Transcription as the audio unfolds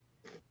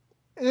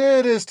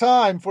It is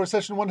time for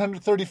session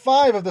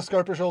 135 of the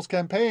Scarper Shoals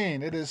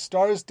campaign. It is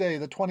Stars Day,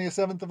 the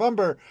 27th of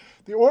Umber.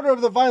 The Order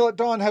of the Violet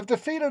Dawn have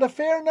defeated a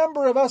fair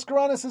number of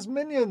Askuranas'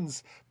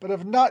 minions, but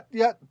have not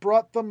yet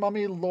brought the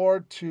Mummy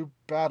Lord to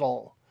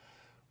battle.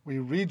 We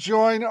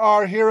rejoin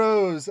our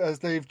heroes as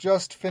they've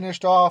just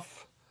finished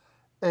off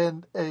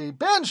a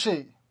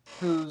Banshee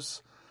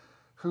whose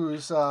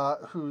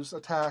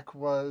attack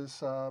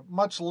was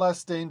much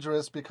less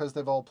dangerous because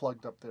they've all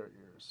plugged up their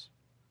ears.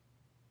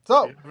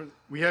 So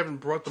we haven't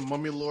brought the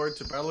Mummy Lord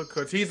to battle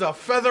because he's a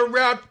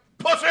feather-wrapped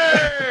pussy.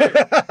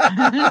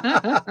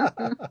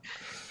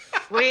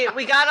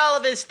 we got all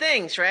of his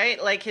things,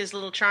 right? Like his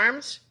little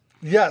charms.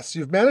 Yes,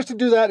 you've managed to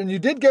do that, and you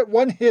did get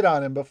one hit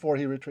on him before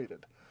he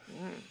retreated.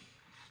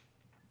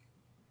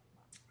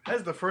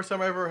 That's the first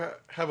time I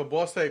ever have a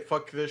boss say,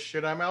 "Fuck this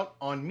shit, I'm out,"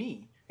 on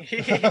me.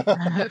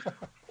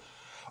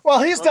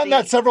 Well, he's done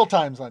that several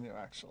times on you,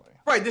 actually.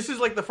 Right, this is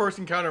like the first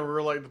encounter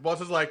where like the boss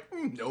is like,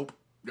 nope.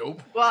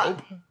 Well,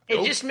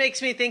 it just makes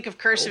me think of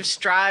Curse of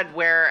Strahd,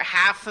 where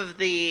half of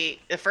the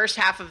first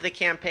half of the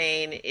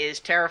campaign is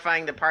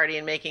terrifying the party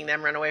and making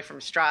them run away from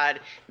Strahd,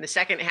 and the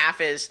second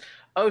half is,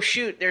 oh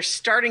shoot, they're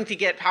starting to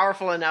get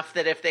powerful enough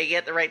that if they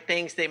get the right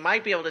things, they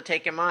might be able to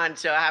take him on.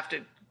 So I have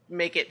to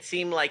make it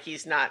seem like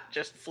he's not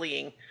just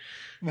fleeing.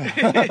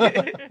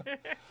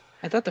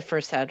 I thought the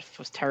first half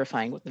was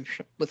terrifying with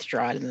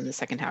Strahd, and then the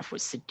second half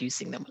was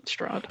seducing them with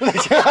Strahd.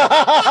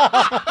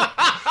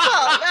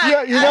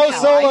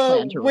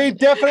 We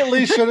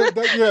definitely should have.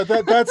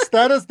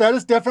 That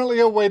is definitely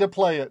a way to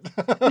play it.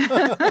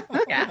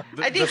 Yeah,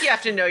 I think you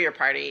have to know your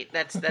party.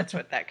 That's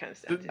what that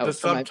comes down to. The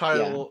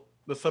subtitle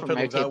of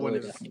that one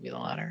is definitely be the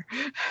latter.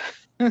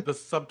 The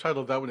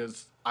subtitle of that one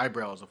is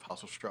Eyebrows of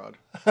House of Strahd.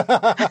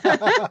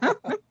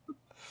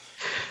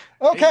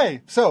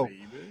 Okay, so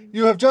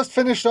you have just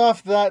finished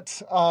off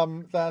that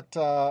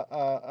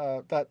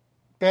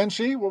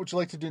Banshee. What would you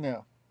like to do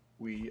now?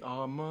 We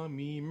are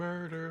mummy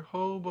murder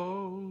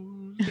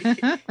hobos.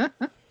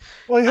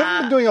 Well, you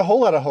haven't been doing a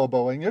whole lot of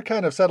hoboing. You're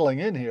kind of settling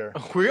in here.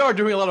 We are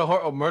doing a lot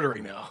of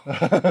murdering now.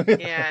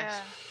 Yeah.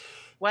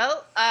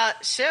 Well,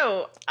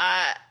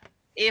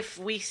 if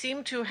we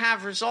seem to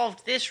have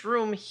resolved this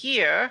room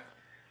here,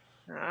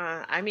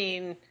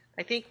 I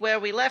think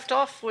where we left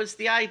off was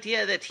the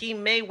idea that he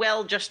may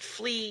well just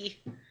flee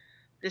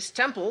this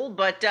temple,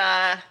 but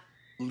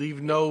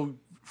leave no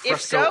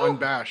fresco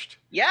unbashed.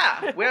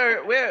 Yeah,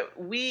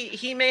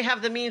 he may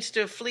have the means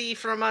to flee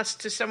from us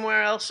to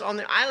somewhere else on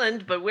the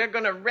island, but we're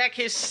going to wreck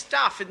his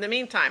stuff in the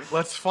meantime.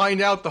 Let's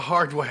find out the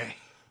hard way.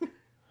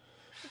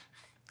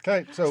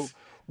 Okay, so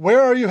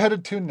where are you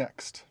headed to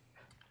next?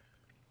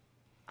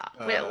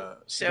 We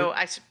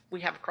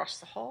have across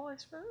the hall, I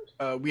suppose.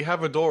 We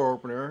have a door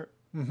opener.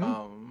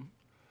 Mm-hmm.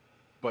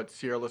 But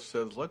Sierra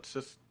says, let's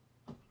just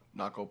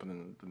knock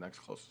open the next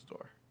closest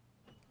door.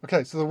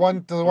 Okay, so the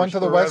one to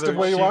the west of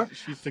where you are?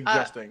 She's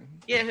suggesting.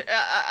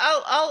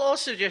 I'll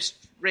also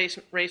just raise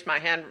my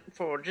hand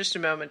for just a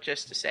moment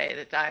just to say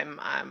that I'm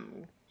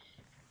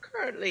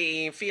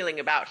currently feeling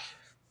about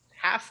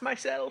half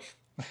myself.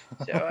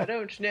 So I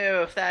don't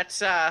know if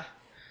that's...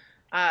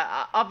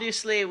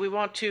 obviously, we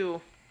want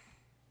to,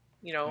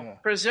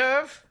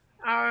 preserve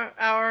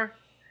our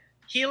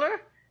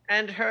healer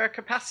and her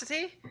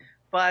capacity.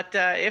 But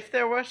if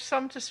there was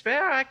some to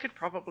spare, I could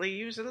probably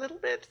use a little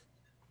bit.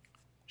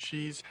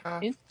 She's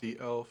half the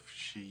elf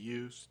she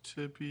used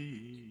to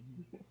be.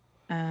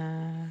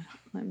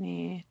 Let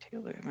me take a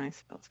look at my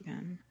spells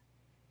again.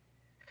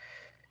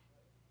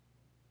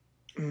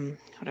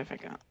 What have I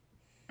got?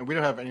 And we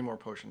don't have any more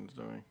potions,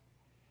 do we?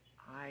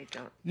 I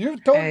don't. You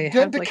don't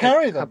get to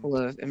carry them. I have a couple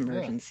of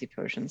emergency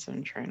potions, so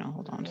I'm trying to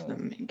hold on to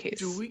them in case.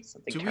 Do we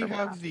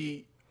have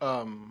the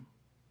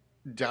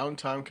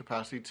downtime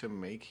capacity to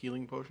make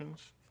healing potions?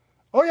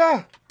 Oh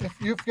yeah, if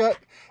you've got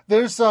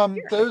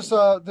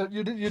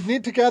you'd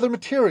need to gather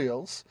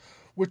materials,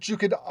 which you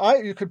could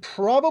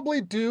probably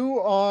do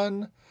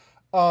on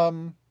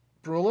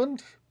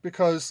Bruland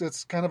because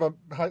it's kind of a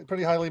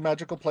pretty highly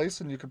magical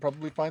place, and you could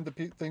probably find the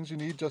things you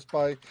need just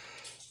by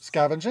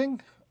scavenging,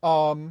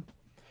 or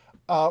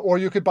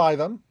you could buy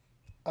them.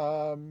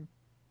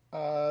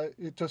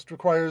 It just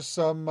requires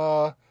some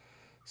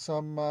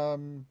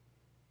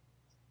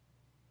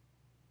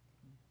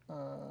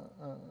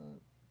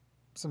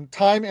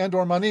time and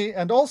or money,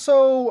 and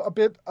also a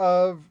bit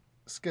of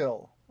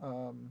skill.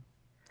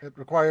 It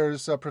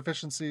requires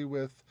proficiency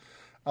with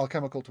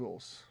alchemical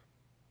tools.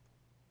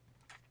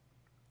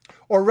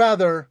 Or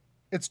rather,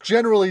 it's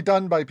generally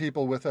done by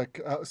people with a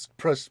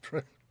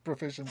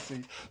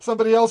proficiency.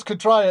 Somebody else could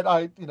try it.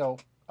 I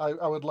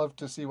would love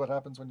to see what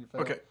happens when you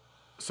fail. Okay,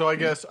 so I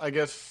guess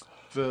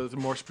the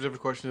more specific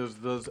question is: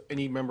 does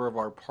any member of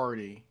our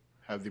party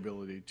have the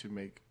ability to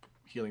make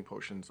healing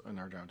potions in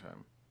our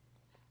downtime?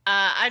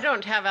 I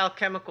don't have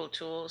alchemical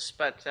tools,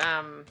 but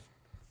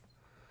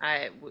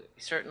I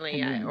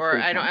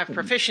don't have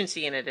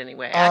proficiency in it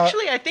anyway.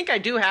 Actually, I think I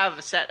do have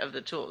a set of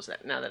the tools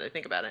now that I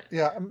think about it.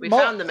 Yeah, we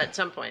found them at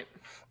some point.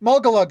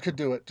 Malgalad could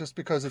do it just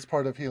because it's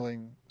part of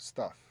healing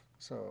stuff.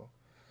 So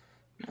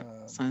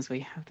As long as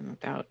we have them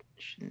about, it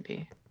shouldn't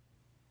be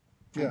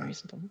Yeah.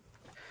 unreasonable.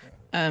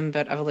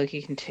 But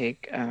Avaloki can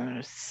take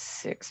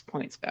 6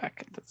 points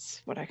back.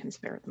 That's what I can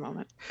spare at the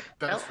moment.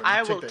 Well,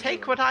 I will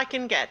take what I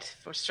can get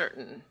for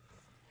certain.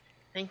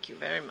 Thank you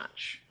very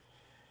much.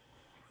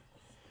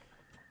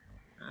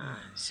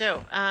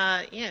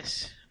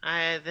 Yes.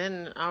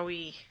 Then are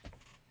we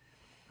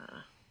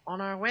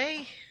on our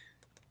way?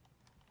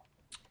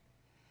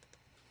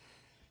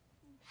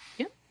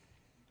 Yep.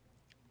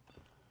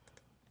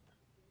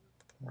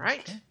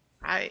 Right.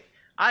 I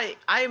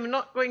am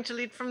not going to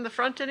lead from the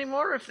front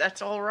anymore, if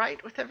that's all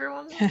right with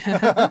everyone.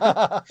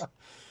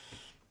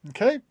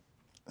 Okay.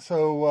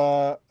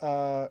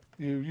 So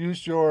you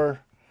used your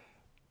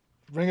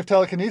ring of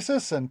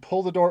telekinesis and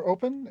pull the door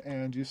open,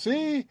 and you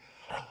see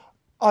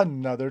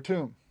another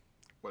tomb.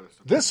 What is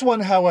This one,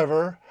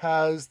 however,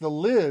 has the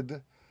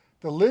lid.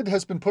 The lid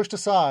has been pushed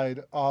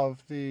aside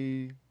of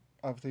the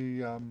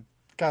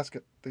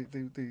casket,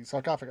 the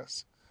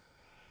sarcophagus.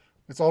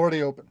 It's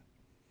already open.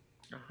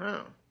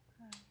 Uh-huh.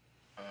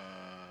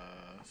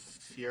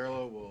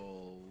 Sierra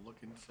will look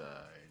inside.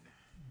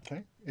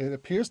 Okay. It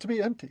appears to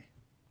be empty.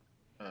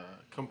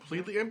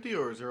 Completely empty,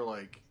 or is there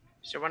like...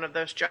 Is there one of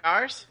those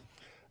jars?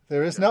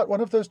 There is not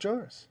one of those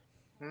jars.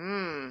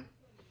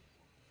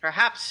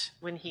 Perhaps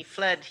when he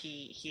fled,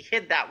 he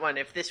hid that one,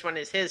 if this one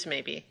is his,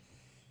 maybe.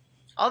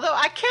 Although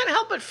I can't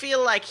help but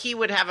feel like he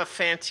would have a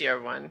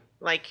fancier one.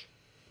 Like,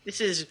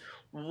 this is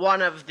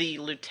one of the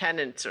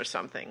lieutenants or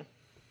something.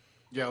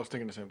 Yeah, I was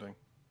thinking the same thing.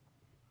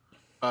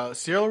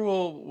 Sierra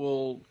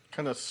will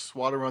kind of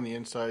swat around the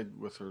inside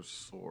with her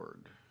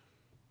sword.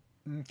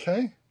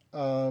 Okay.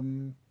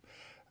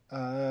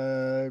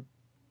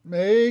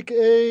 Make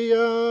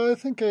a, I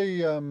think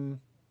a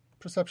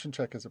perception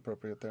check is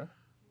appropriate there.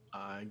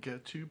 I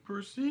get to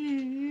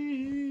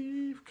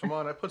perceive. Come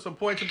on, I put some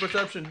points in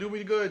perception. Do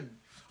me good.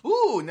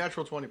 Ooh,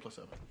 natural 20 plus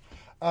 7.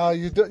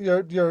 You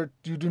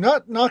do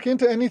not knock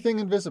into anything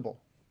invisible.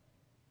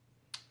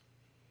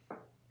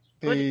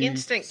 Good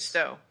instincts,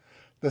 though.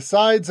 The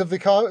sides of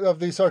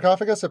the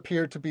sarcophagus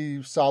appear to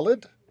be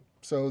solid,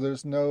 so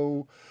there's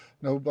no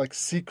like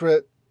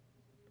secret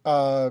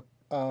panels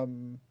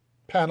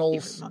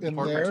in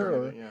there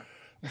or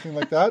anything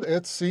like that.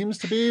 It seems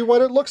to be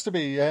what it looks to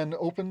be, an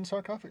open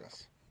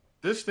sarcophagus.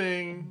 This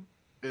thing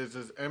is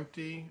as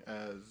empty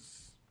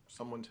as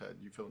someone's head.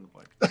 You fill in the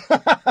blank.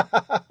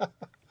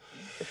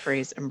 The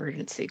phrase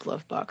 "emergency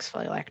glove box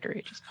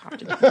phylactery" just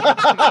popped into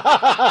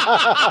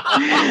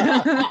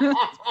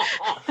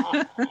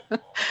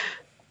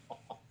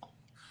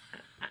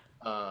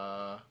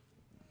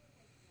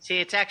See,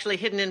 it's actually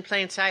hidden in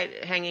plain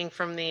sight, hanging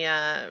from the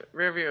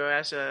rear view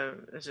as a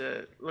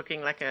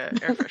looking like a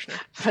air freshener.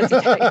 Fuzzy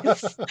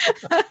dice.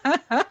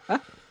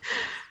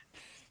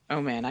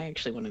 Oh man, I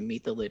actually want to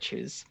meet the lich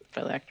whose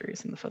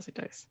phylacteries in the fuzzy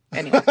dice.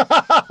 Anyway.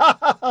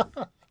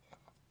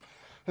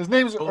 His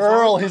name's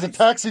Earl. He's a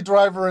taxi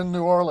driver in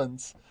New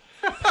Orleans.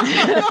 Isn't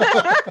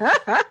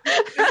that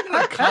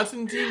a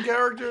Constantine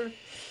character?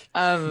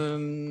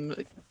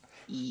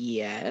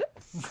 Yes.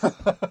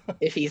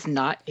 If he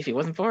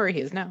wasn't before,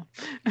 he is now.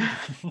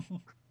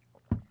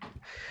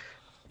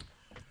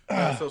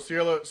 So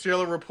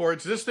Ciela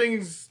reports, this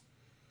thing's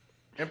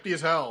empty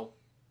as hell.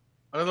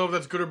 I don't know if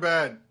that's good or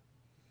bad.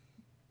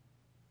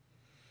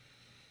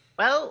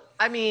 Well,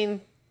 I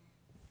mean,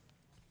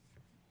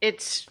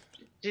 it's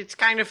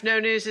kind of no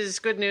news is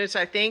good news,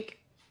 I think.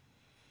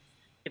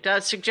 It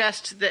does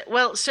suggest that,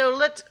 well, so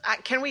let's,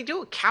 can we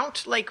do a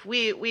count? Like,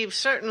 we've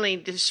certainly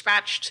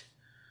dispatched,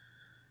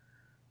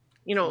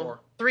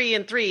 3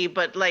 and 3,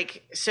 but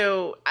like,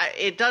 so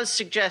it does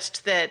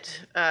suggest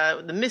that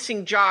the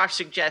missing jar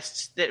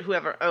suggests that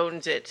whoever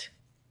owns it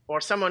or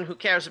someone who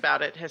cares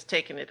about it has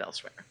taken it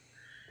elsewhere.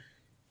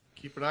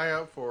 Keep an eye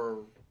out for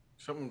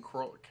something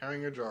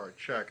carrying a jar.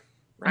 Check.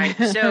 Right.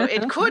 So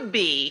it could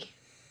be,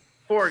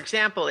 for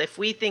example, if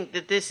we think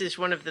that this is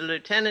one of the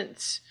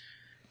lieutenant's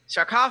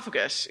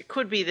sarcophagus, it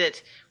could be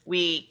that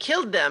we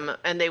killed them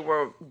and they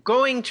were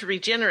going to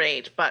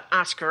regenerate, but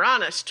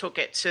Askuranas took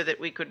it so that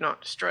we could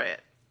not destroy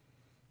it.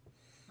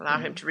 Allow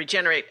him to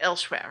regenerate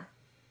elsewhere.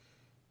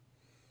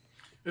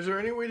 Is there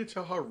any way to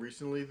tell how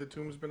recently the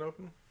tomb's been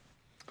open?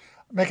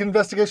 Make an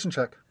investigation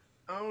check.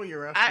 Oh,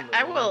 you're asking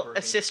I will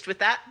assist with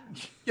that.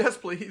 Yes,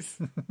 please.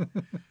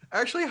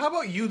 Actually, how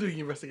about you do the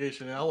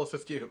investigation and I'll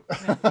assist you?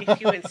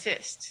 If you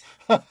insist.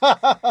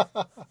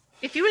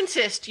 If you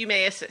insist, you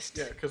may assist.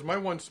 Yeah, because my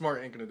one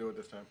smart ain't going to do it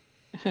this time.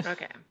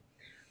 Okay.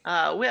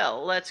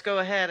 Well, let's go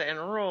ahead and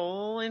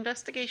roll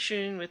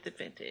investigation with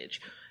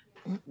advantage.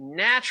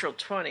 Natural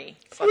 20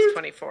 plus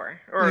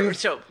 24. Or,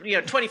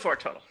 24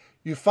 total.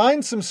 You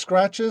find some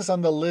scratches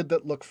on the lid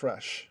that look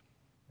fresh.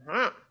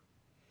 Huh.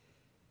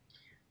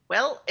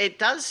 Well, it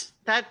does,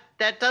 that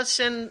does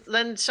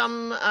lend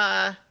some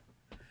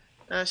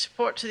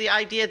support to the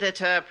idea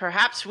that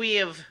perhaps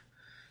we've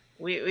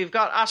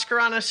got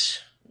Askuranas,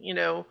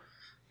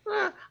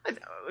 I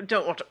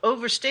don't want to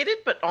overstate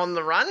it, but on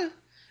the run,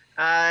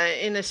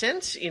 in a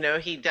sense.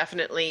 He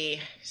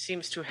definitely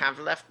seems to have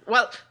left.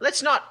 Well,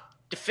 let's not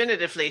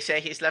definitively say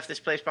he's left this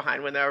place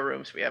behind when there are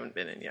rooms we haven't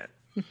been in yet.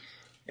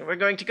 And we're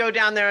going to go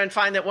down there and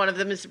find that one of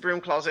them is the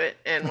broom closet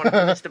and one of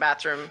them is the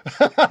bathroom.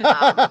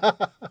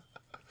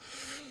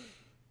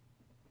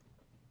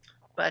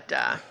 But,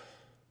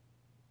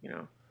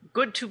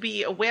 good to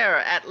be aware,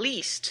 at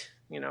least,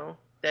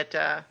 that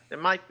there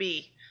might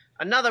be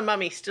another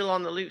mummy still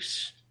on the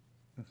loose.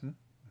 Mm-hmm.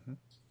 Mm-hmm.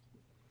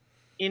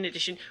 In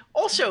addition,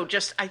 also,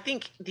 just I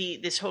think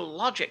this whole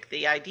logic,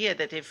 the idea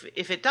that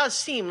if it does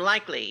seem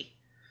likely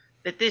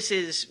that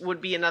this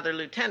would be another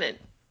lieutenant,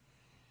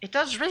 it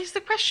does raise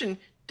the question: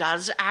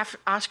 does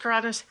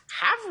Askuranas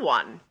have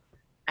one?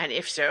 And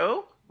if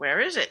so, where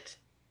is it?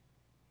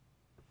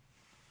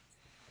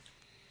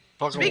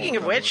 Speaking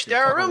of which,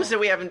 there are rooms that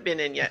we haven't been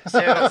in yet. So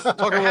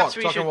perhaps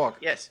we should walk.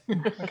 Yes.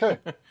 Okay.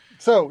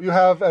 So you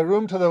have a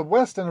room to the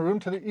west and a room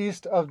to the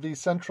east of the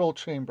central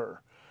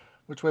chamber.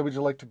 Which way would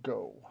you like to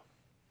go?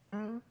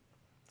 Mm-hmm.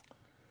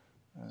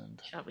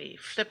 And shall we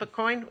flip a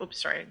coin? Oops,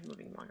 sorry,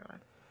 moving along.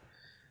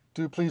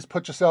 Do please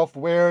put yourself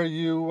where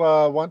you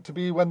want to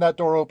be when that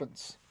door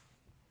opens.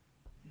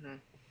 Mm-hmm.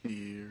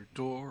 Dear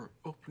door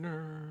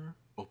opener,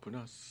 open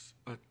us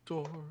a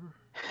door.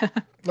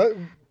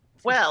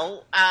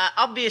 Well,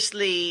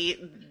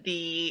 obviously,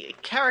 the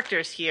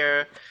characters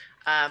here.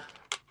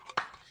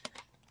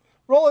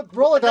 Roll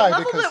a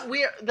die.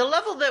 The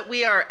level that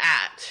we are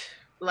at,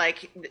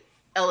 like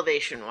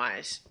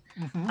elevation-wise,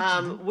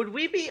 would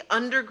we be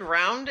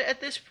underground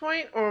at this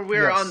point, or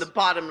we're on the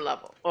bottom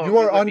level? You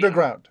are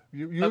underground.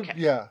 Okay.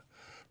 Yeah.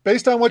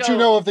 Based on what you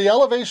know of the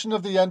elevation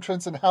of the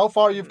entrance and how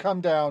far you've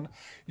come down,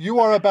 you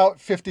are about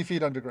 50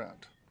 feet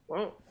underground.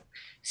 Whoa.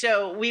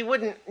 So we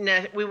wouldn't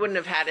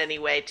have had any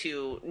way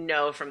to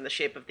know from the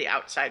shape of the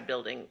outside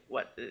building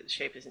what the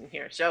shape is in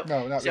here. So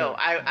no, not really.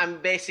 I'm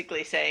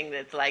basically saying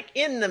that, like,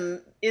 in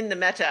the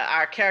meta,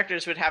 our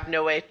characters would have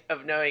no way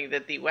of knowing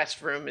that the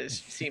west room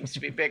seems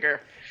to be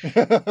bigger.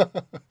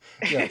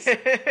 Yes.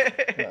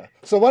 Yeah.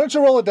 So why don't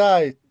you roll a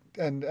die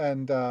and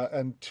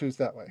choose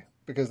that way,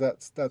 because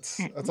that's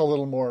a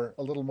little more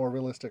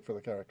realistic for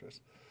the characters.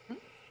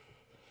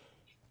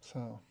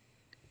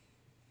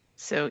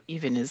 So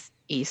even is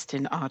east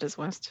and odd is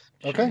west.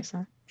 Okay,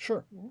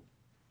 sure.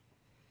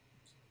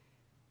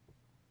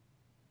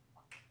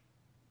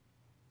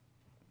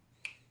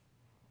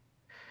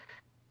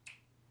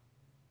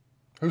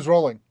 Who's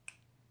rolling?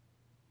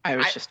 I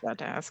was just about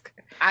to ask.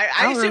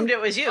 I assumed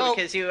it was you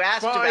because you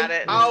asked about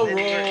it. I'll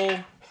roll.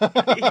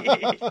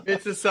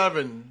 It's a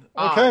 7.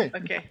 Okay.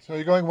 Okay. So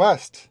you're going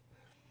west.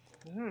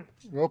 You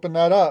open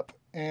that up,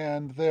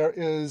 and there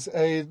is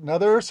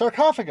another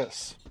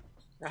sarcophagus.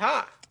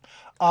 Aha.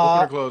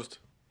 Open or closed?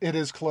 It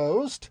is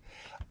closed.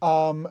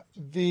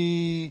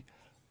 The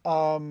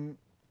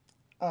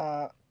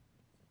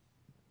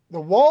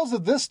walls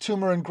of this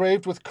tomb are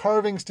engraved with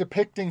carvings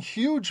depicting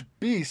huge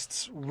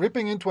beasts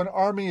ripping into an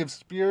army of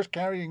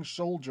spear-carrying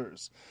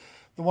soldiers.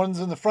 The ones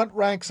in the front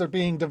ranks are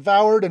being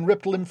devoured and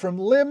ripped limb from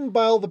limb,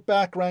 while the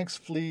back ranks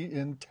flee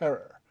in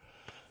terror.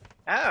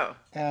 Oh,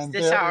 is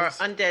this our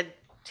undead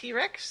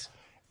T-Rex?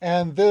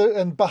 And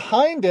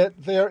behind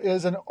it, there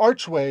is an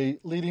archway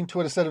leading to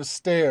a set of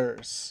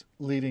stairs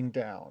leading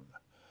down.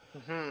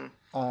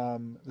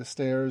 Mm-hmm. The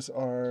stairs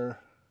are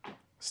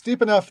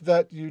steep enough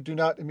that you do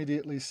not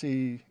immediately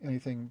see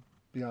anything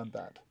beyond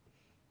that.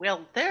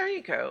 Well, there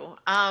you go.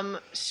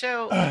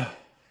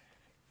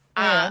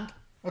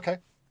 Okay.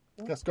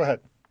 Yes, go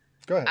ahead.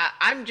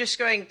 I'm just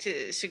going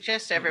to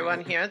suggest to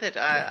everyone here that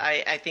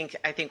I think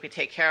we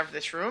take care of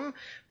this room,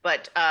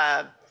 but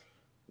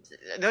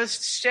those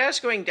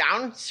stairs going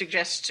down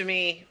suggests to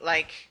me,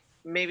 like,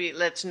 maybe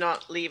let's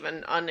not leave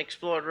an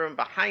unexplored room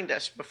behind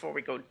us before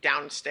we go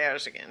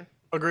downstairs again.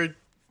 Agreed.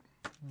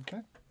 Okay.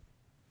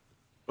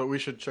 But we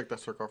should check that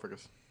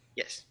sarcophagus.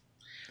 Yes.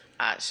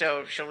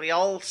 So shall we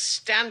all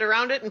stand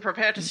around it and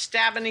prepare to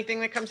stab anything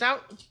that comes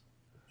out?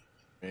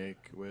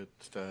 Make with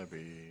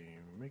stabby.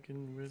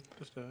 Making with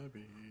the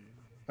stabby.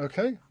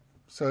 Okay.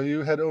 So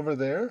you head over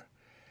there,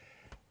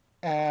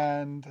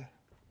 and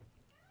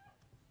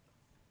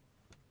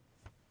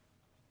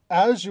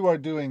as you are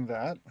doing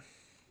that,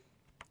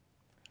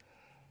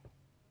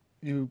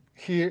 you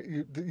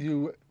hear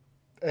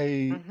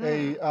a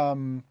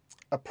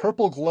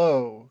purple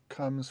glow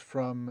comes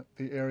from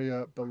the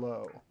area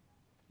below.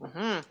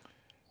 Mm-hmm.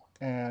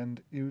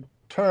 And you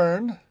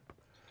turn,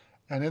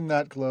 and in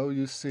that glow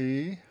you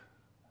see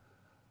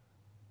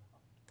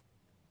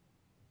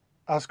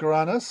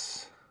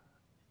Askuranas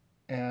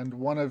and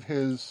one of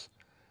his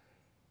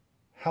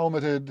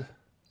horn-helmeted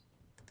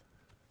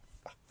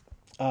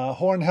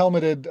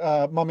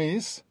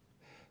mummies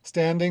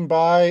standing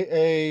by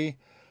a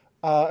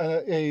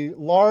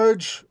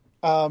large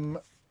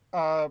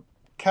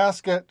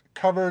casket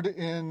covered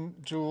in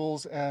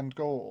jewels and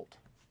gold.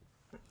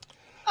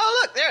 Oh,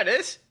 look, there it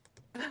is.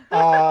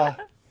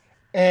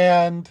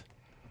 And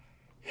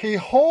he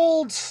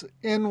holds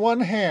in one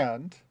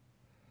hand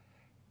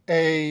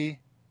a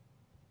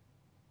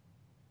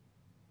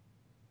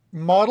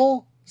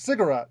model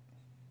cigarette,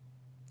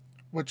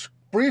 which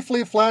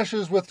briefly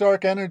flashes with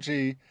dark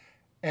energy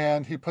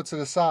and he puts it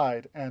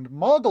aside. And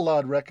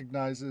Malgalad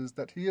recognizes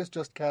that he has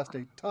just cast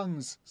a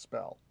tongues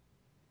spell.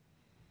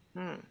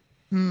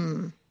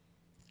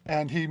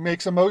 And he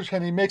makes a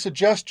motion. He makes a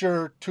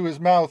gesture to his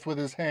mouth with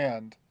his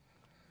hand.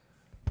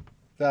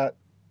 That,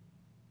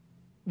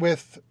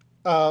 with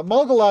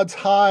Malgalad's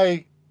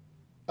high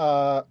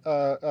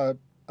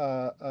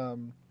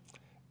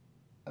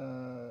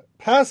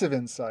passive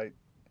insight,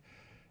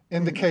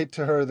 indicate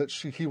to her that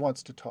he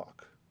wants to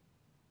talk.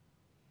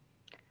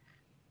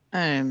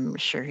 I'm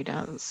sure he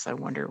does. I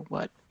wonder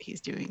what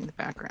he's doing in the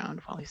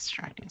background while he's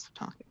distracting us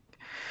from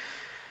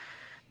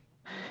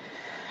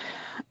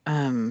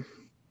talking.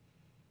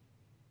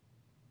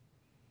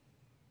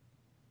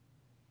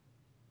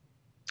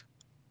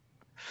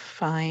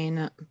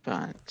 Fine,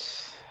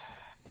 but...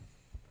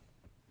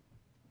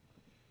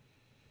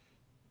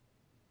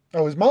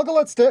 Oh, is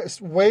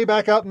Malgalad way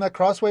back out in that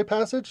crossway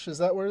passage? Is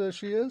that where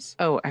she is?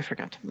 Oh, I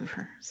forgot to move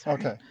her. Sorry.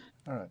 Okay.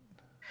 All right.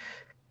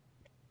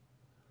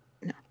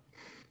 No.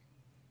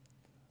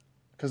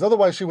 Because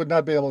otherwise she would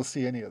not be able to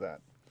see any of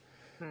that.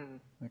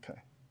 Okay.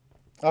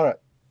 All right.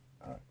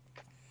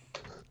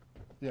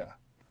 Yeah.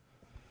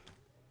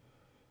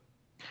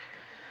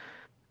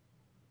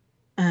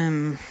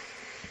 Then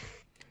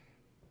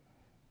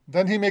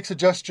he makes a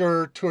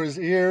gesture to his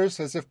ears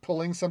as if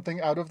pulling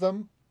something out of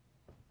them.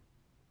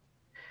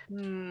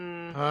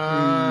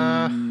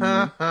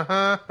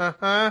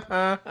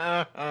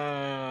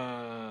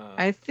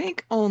 I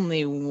think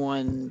only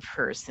one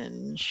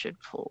person should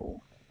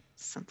pull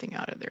something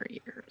out of their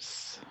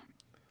ears.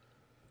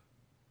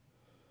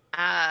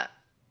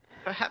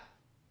 Perhaps.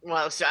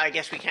 Well, so I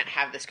guess we can't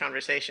have this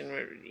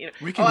conversation.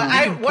 We can what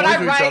I point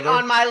to each write other.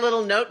 on my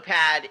little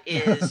notepad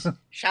is,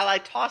 "Shall I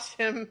toss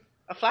him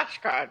a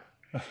flashcard?"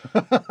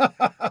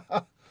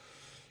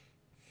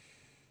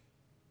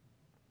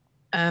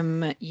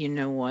 You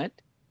know what?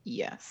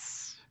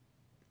 Yes.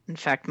 In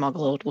fact,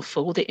 Malgalad will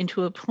fold it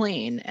into a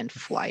plane and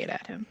fly it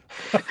at him.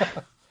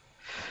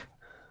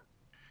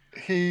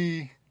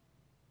 His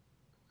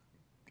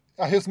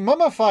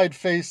mummified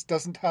face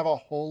doesn't have a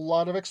whole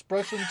lot of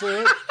expression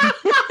to it.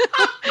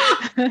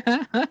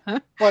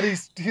 But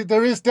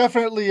there is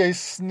definitely a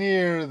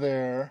sneer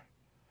there.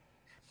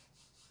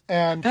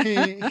 And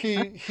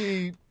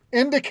he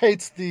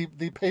indicates the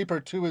paper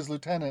to his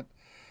lieutenant,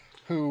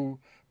 who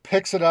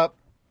picks it up,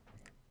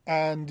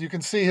 and you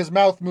can see his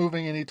mouth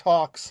moving, and he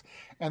talks,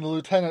 and the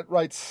lieutenant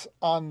writes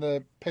on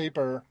the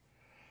paper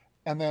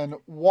and then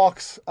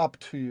walks up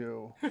to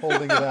you,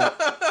 holding it out.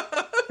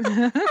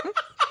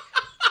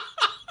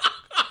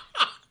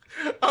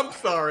 I'm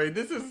sorry.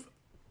 This is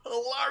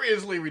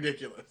hilariously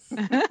ridiculous.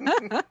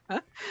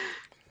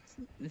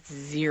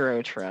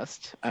 Zero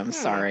trust. I'm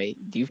sorry.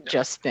 You've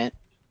just spent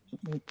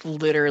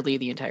literally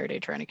the entire day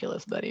trying to kill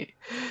us, buddy.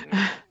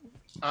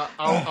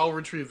 I'll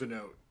retrieve the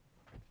note.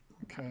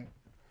 Okay.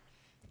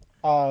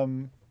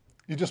 You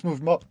just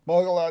moved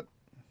Malgalad.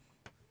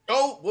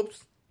 Oh,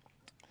 whoops.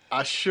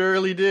 I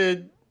surely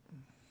did.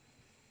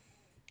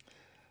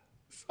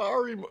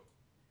 Sorry.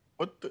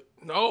 What the?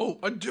 No,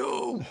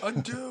 undo.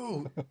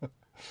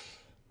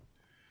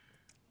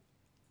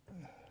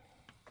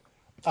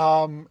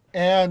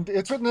 And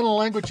it's written in a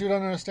language you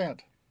don't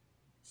understand.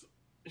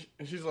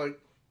 And she's like,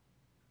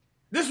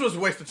 "This was a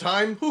waste of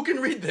time. Who can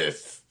read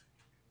this?"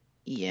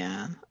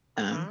 Yeah.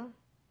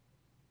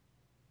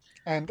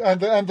 And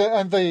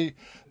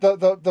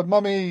the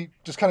mummy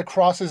just kind of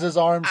crosses his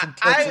arms and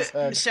tilts his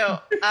head.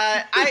 So,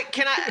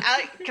 can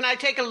I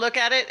take a look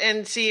at it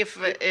and see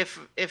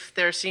if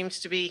there seems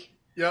to be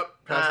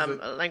passes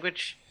a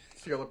language?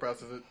 Cielo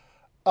passes it.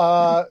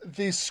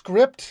 The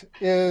script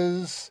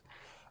is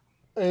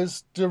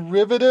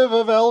derivative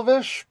of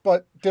Elvish,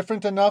 but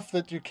different enough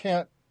that you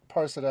can't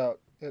parse it out.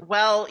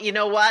 Well, you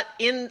know what?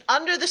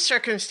 Under the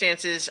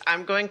circumstances,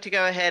 I'm going to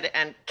go ahead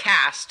and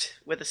cast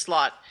with a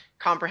slot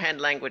comprehend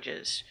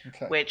languages,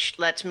 which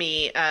lets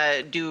me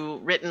do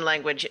written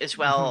language as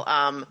well.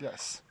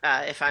 Yes.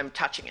 If I'm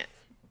touching it.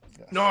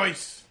 Yes.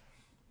 Nice.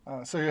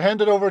 So you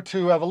hand it over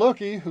to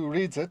Avaloki, who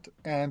reads it,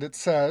 and it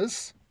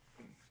says,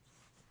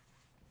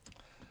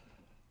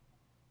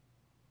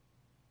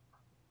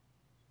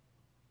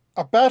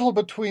 "A battle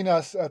between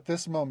us at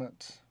this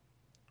moment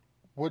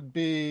would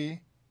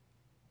be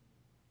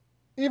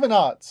even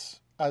odds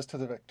as to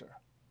the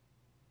victor.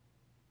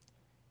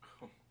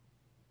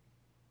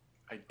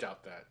 I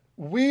doubt that.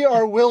 We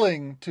are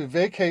willing to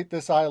vacate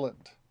this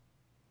island.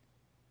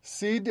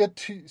 Cede it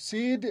to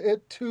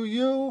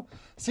you.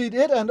 Cede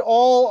it and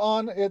all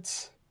on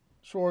its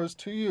shores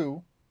to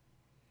you,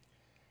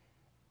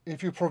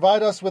 if you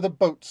provide us with a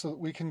boat so that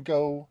we can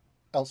go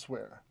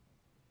elsewhere.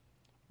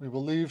 We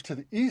will leave to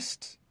the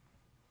east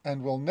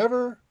and will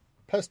never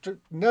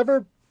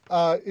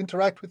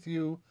interact with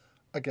you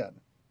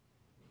again."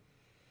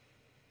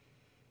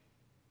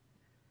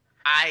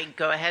 I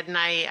go ahead and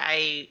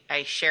I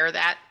share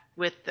that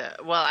with the.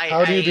 Well,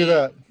 How do you do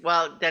that?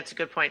 Well, that's a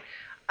good point.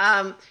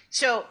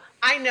 So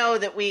I know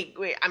that we've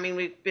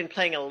been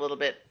playing a little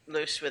bit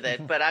loose with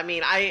it, but I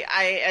mean,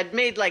 I had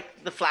made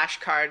like the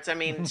flashcards. I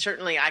mean,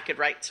 certainly I could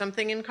write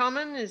something in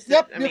common.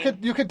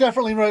 You could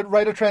definitely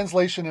write a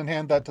translation and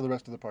hand that to the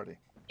rest of the party.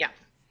 Yeah.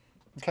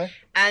 Okay.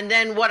 And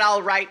then what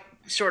I'll write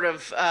sort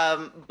of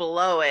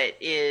below it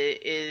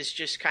is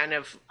just kind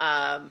of,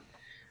 I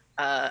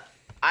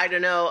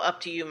don't know,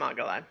 up to you,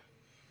 Magalad.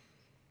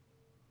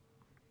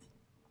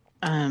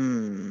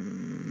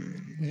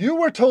 You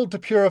were told to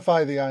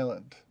purify the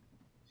island.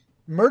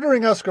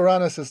 Murdering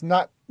Askuranas is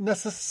not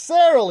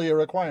necessarily a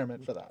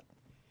requirement for that.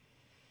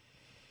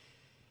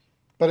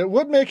 But it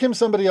would make him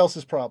somebody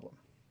else's problem.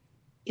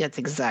 Yeah, that's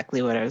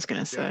exactly what I was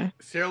going to say. Yeah.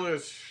 Ciela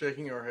is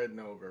shaking her head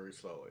no very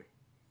slowly.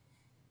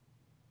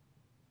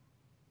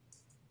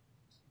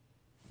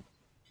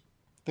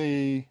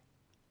 The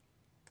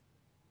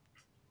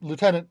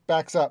lieutenant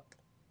backs up.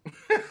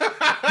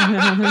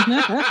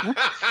 Lieutenant.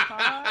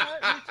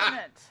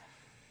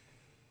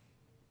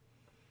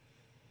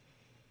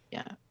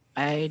 Yeah,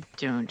 I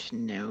don't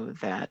know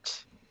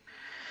that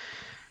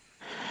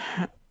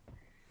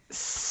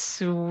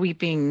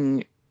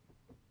sweeping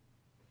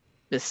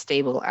the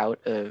stable out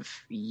of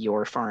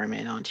your farm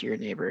and onto your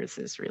neighbors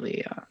is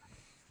really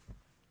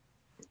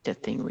the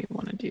thing we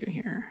want to do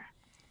here.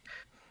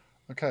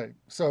 Okay,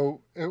 so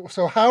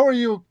how are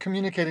you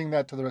communicating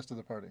that to the rest of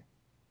the party?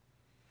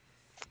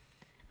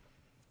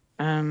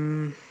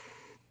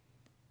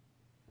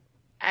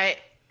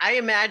 I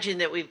imagine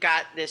that we've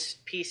got this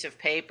piece of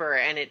paper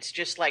and it's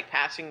just like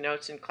passing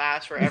notes in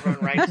class where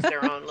everyone writes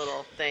their own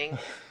little thing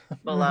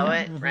below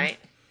it, right?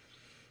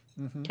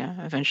 Mm-hmm.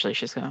 Yeah, eventually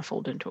she's going to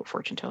fold into a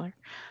fortune teller.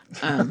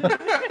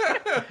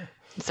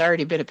 It's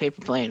already been a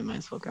paper plane. Might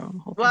as well go.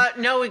 Well,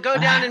 no, we go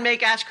down and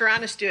make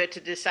Askuranas do it to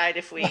decide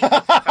if we...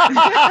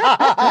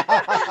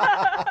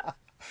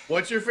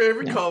 What's your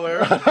favorite color?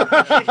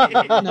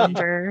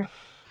 Number.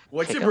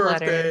 What's your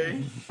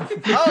birthday? Oh,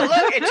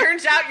 look, it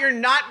turns out you're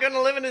not going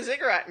to live in a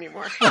ziggurat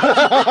anymore.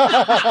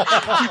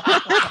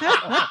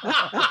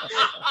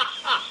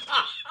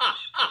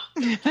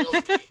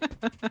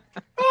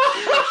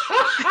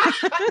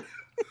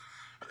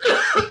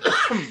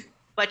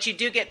 But you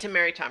do get to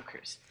marry Tom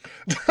Cruise.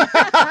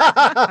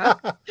 Oh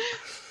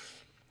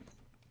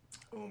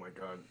my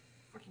god.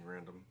 Fucking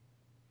random.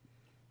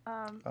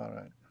 All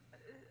right.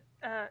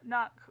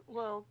 Knock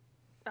will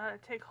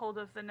take hold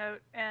of the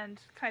note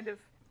and kind of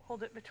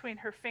hold it between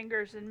her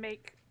fingers and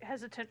make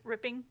hesitant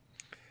ripping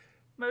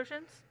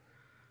motions.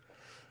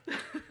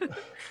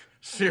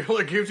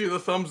 Ciela gives you the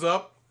thumbs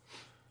up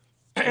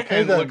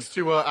Okay, and then. looks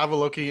to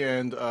Avaloki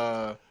and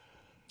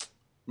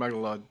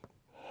Magalad.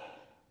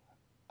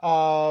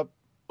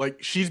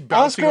 Like she's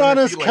bouncing on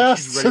her Askuranas feet like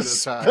casts she's ready a to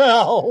attack.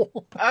 spell.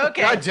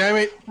 Okay. God damn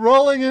it!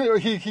 Rolling in,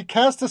 he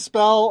cast a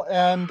spell,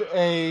 and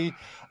a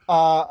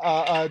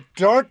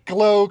dark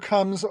glow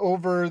comes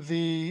over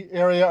the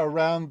area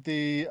around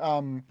the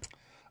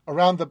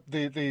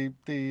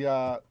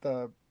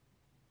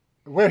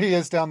where he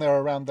is down there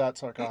around that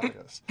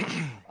sarcophagus,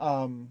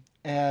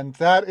 and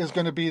that is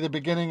going to be the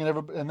beginning,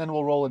 and then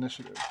we'll roll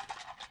initiative.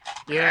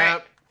 Yeah.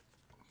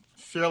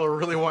 Ciela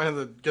really wanted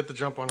to get the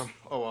jump on him.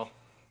 Oh well.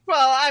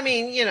 Well, I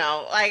mean, you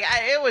know, like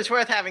it was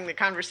worth having the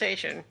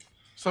conversation.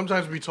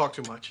 Sometimes we talk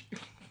too much.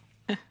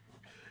 And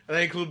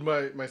I include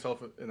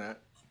myself in that.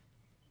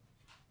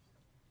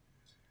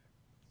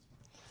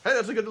 Hey,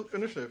 that's a good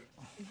initiative.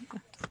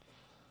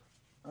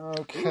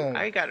 Okay.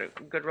 I got a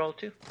good roll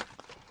too.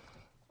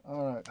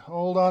 All right.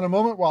 Hold on a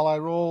moment while I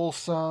roll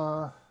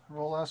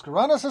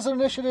Askuranas as an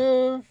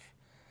initiative.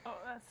 Oh,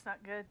 that's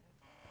not good.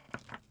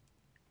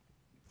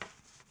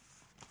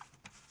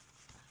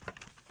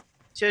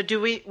 So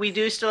do we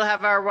do still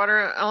have our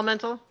water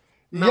elemental?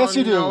 Yes,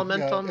 you do.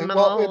 Elemental, Yeah.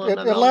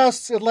 It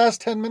lasts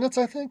 10 minutes,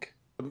 I think.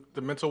 The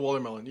mental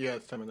watermelon. Yeah,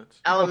 it's 10 minutes.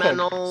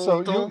 Elemental.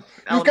 Okay. So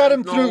you've got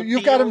him through.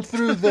 You've got him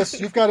through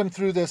this. You've got him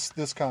through this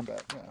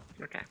combat.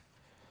 Yeah. Okay.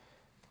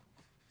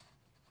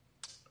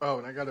 Oh,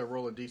 and I gotta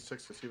roll a d6 to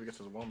see if he gets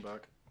his whelm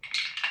back.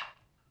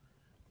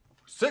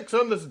 6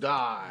 on this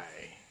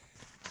die.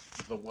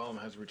 The whelm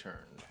has returned.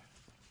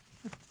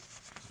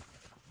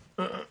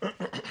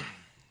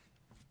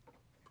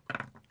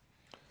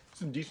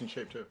 It's in decent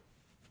shape too.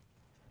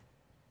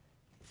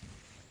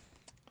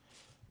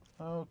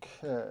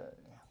 Okay.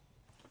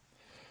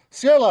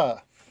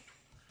 Ciela,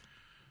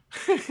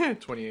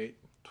 28.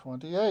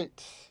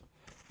 28.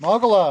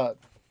 Margalad,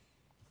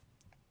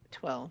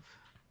 12.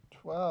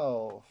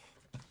 12.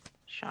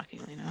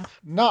 Shockingly enough.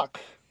 Nuck,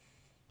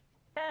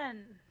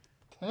 10.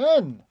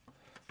 10.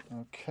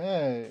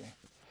 Okay.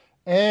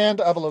 And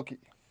Avaloki,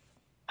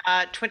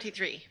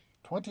 23.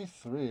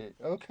 23.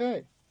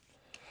 Okay.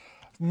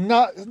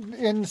 Not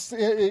this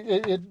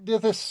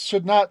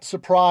should not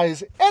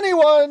surprise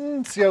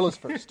anyone. Ciela's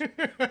first.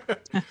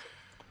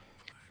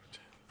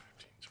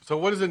 So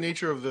what is the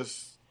nature of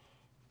this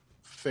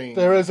thing?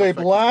 There is a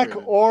Affected black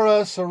spirit?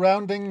 aura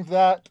surrounding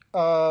that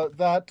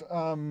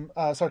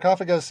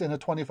sarcophagus in a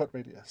 20-foot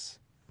radius.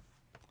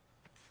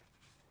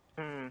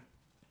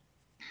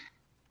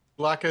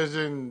 Black as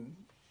in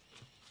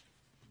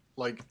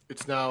like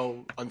it's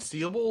now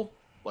unseeable?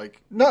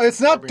 Like No,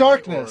 it's not absorbing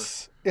light,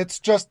 darkness. It's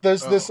just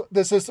there's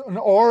this is an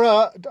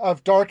aura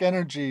of dark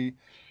energy In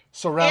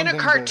surrounding a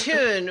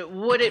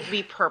cartoon, would it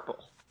be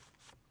purple?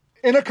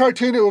 In a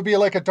cartoon, it would be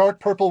like a dark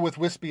purple with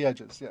wispy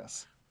edges.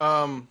 Yes.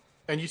 And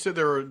you said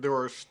there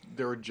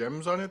were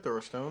gems on it. There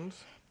were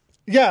stones.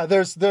 Yeah,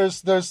 there's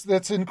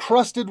it's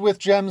encrusted with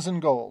gems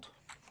and gold.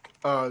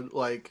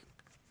 Like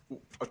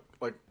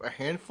a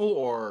handful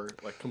or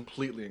like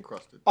completely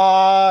encrusted.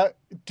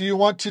 Do you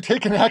want to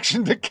take an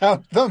action to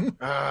count them?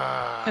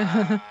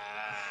 Ah.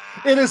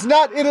 It is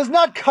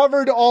not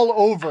covered all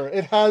over.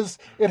 It has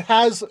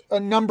a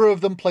number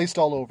of them placed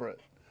all over it.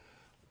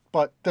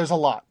 But there's a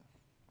lot.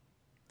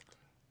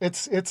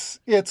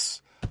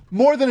 It's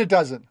more than a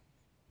dozen.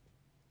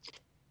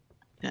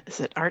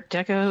 Is it Art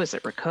Deco? Is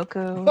it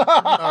Rococo? All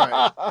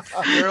right.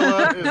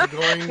 Carla is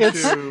going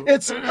to.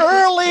 It's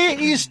early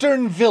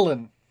Eastern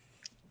villain.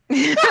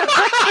 I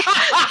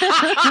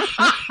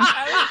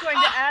was going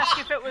to ask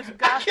if it was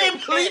Gothic. I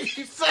can't believe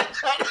you said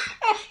that.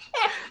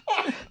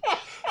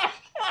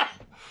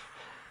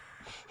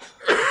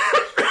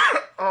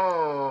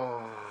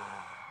 Oh.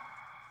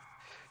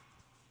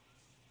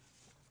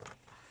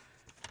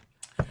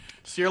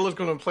 Sierra's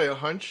going to play a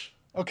hunch.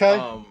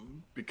 Okay.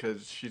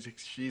 Because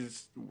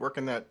she's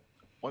working that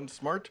one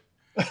smart.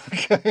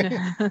 Okay.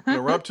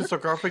 Gonna run up to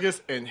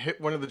sarcophagus and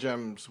hit one of the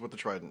gems with the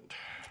trident.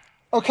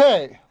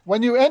 Okay.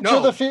 When you enter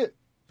No. the field.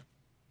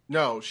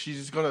 No,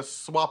 she's gonna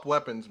swap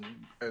weapons,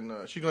 and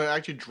she's gonna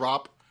actually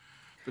drop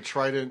the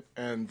trident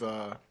and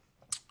the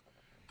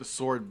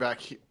sword back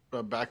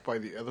by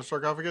the other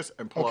sarcophagus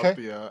and pull out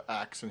the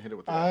axe and hit it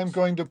with the axe. I'm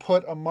going to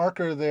put a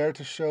marker there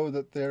to show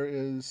that there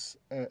is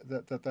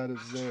that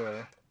is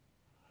there.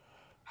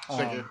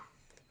 Thank you.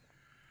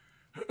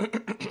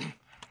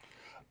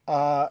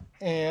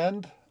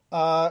 And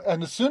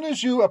as soon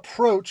as you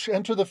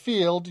enter the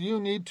field, you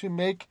need to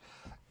make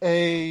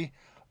a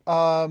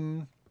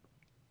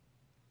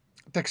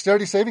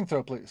dexterity saving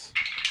throw, please.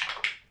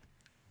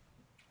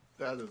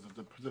 That is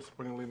a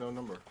disappointingly low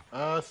number.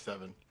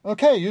 7.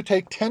 Okay, you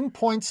take 10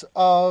 points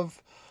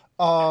of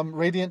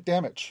radiant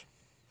damage.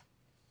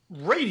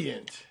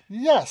 Radiant.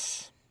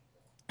 Yes.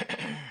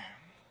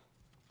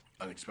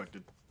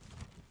 Unexpected.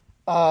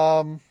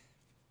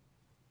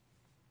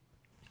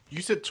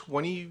 You said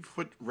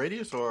 20-foot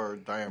radius or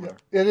diameter?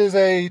 It is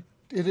a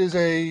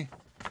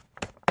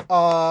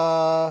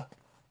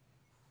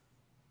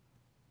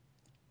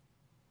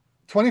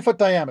 20-foot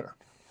diameter.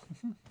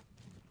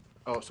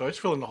 Oh, so it's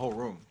filling the whole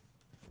room.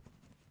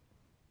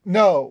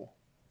 No,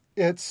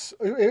 it's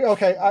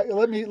okay.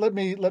 Let me draw.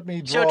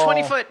 So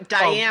 20-foot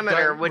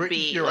diameter would right,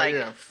 be you're like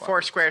right, yeah.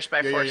 4 squares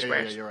by 4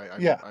 squares. Yeah, you're right.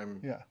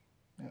 Yeah.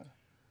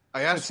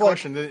 I asked a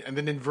question and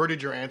then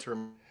inverted your answer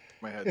in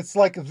my head. It's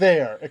like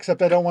there,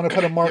 except I don't want to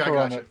put a marker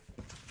on it.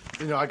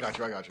 No, I got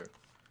you.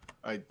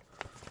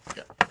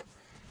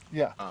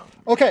 Yeah.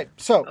 Okay,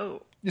 so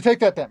Oh. you take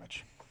that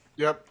damage.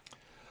 Yep.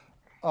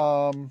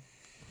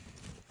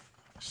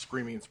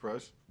 Screaming in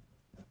surprise.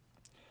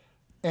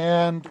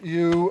 And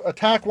you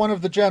attack one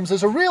of the gems.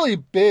 There's a really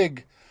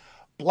big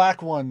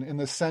black one in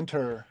the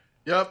center.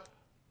 Yep.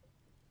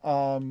 Do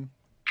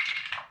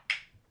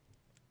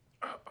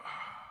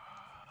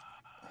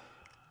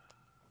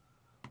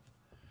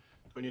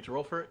I need to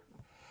roll for it?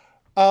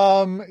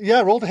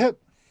 Yeah, roll to hit.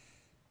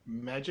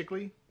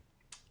 Magically,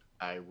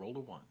 I rolled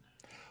a 1.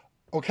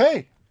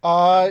 Okay.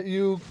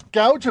 You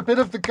gouge a bit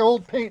of the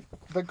gold paint,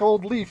 the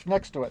gold leaf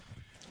next to it.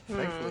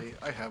 Thankfully,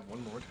 I have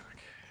one more attack.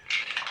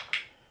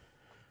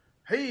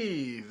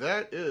 Hey,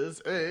 that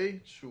is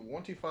a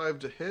 25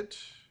 to hit.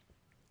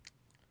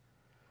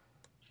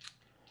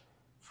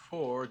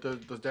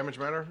 Does damage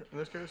matter in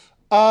this case?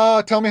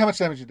 Tell me how much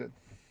damage you did.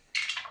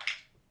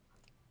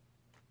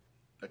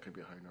 That could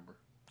be a higher number.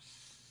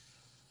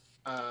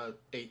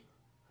 8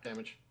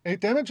 damage. 8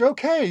 damage?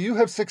 Okay, you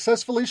have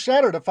successfully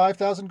shattered a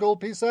 5,000 gold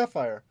piece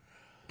sapphire.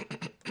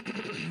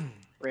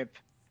 Rip.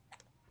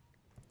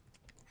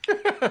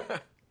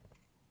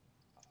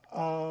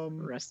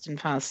 Rest in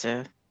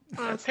pasta.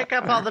 Pick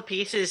up all the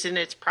pieces, and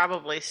it's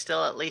probably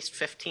still at least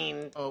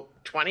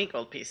 20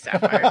 gold piece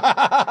sapphire.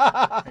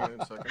 Hang on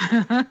a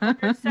second.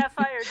 Your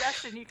sapphire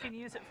dust, and you can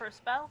use it for a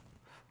spell.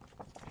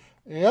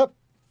 Yep.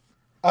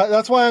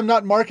 That's why I'm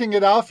not marking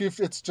it off.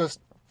 It's just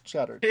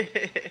shattered.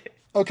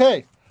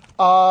 Okay.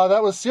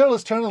 That was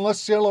Cyrla's turn, unless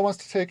Cyrla wants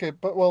to take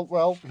it. But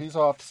well, he's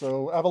off.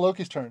 So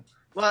Avaloki's turn.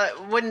 Well,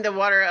 wouldn't the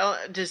water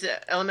does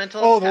the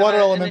elemental? Oh, the have water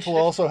an elemental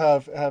initiative? also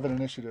have an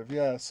initiative.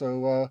 Yeah.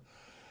 So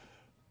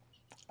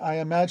I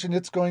imagine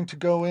it's going to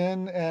go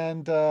in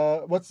and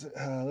let's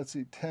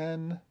see,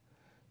 10,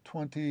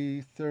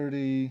 20,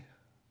 30.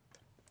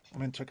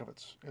 I'm in check of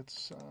its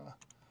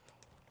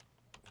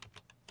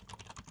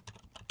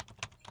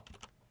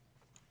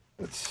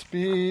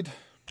speed.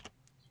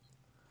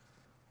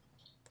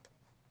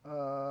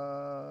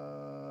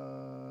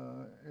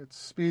 Its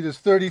speed is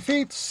 30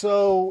 feet,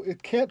 so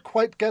it can't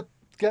quite get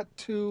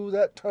to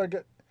that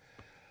target.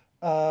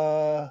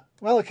 Well,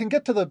 it can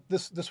get to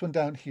this one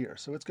down here,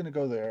 so it's going to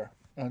go there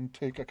and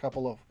take a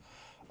couple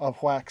of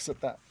whacks at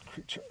that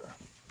creature.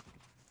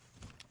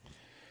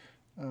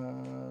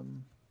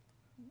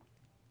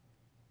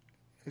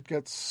 It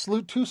gets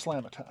two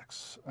slam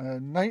attacks, a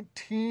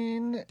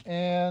 19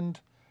 and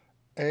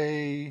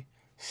a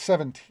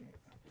 17.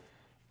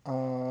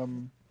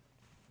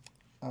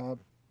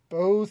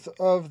 Both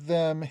of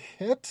them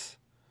hit,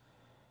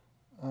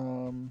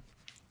 and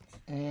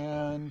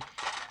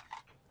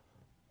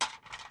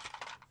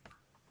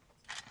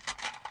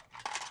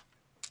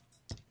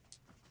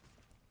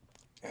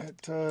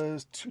it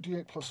does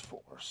 2d8 plus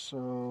 4,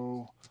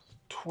 so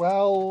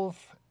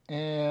 12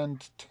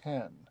 and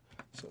 10.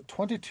 So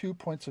 22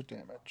 points of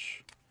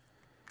damage.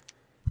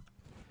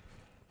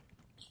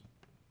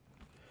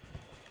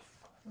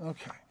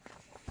 Okay.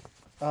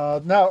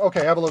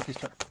 Avaloki's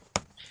turn.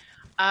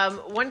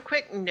 One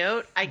quick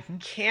note. I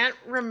can't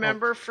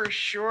remember for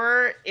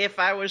sure if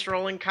I was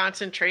rolling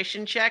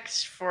concentration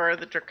checks for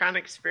the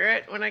Draconic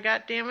Spirit when I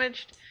got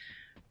damaged.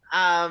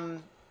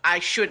 I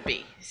should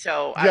be.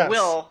 So Yes. I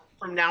will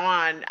from now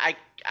on.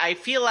 I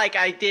feel like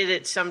I did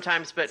it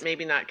sometimes, but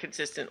maybe not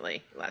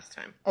consistently last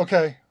time.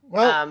 Okay.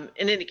 Well,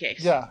 in any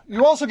case. Yeah.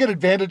 You also get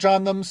advantage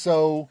on them,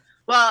 so...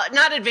 Well,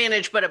 not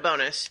advantage, but a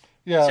bonus.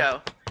 Yeah.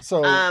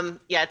 So I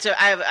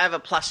have a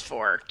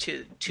 +4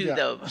 to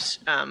those.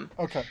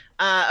 Okay.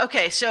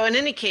 Okay, so in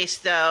any case,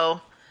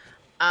 though,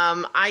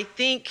 I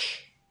think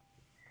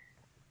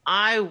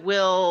I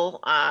will...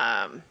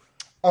 and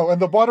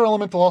the water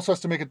elemental also has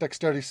to make a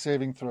dexterity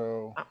saving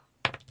throw.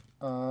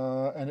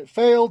 And it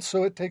failed,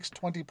 so it takes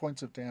 20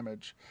 points of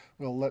damage.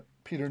 We'll let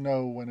Peter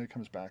know when it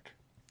comes back.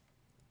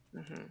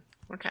 Mm-hmm.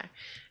 Okay.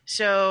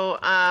 So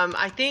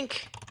I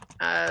think...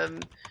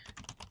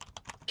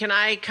 can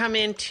I come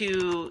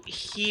into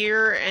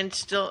here and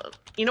still...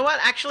 You know what?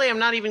 Actually, I'm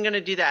not even going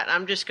to do that.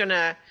 I'm just going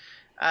to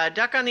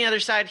duck on the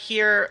other side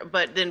here,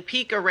 but then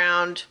peek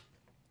around,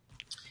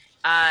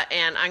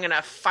 and I'm going to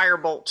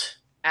firebolt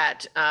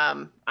at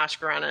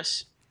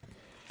Askuranas.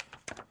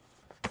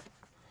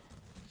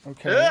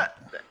 Okay.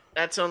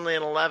 That's only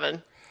an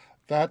 11.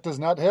 That does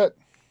not hit.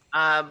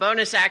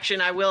 Bonus action,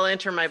 I will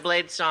enter my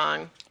blade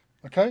song.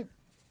 Okay.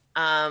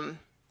 And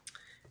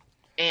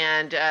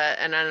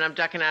then I'm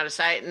ducking out of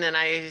sight, and then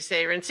I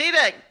say,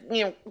 Rincita,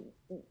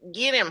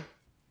 get him.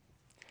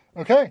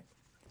 Okay.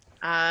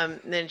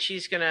 Then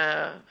she's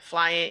gonna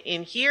fly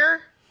in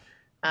here.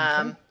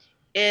 Okay.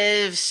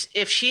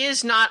 If she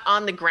is not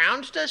on the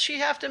ground, does she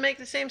have to make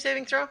the same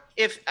saving throw?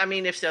 If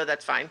so,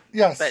 that's fine.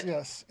 Yes. But,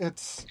 yes.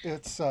 It's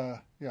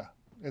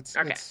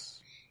okay.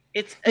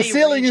 It's the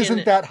ceiling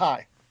isn't that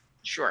high.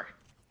 Sure.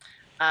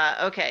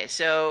 Okay,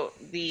 so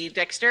the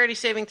dexterity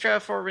saving throw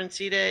for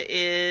Rincita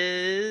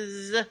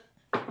is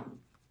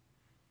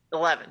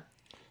 11.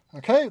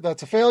 Okay,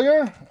 that's a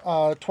failure.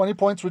 20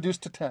 points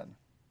reduced to 10.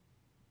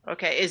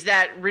 Okay, is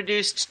that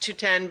reduced to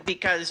 10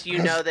 because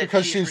know that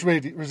because she's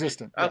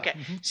resistant? Yeah. Okay,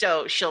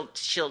 so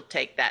she'll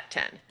take that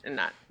 10 and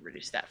not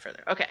reduce that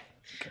further. Okay.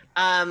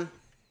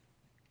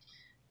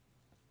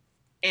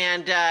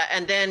 And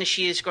then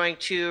she's going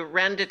to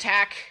rend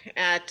attack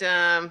at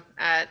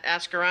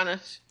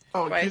Askuranas.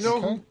 Oh, twice.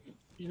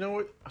 You know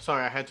what?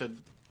 Sorry, I had to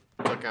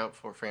look out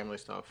for family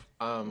stuff.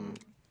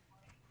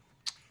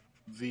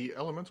 The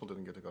elemental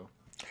didn't get to go.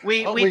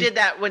 We did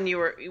that when you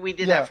were. We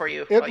did that for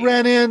you. It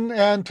ran in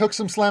and took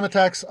some slam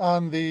attacks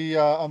on the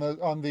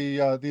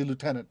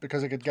lieutenant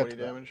because it could get 20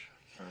 to damage.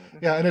 Right.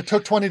 Yeah, and it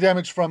took 20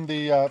 damage from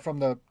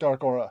the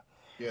dark aura.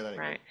 Yeah, that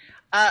right.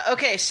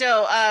 Okay,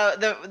 so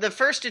the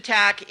first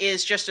attack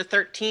is just a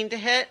 13 to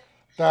hit.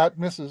 That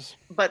misses.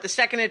 But the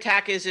second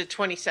attack is a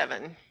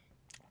 27.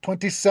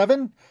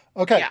 27?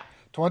 Okay. Yeah.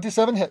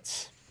 27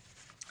 hits.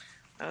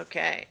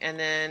 Okay, and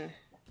then I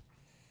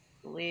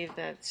believe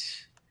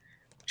that's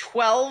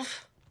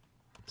 12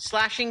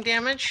 slashing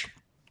damage.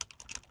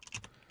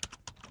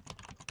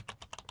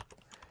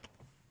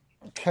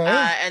 Okay.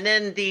 And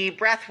then the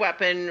breath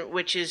weapon,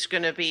 which is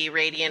going to be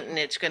radiant, and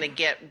it's going to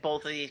get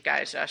both of these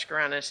guys,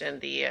 Askuranas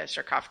and the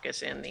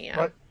sarcophagus and the...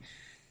 Right.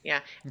 Yeah.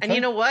 Okay. And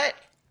you know what?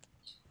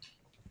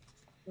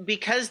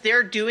 Because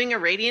they're doing a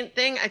radiant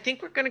thing, I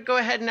think we're going to go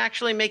ahead and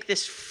actually make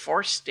this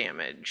force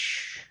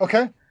damage.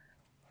 Okay.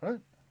 All right.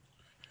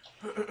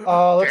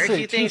 Let's see. Very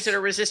few things that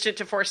are resistant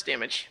to force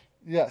damage.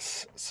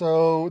 Yes.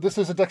 So this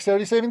is a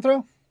dexterity saving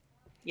throw?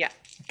 Yeah.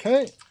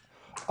 Okay.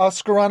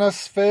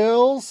 Askuranas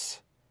fails.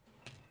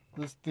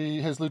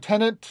 His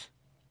lieutenant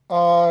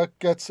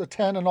gets a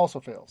 10 and also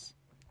fails.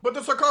 But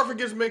the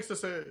sarcophagus makes the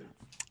save.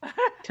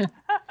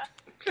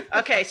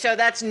 Okay, so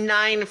that's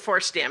 9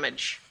 force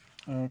damage.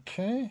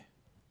 Okay.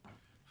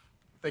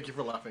 Thank you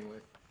for laughing,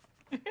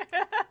 Lee.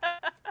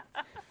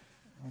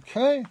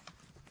 Okay.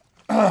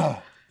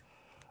 That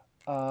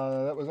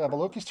was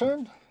Avaloki's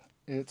turn.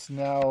 It's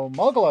now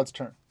Malgalad's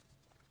turn.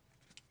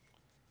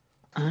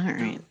 All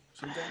right.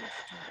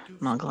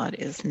 Malgalad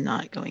is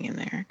not going in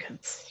there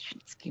because she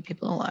needs to keep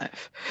people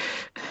alive.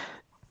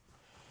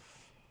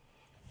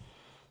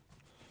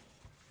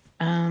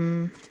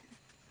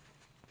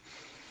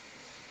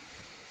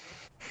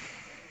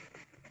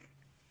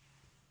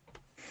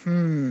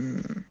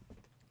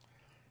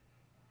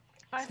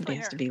 I flick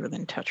needs to be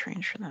within touch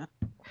range for that.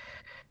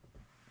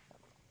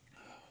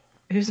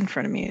 Who's in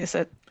front of me? Is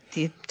that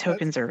the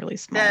tokens are really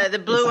small? The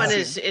blue one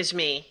is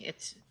me.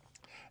 It's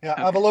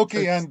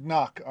Avaloki and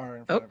Nock are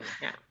in front of you.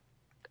 yeah.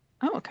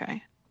 Oh,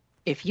 okay.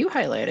 If you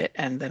highlight it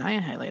and then I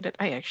highlight it,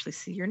 I actually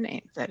see your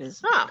name. That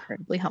is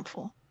incredibly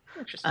helpful.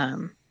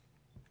 Interesting.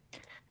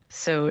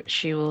 So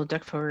she will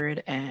duck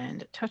forward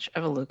and touch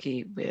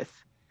Avaloki with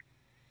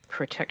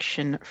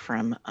protection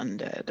from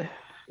undead.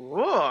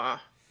 Whoa.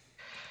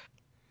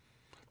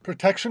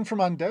 Protection from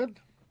undead?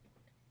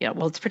 Yeah,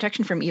 well, it's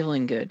protection from evil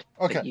and good.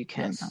 Okay. But you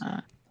can.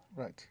 Yes.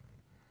 Right.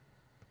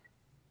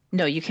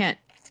 No, you can't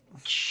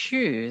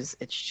choose.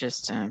 It's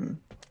just.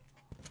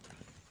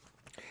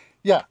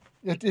 Yeah.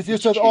 If you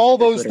said all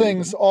those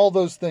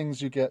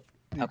things you get.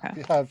 You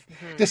have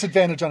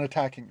disadvantage on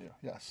attacking you.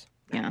 Yes.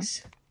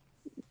 Nice. Yeah.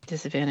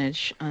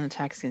 Disadvantage on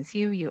attacks against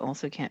you. You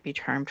also can't be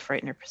charmed,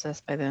 frightened, or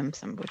possessed by them,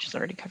 some of which is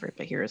already covered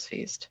by Hero's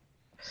Feast.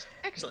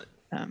 Excellent.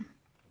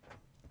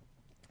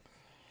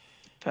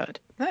 But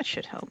that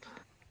should help.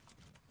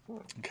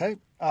 Okay.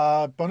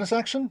 Bonus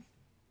action?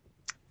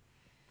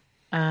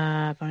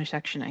 Bonus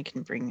action I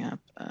can bring up.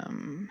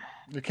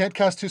 You can't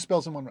cast 2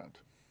 spells in one round.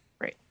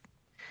 Right.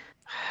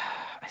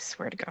 I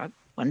swear to God,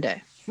 one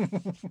day.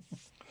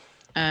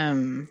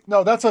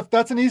 No,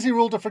 that's an easy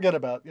rule to forget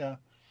about. Yeah.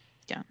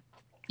 Yeah.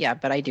 Yeah,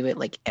 but I do it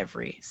like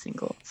every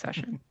single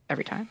session,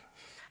 every time.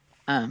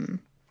 You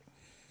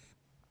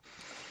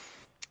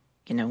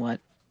know what?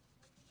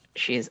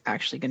 She is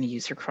actually going to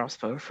use her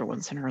crossbow for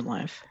once in her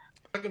life.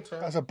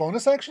 As a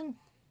bonus action?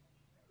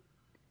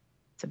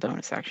 It's a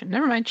bonus action.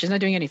 Never mind. She's not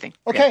doing anything.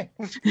 Okay.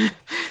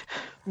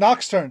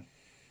 Nock's turn.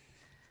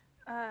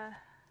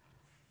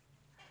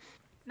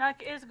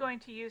 Nock is going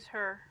to use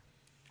her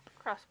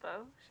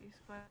crossbow. She's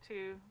going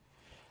to...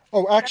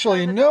 Oh,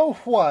 actually, you know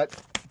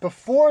what?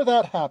 Before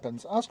that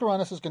happens,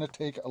 Askuranas is going to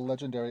take a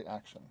legendary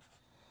action.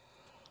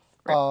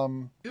 Right.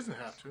 He doesn't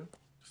have to.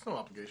 There's no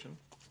obligation.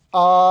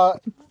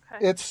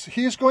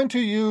 He's going to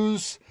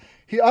use...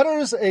 He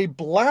utters a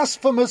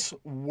blasphemous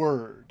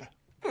word.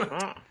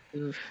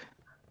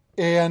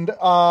 And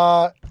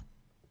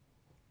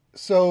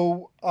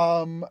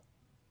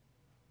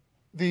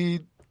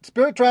the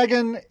spirit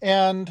dragon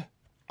and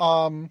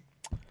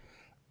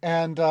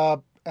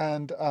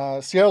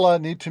Sierra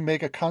need to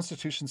make a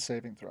Constitution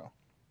saving throw.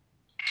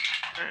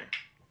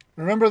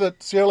 Remember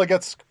that Sierra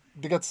gets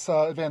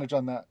advantage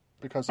on that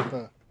because of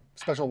the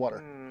special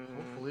water.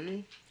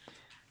 Hopefully.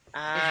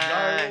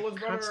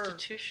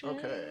 Constitution.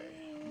 Okay.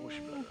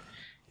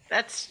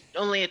 That's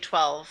only a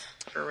 12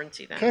 for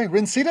Rincita. Okay,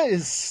 Rincita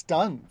is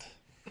stunned.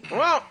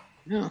 Well,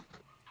 Yeah.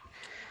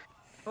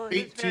 Well, it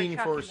is very 18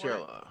 for shocking word.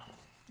 Sierra.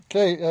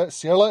 Okay,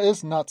 Sierra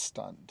is not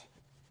stunned.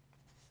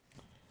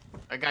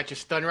 I got you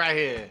stunned right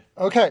here.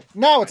 Okay,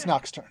 now it's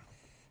Nock's turn.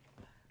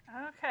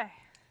 Okay.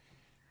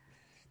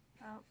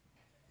 Well,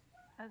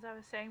 as I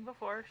was saying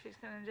before, she's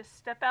going to just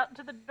step out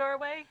into the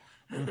doorway.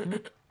 See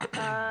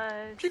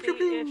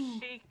if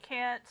she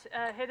can't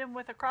hit him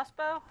with a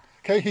crossbow.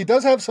 Okay, he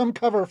does have some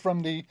cover from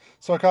the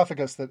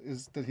sarcophagus that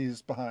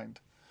he's behind.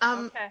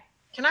 Okay.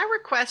 can I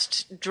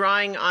request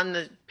drawing on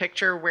the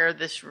picture where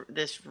this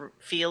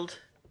field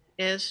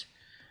is?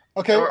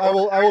 Okay, I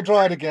will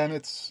draw it again.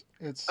 It's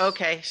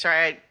Okay,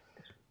 sorry.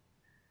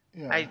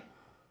 Yeah.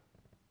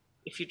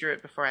 If you drew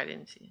it before, I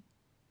didn't see it.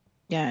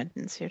 Yeah, I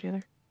didn't see it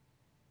either.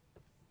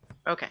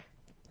 Okay.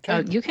 Oh,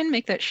 you can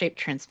make that shape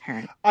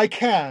transparent. I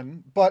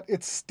can, but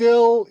it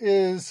still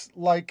is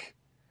like.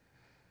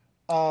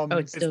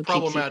 It still keeps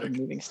problematic. you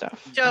from moving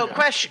stuff. So,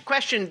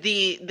 question: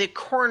 the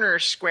corner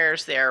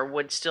squares there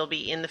would still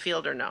be in the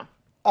field or no?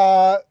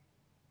 The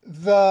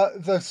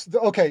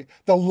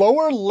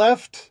lower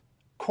left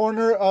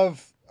corner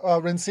of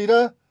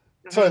Rincita,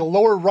 sorry, the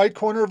lower right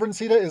corner of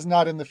Rincita is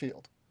not in the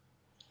field.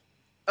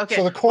 Okay.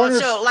 So the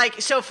corners.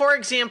 So for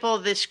example,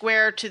 the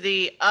square to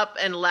the up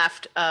and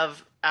left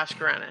of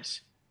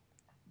Askuranas.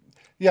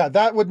 Yeah,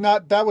 that would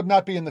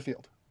not be in the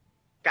field.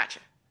 Gotcha.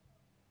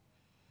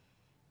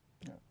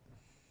 Yeah.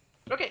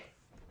 Okay.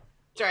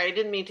 Sorry, I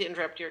didn't mean to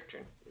interrupt your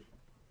turn.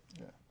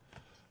 Yeah.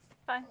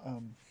 Fine.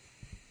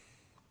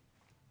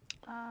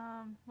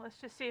 Let's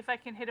just see if I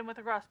can hit him with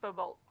a crossbow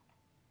bolt.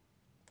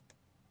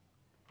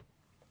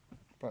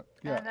 But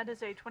yeah, And that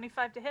is a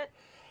 25 to hit,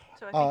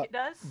 so I think it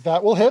does.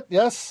 that will hit.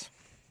 Yes.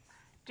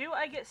 Do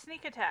I get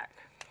sneak attack?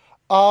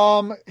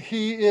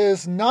 He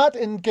is not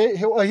engaged.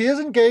 He is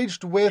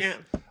engaged with. Yeah.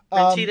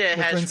 Rincita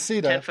has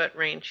Rincita. 10-foot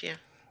range. Yeah.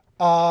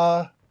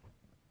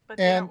 But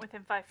they And- aren't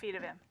within 5 feet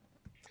of him.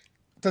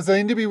 Does they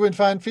need to be within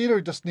 5 feet,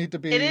 or just need to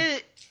be? It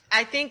is.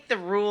 I think the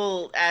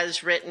rule,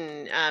 as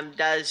written,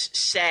 does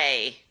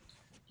say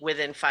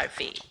within 5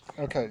 feet.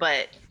 Okay.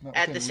 But Not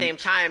at within the same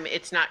reach. time,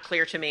 it's not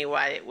clear to me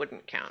why it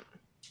wouldn't count.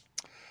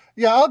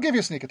 Yeah, I'll give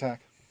you sneak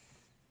attack.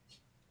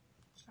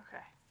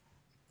 Okay.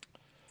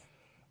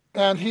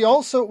 And he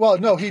also, well,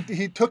 no,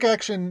 he took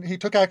action. He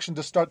took action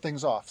to start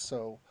things off,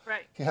 so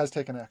Right. he has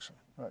taken action.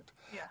 Right.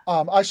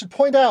 Yeah. I should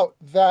point out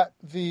that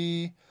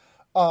the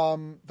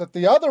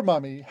other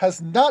mummy has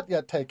not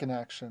yet taken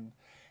action,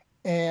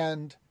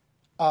 and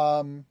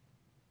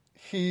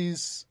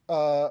he's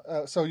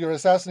so your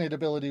assassinate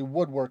ability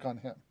would work on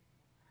him.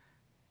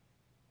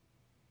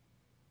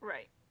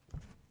 Right.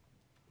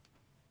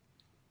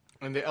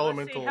 And the Let's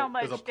elemental see how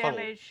much is a puddle.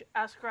 damage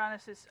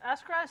Askuranas is.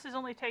 Askuranas is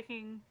only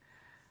taking.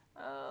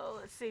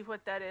 Let's see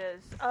what that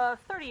is.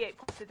 38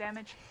 points of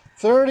damage.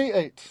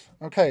 38.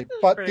 Okay,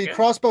 but pretty the good.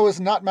 crossbow is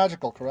not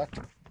magical, correct?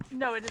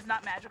 No, it is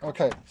not magical.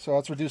 Okay, so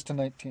that's reduced to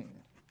 19.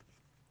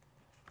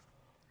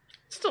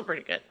 Still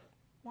pretty good.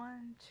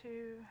 1,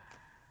 2,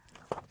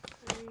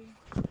 3,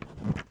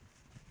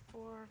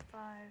 4,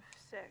 5,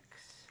 6.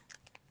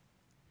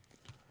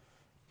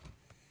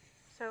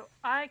 So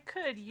I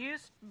could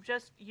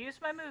just use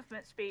my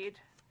movement speed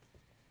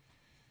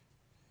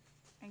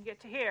and get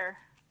to here,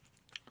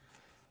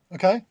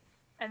 Okay.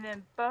 and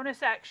then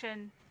bonus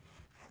action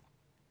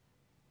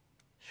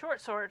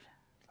short sword.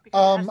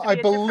 because it has to I be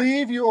a different-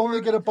 believe you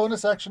only get a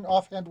bonus action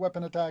offhand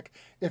weapon attack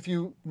if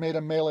you made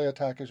a melee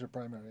attack as your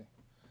primary.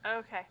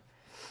 Okay.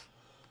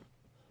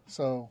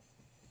 So.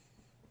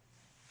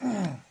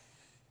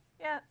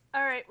 Yeah.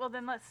 All right. Well,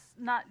 then let's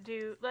not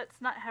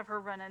have her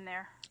run in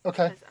there.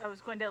 Okay. Because I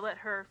was going to let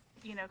her,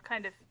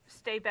 kind of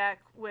stay back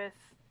with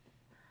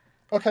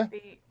Okay.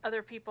 the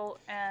other people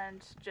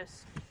and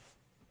just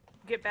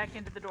get back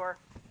into the door.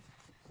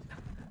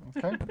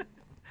 Okay.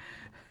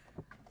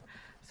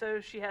 So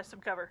she has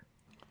some cover.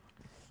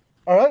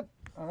 All right.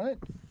 All right.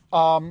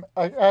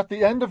 At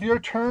the end of your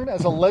turn,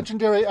 as a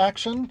legendary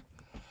action,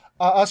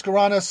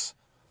 Askuranas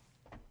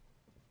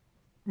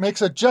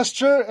makes a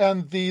gesture,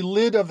 and the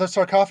lid of the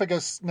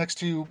sarcophagus next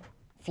to you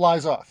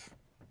flies off.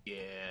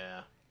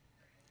 Yeah.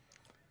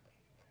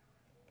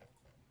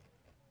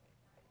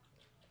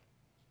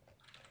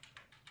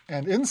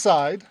 And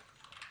inside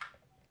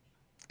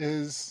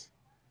is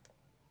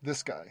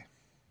this guy.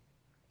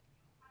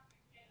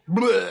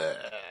 Bleh.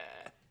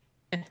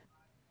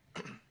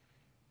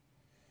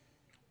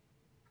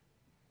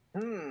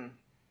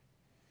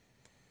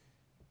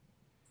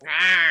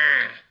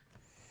 Ah.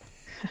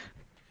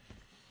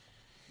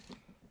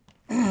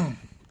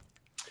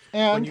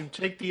 And When you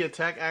take the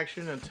attack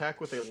action and attack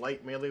with a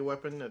light melee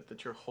weapon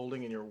that you're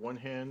holding in your one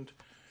hand,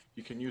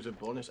 you can use a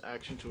bonus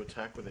action to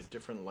attack with a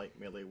different light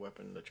melee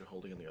weapon that you're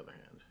holding in the other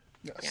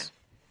hand. yes.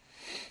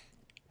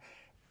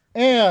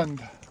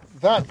 And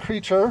that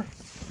creature,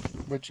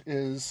 which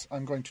is,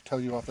 I'm going to tell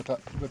you off the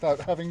top without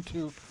having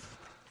to,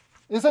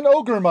 is an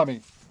ogre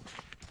mummy.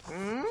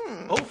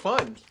 Oh,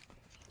 fun!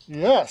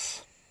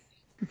 Yes.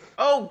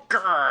 Oh,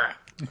 grr.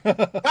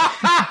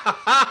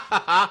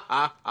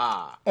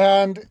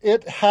 And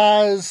it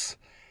has,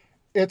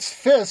 its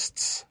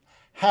fists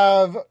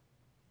have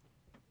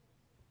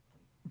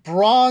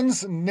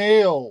bronze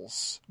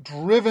nails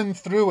driven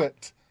through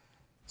it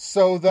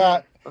so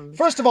that,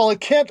 first of all, it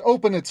can't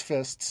open its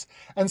fists,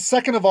 and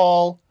second of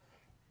all,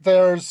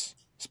 there's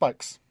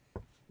spikes.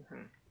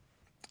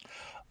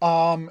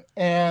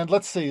 And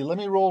let's see, let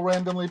me roll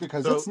randomly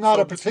because it's not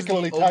a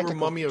particularly this is the ogre tactical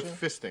mummy of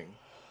creature. fisting.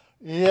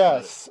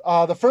 Yes.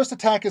 The first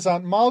attack is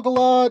on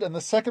Malgalad, and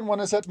the second one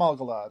is at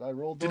Malgalad. I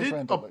rolled those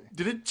randomly.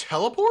 Did it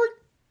teleport?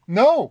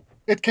 No,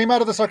 it came out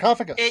of the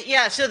sarcophagus.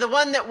 Yeah, so the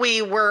one that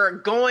we were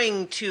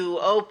going to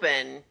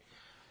open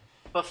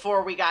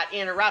before we got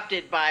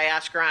interrupted by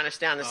Askuranas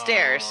down the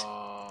stairs.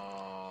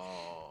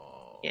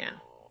 Yeah.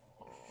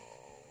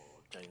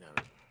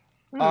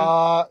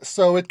 Dynamic.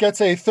 So it gets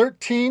a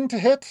 13 to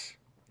hit.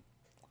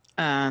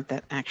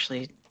 That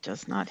actually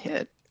does not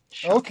hit.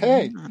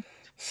 Okay. Shockingly not.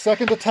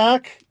 Second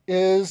attack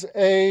is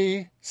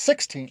a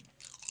 16.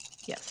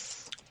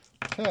 Yes.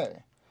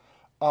 Okay.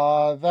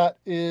 That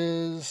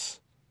is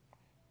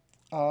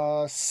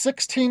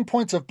 16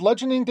 points of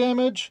bludgeoning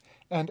damage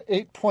and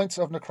 8 points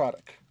of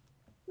necrotic.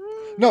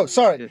 No,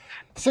 sorry.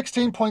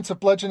 16 points of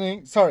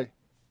bludgeoning. Sorry.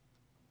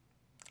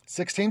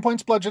 16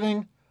 points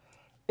bludgeoning,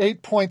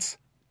 8 points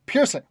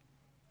piercing.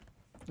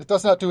 It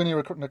does not do any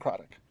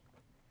necrotic.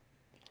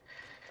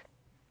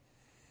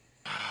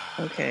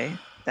 Okay.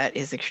 That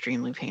is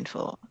extremely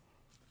painful.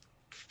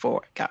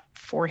 Got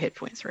 4 hit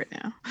points right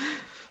now.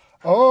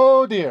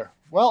 Oh dear.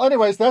 Well,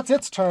 anyways, that's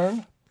its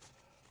turn.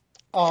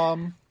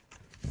 The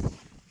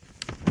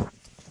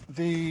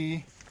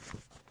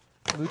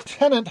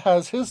lieutenant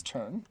has his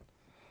turn.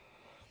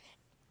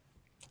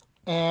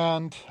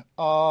 And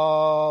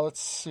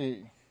let's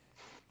see.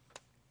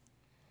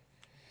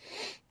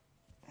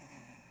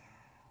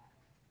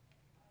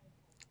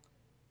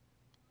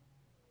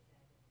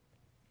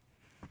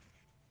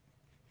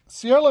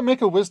 Sierra,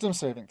 make a wisdom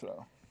saving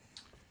throw.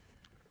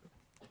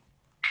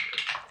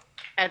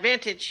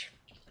 Advantage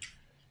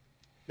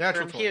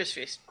Natural from 20. Kio's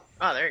Feast.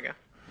 Oh, there you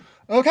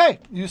go. Okay,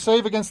 you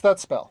save against that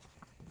spell.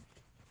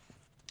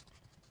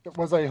 It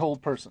was a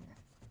hold person.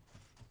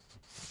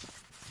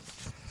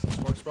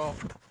 Smoke spell.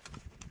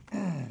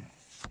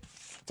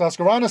 It's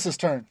Askuranas'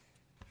 turn.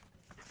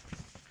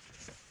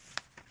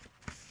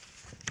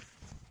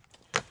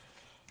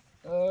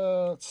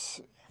 Let's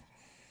see.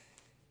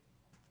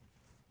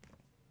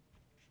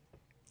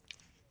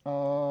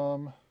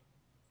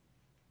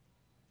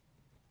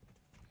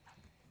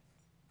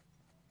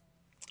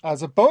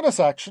 As a bonus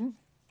action,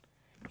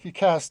 he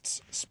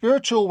casts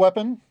Spiritual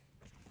Weapon,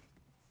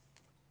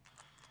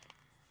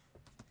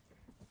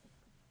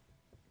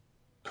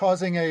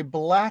 causing a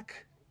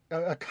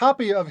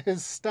copy of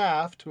his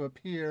staff to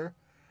appear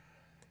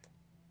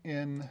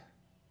in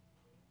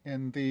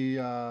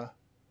the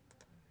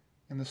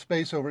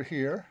space over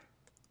here.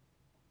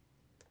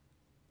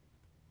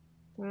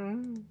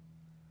 Mm.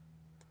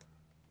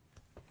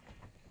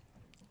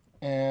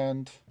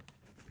 And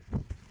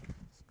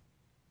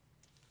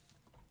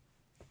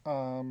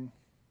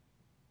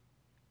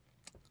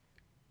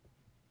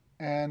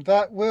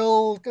that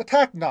will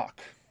attack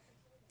knock.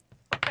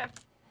 Okay.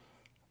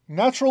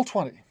 Natural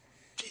 20.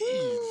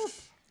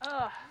 Jeez.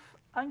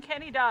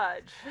 Uncanny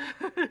dodge.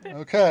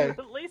 Okay.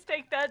 To at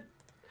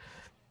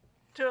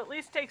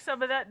least take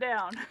some of that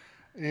down.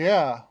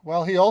 Yeah.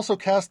 Well, he also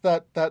cast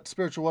that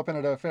spiritual weapon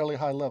at a fairly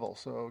high level,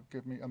 so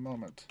give me a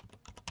moment.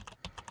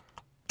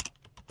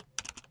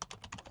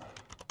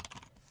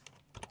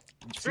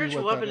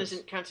 Spiritual weapon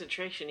isn't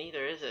concentration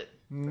either, is it?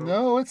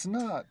 No, it's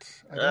not.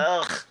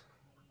 Ugh.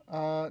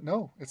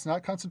 No, it's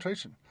not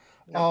concentration.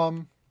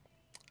 No.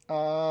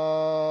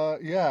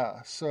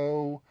 Yeah.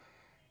 So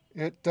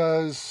it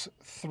does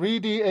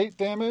 3d8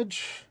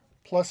 damage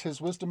plus his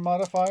wisdom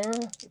modifier,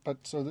 but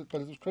it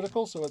was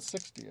critical, so it's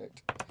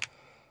 6d8.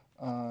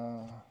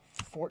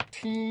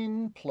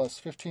 14 plus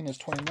 15 is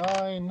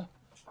 29.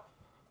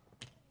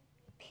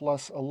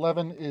 Plus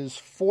 11 is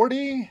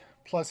 40.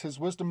 Plus his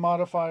wisdom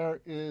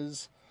modifier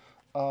is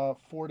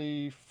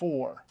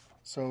 44.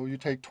 So you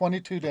take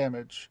 22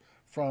 damage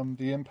from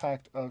the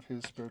impact of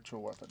his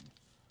spiritual weapon.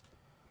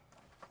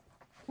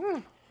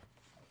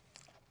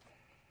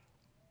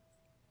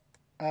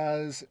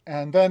 As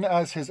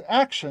his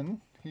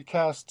action, he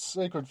casts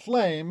Sacred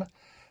Flame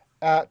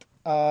at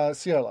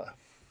Sierra.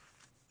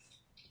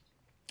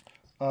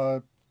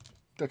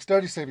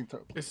 Dexterity saving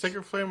throw. Is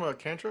Sacred Flame a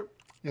cantrip?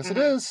 Yes, it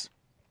is.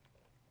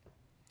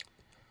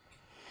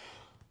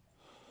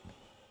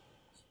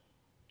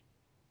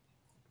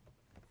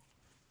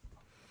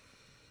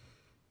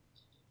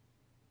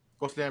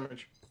 What's the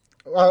damage?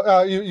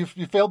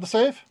 You failed the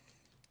save?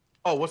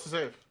 Oh, what's the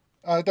save?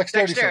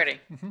 Dexterity.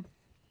 Dexterity.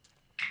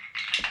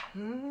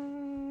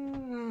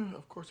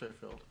 Of course I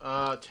failed.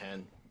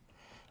 10.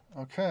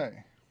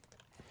 Okay.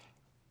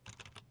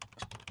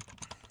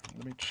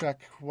 Let me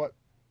check what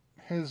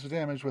his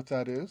damage with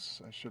that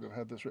is. I should have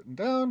had this written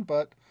down,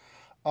 but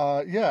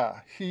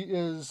he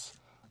is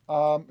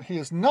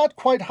not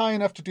quite high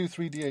enough to do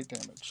 3d8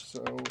 damage,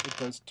 so it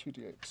does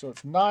 2d8. So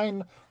it's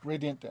 9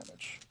 radiant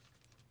damage.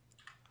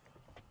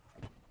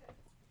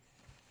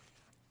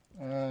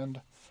 And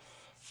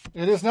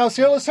it is now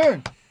Sierra's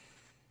turn.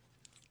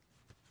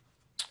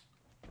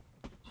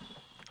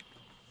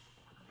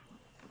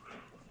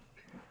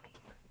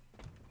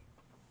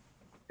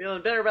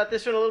 Feeling better about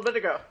this one a little bit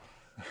ago.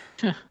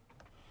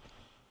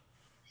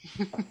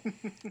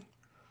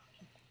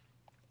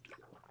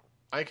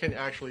 I can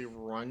actually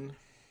run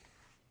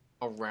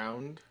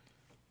around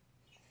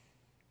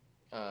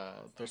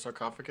the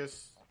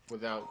sarcophagus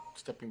without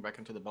stepping back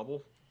into the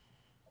bubble.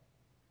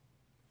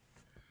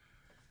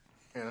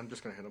 And I'm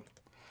just going to hit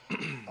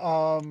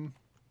him.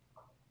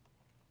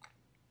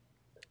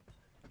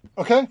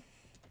 Okay.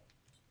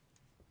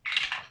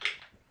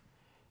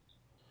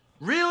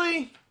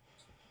 Really?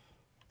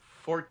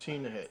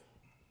 14 to hit.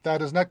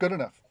 That is not good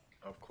enough.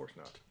 Of course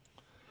not.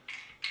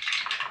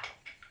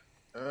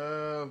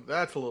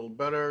 That's a little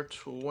better.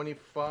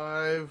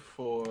 25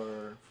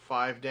 for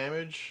 5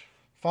 damage.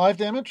 5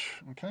 damage?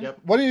 Okay. Yep.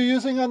 What are you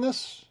using on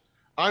this?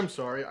 I'm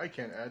sorry, I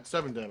can't add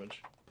 7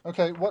 damage.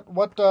 Okay. What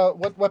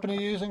weapon are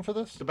you using for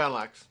this? The battle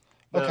axe.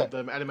 Okay.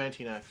 The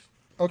adamantine axe.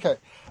 Okay.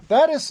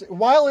 That is,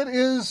 while it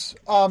is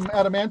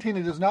adamantine,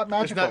 it is not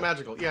magical. It's not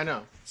magical. Yeah,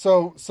 no.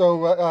 So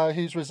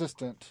he's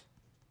resistant.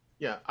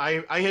 Yeah,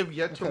 I have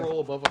yet to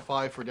roll above a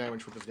 5 for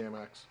damage with this damn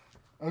axe.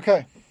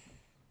 Okay.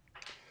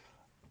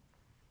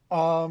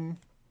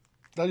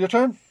 That your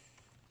turn?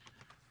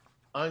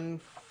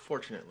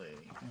 Unfortunately.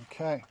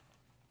 Okay.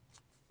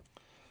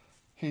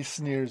 He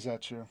sneers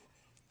at you.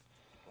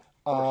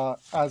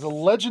 As a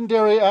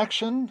legendary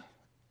action,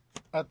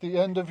 at the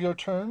end of your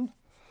turn,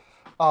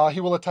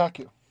 he will attack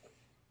you.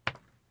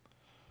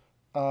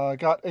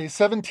 Got a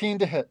 17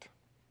 to hit.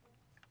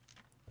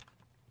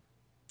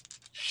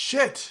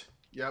 Shit!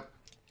 Yep.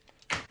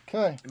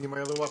 Okay. I need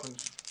my other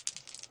weapons.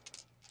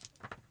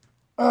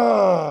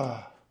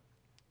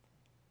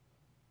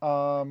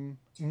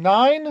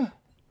 9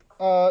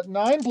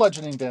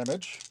 bludgeoning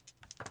damage.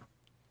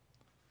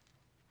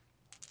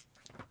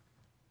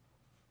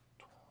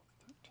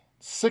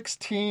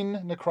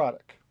 16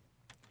 necrotic.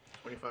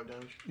 25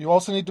 damage. You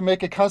also need to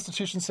make a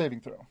Constitution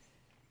saving throw.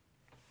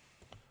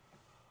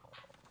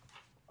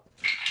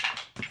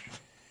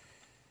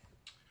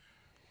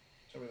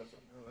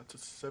 That's a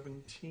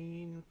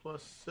 17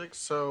 plus 6,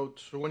 so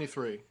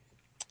 23.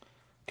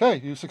 Okay,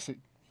 you succeed.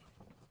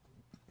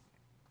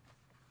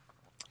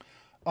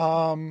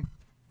 And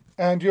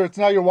it's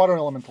now your water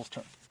elemental's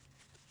turn.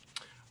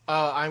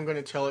 I'm going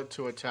to tell it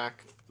to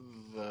attack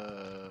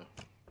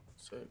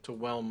to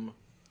whelm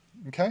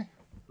Okay.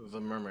 The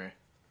mermaid.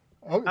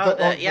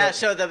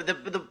 So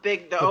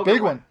the ogre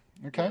big one.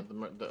 Okay. Yeah,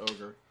 the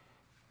ogre.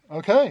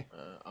 Okay.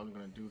 I'm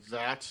gonna do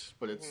that,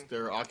 but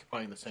they're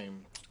occupying the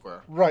same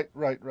square. Right.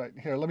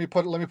 Here, let me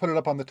put it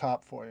up on the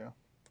top for you.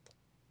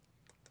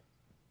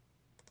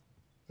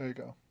 There you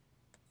go.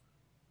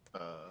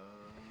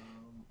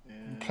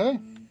 Okay.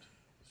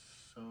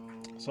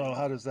 So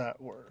how does that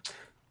work?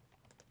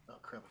 Oh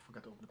crap! I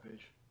forgot to open the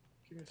page.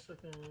 Give me a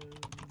second.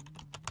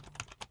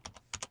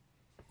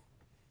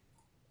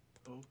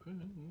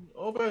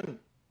 Open.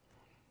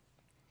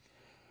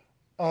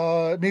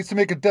 It needs to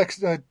make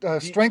a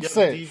strength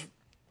save.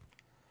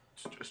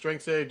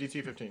 Strength save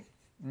DC 15.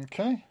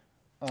 Okay.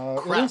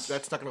 Crap!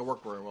 That's not gonna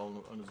work very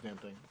well on this damn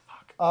thing.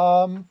 Fuck.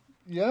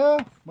 Yeah.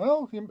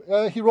 Well,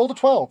 he rolled a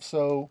 12,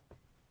 so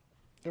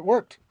it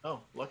worked. Oh,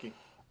 lucky.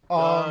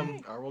 I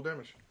roll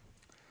damage.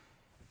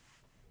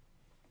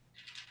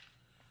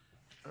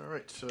 All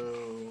right,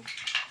 so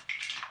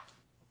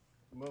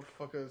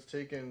motherfucker's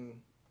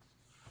taken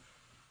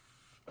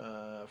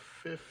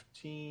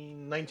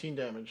 19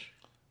 damage.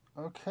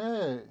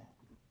 Okay.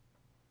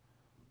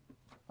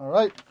 All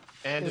right.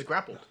 And is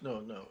grappled.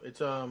 No,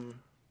 it's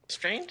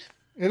Strained?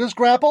 It is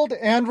grappled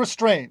and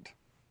restrained.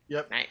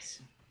 Yep.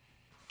 Nice.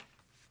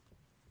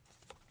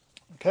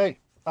 Okay.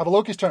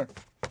 Avaloki's turn.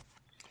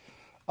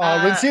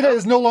 Rinsita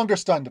is no longer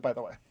stunned, by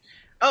the way.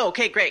 Oh,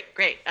 okay, great.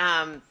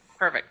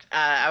 Perfect.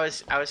 I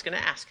was going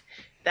to ask.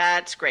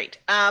 That's great.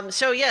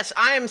 So yes,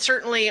 I am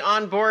certainly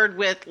on board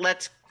with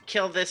let's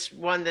kill this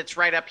one that's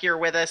right up here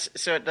with us,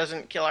 so it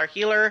doesn't kill our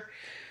healer.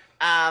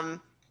 So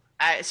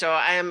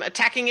I am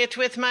attacking it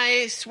with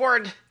my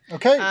sword.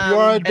 Okay, you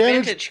are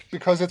advantaged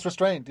because it's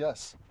restrained.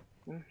 Yes.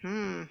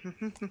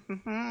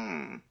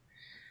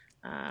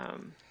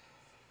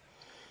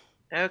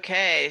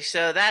 Okay,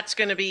 so that's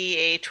going to be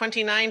a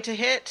 29 to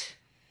hit.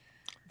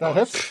 That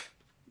hits.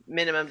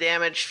 Minimum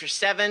damage for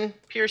 7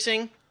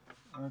 piercing.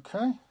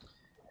 Okay.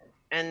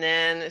 And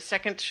then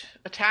second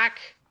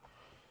attack,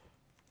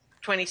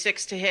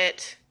 26 to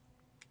hit.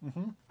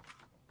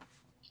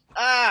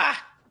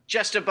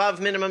 Just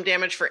above minimum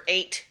damage for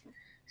 8.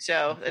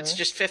 So it's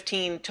just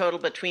 15 total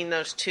between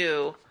those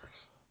two.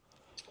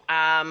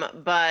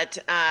 But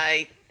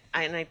I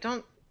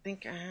don't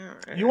think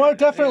you are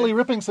definitely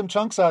ripping some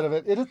chunks out of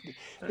it.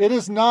 It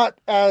is not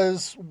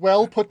as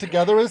well put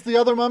together as the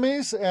other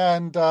mummies,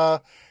 and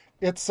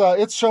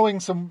it's showing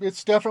some.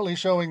 It's definitely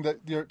showing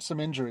that there are some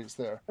injuries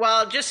there.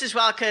 Well, just as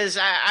well because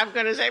I'm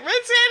going to say,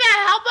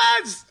 Rinsita, help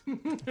us.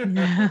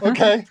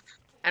 Okay.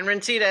 And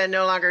Rinsita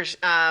no longer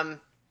stunned.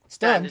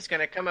 Is going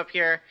to come up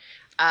here.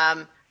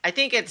 I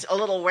think it's a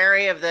little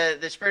wary of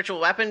the spiritual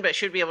weapon, but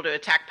should be able to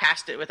attack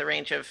past it with a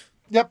range of.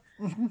 Yep.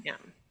 Yeah.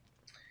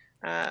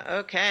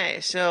 Okay,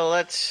 so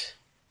let's.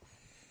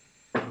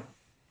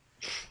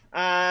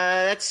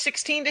 That's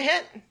 16 to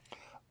hit.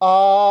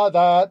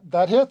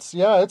 That hits.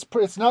 Yeah,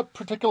 it's not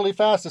particularly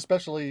fast,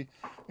 especially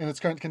in its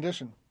current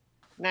condition.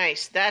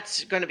 Nice.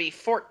 That's going to be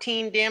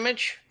 14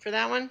 damage for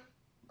that one.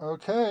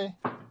 Okay.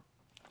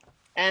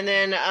 And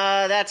then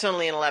that's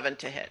only an 11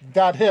 to hit.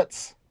 That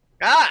hits.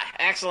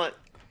 Excellent.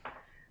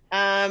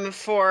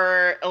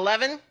 For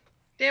 11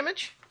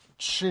 damage.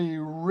 She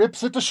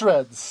rips it to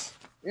shreds.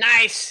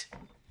 Nice.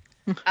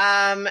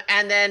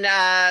 And then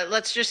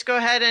let's just go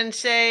ahead and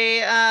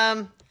say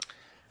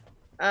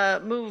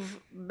move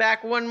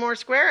back one more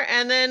square,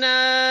 and then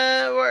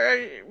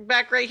we're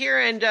back right here,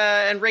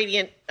 and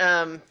radiant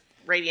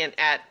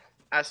at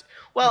us.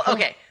 Well,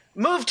 okay.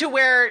 Move to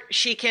where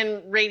she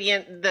can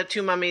radiant the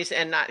two mummies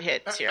and not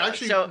hit Sierra.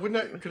 Actually, so,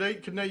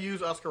 couldn't I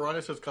use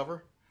Askuranas as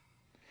cover?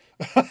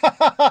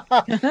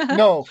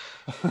 No.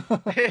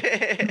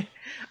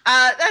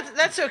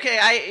 that's okay.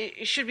 I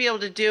should be able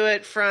to do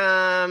it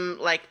from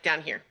like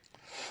down here.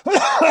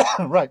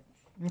 Right.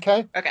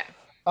 Okay. Okay.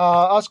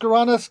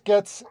 Askuranas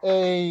gets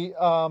a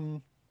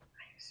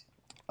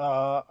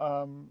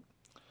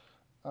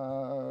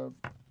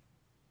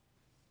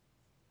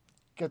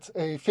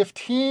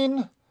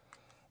 15,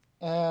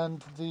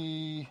 and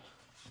the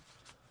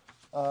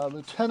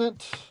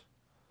lieutenant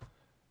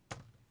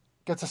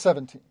gets a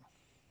 17.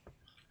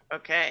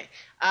 Okay.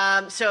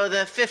 So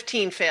the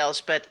 15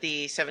 fails, but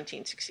the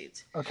 17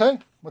 succeeds. Okay.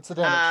 What's the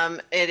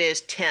damage? It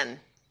is 10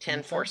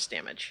 force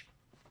damage.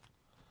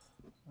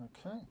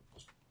 Okay.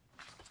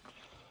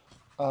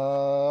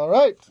 All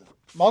right.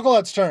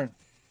 Mogolad's turn.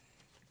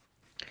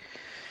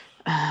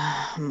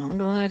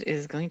 Mongolad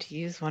is going to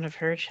use one of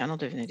her channel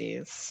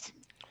divinities.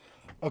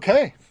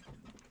 Okay.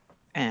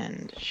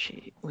 And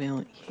she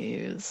will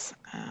use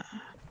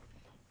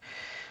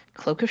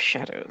Cloak of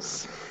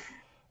Shadows.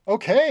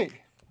 Okay.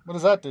 What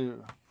does that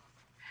do?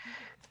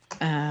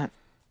 Can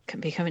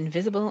become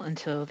invisible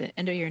until the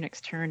end of your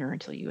next turn or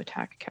until you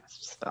attack a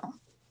cast spell.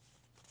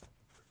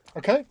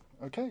 Okay.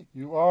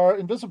 You are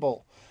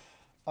invisible.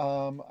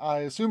 I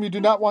assume you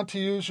do not want to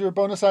use your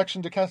bonus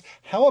action to cast.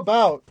 How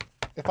about,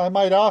 if I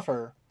might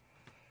offer,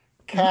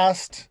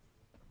 cast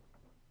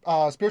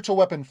spiritual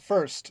weapon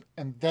first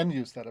and then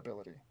use that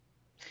ability?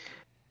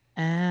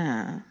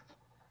 Ah.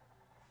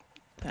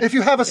 If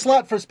you have a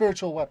slot for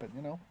spiritual weapon,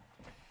 you know.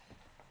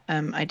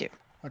 I do.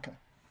 Okay.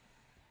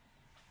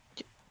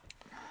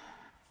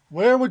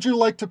 Where would you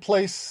like to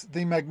place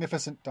the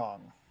magnificent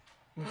dong?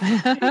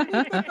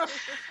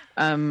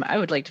 I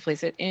would like to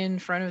place it in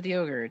front of the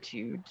ogre,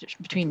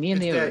 between me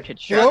and the It's ogre. dead. To The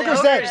shut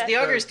ogre's dead. The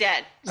ogre's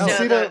dead. Oh. So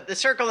Cedar- the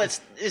circle is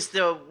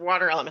the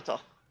water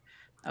elemental.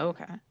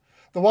 Okay.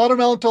 The water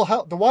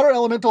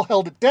elemental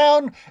held it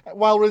down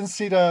while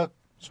Rinsita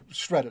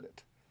shredded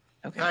it.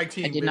 Okay. Tag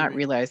team, I did not baby.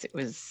 realize it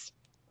was.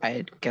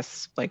 I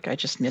guess I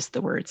just missed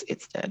the words.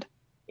 It's dead.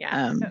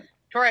 Yeah.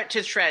 Tore it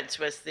to shreds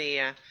was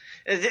the.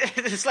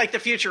 It's like the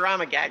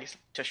Futurama gag.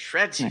 To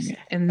shreds, he said.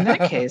 In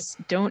that case,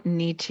 don't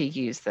need to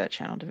use that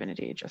channel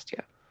divinity just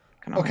yet.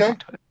 Can only Okay. talk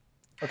to it.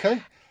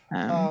 Okay.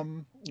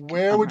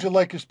 Where would you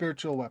like your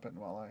spiritual weapon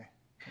while I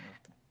kind of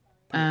put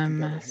it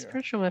together here?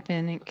 Spiritual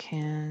weapon, it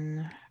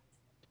can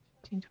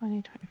 15,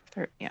 20, 20,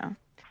 30, yeah.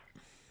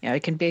 Yeah,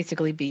 it can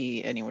basically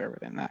be anywhere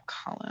within that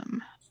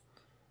column.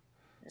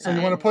 So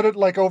you want to put it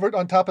over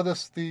on top of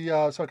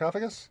the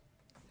sarcophagus?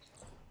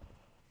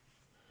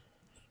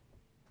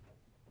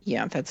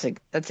 Yeah, that's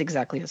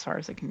exactly as far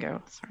as it can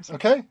go.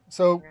 Okay,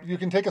 so you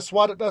can take a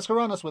swat at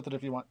Askuranas with it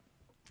if you want.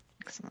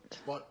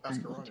 Excellent. What? I will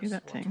Askuranas. do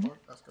that thing.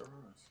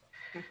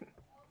 Askuranas.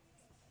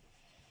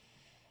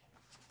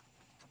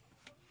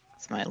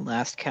 It's my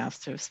last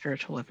cast of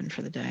spiritual weapon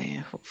for the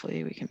day.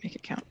 Hopefully we can make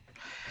it count.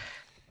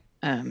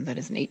 That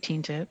is an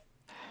 18 to hit.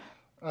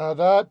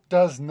 That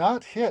does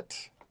not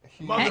hit.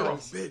 Mother of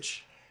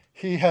bitch.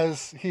 He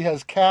has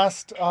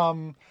cast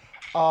a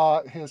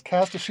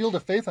shield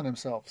of faith on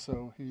himself,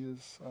 so he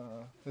is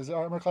his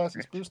armor class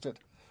is boosted.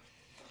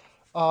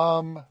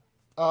 But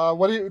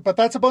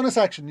that's a bonus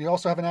action. You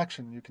also have an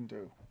action you can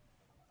do.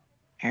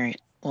 All right.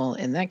 Well,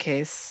 in that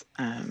case,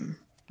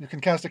 You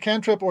can cast a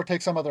cantrip or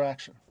take some other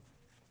action.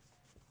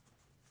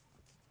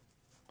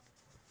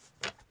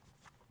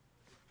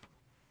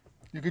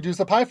 You could use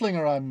the pie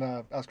flinger on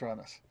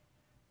Askuranas.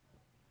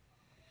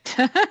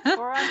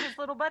 Or on his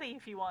little buddy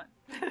if you want.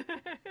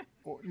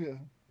 Yeah.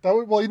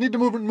 You need to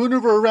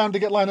maneuver around to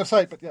get line of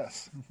sight, but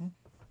yes. Mm-hmm.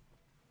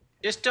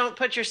 Just don't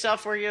put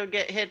yourself where you'll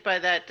get hit by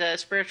that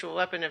spiritual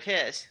weapon of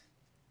his.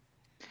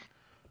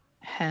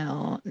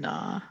 hell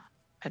nah.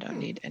 I don't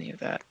need any of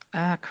that.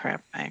 Ah,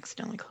 crap. I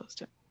accidentally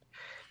closed it.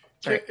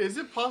 Sorry. Okay, is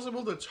it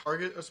possible to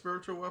target a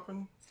spiritual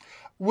weapon?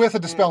 With a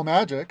dispel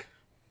magic.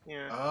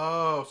 Yeah.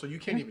 Oh, so you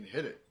can't even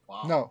hit it.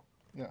 Wow. No.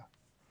 Yeah. All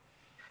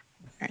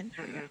right,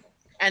 there we go.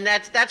 And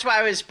that's why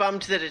I was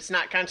bummed that it's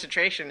not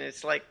concentration.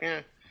 It's like,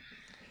 and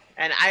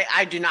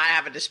I do not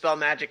have a dispel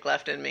magic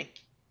left in me.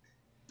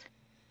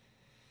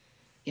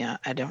 Yeah,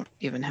 I don't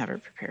even have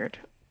it prepared.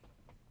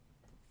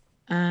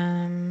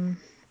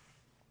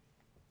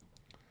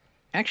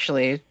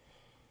 Actually,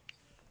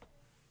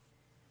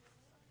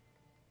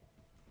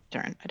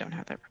 darn, I don't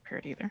have that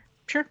prepared either.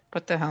 Sure,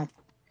 what the hell?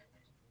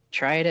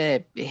 Try to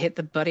hit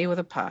the buddy with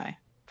a pie.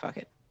 Fuck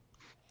it.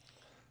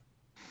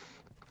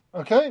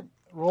 Okay.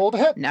 Roll to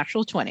hit.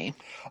 Natural 20.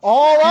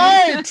 All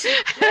right.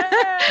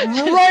 Right in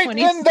the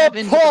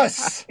 27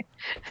 puss.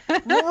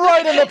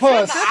 Right in the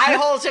puss. The eye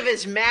holes of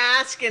his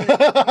mask and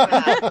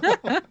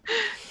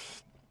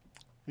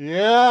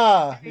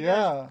Yeah.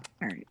 All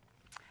right.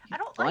 I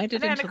don't like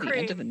Blinded banana until the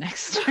end cream. of the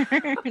next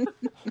turn.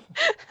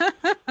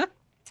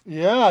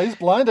 Yeah, he's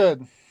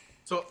blinded.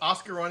 So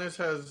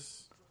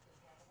Askuranas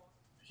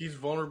he's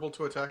vulnerable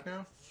to attack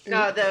now?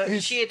 no,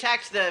 He's- she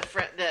attacked the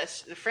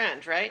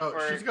friend, right?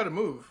 Oh, she's got to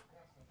move.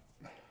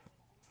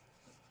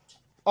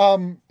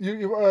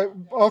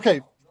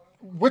 Okay.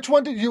 Which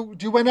one did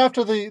you went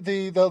after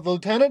the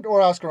lieutenant or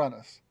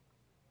Askuranas?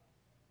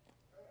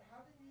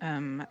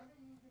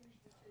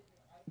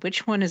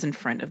 Which one is in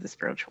front of the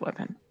spiritual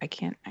weapon? I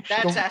can't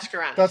actually. That's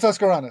Askuranas. That's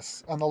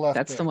Askuranas on the left.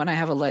 That's there. the one I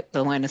have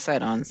the line of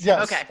sight on. So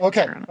Yes. Okay.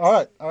 Okay.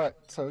 Askuranas. All right.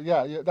 So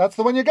yeah, that's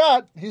the one you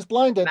got. He's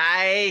blinded.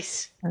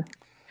 Nice.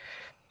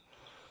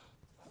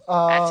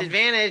 That's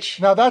advantage.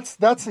 Now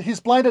that's he's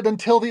blinded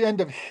until the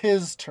end of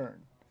his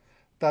turn.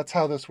 That's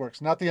how this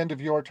works, not the end of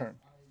your turn.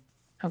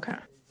 Okay.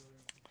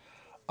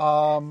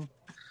 The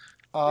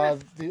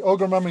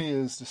ogre mummy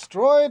is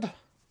destroyed,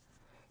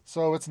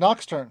 so it's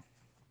Nox's turn.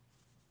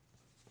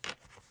 All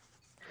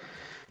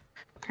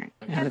right.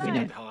 Now that we know.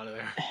 Get the hell out of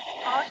there.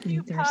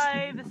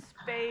 Occupy the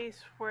space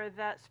where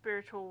that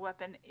spiritual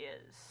weapon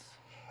is.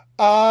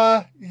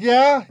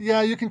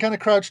 Yeah, you can kind of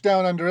crouch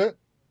down under it.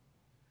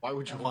 Why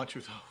would you want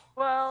to, though?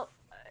 Well,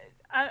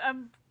 I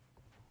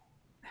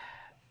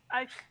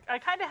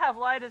kind of have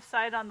line of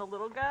sight on the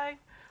little guy,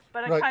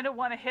 but I Right. kind of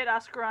want to hit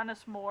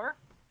Askuranas more.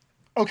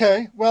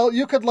 Okay, well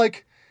you could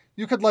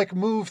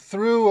move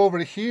through over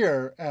to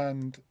here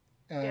and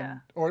Yeah.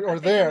 I or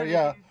think there, I'm gonna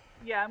yeah.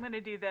 Yeah, I'm gonna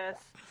do this.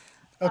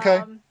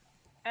 Okay.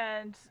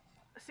 And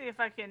see if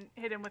I can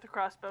hit him with a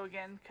crossbow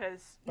again,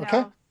 because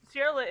Okay. now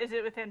Sierra is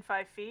it within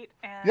 5 feet?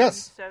 And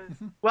Yes. So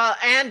Well,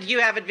 and you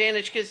have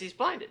advantage because he's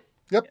blinded.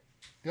 Yep.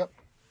 so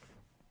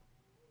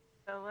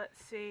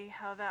let's see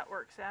how that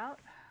works out.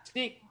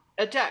 Sneak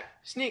attack.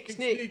 Sneak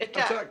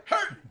attack.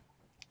 Hurt!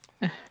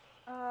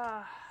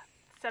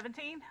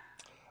 17.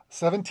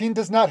 17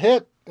 does not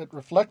hit. It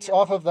reflects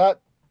off of that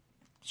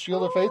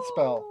Shield of Faith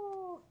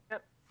spell.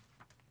 Yep.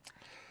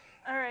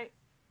 All right.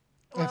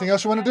 Anything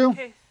else you want to do?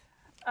 Case,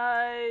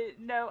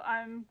 no,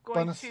 I'm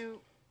going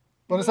to...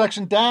 Bonus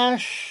action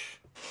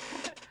dash.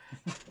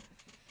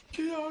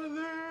 Get out of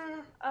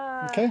there.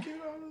 Okay.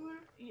 Get out of there.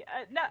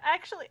 Yeah, no,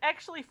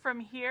 actually from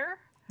here,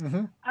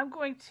 I'm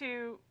going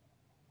to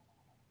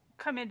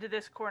come into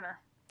this corner.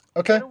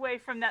 Okay. Get away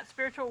from that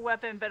spiritual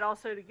weapon, but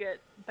also to get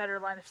better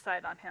line of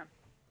sight on him.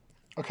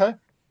 Okay.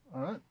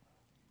 All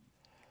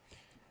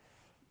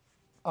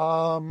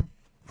right.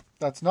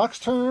 That's Nock's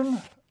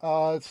turn.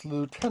 It's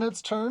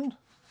Lieutenant's turn.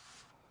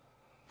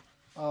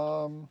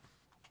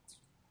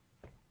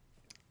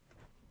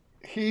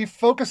 He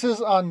focuses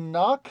on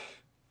Nock,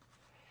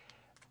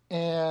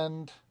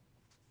 and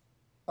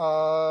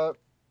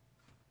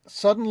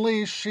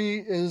suddenly she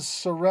is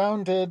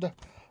surrounded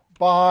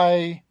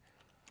by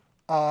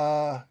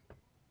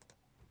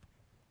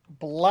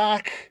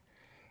black,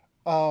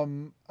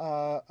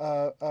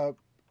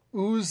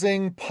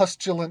 oozing,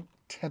 pustulant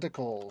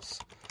tentacles.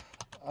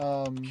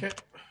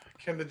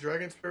 Can the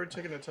dragon spirit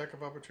take an attack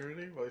of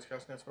opportunity while he's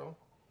casting that spell?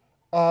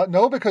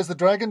 No, because the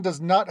dragon does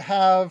not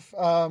have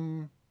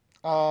the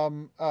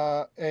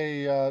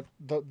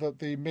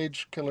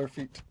mage killer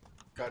feat.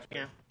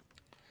 Gotcha.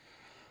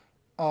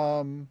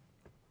 Yeah.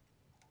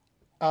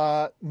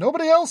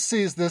 Nobody else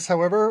sees this,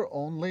 however.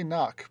 Only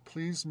Nock.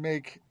 Please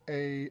make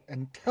a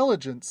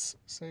intelligence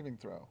saving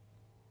throw.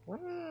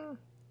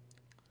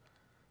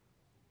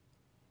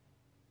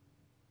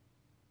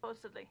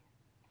 Supposedly.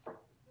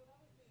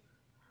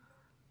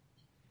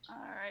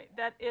 All right,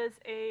 that is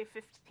a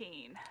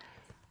 15.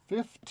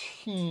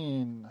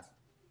 15.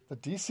 The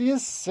DC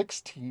is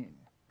 16.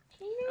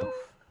 Oof.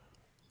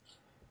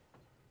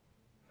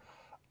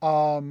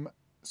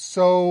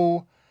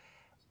 So,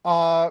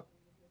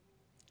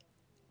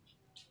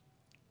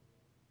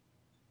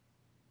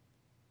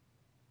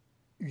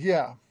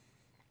 yeah.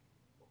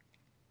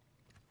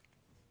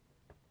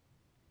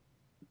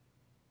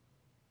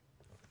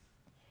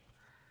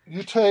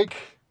 You take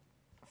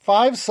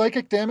 5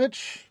 psychic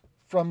damage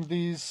from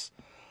these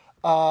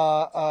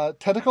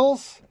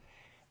tentacles,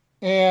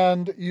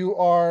 and they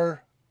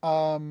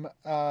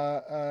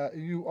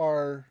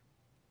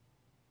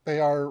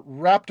are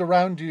wrapped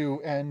around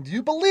you, and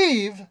you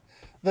believe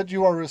that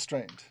you are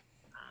restrained.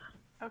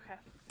 Okay.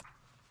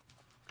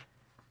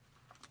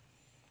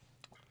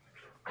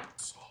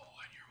 It's all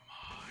in your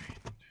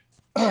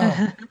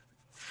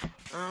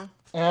mind.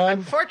 And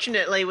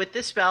Unfortunately, with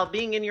this spell,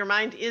 being in your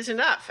mind is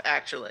enough,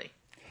 actually.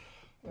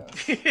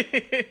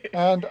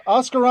 and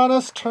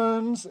Askuranas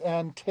turns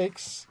and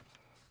takes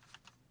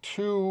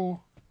 2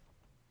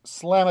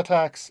 slam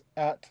attacks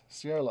at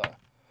Sierra.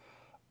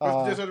 What's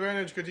the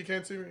disadvantage because he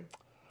can't see me?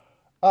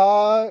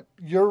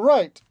 You're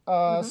right.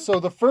 So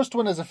the first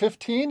one is a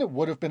 15. It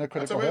would have been a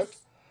critical hit.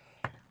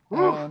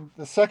 And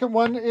the second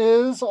one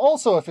is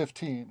also a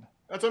 15.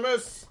 That's a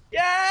miss. Yay!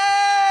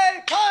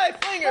 Pie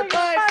flinger!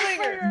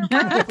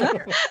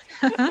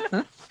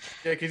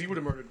 Yeah, because he would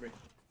have murdered me.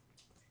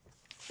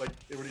 Like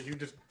he would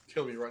just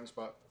kill me right in the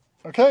spot.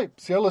 Okay,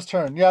 Sierra's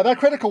turn. Yeah, that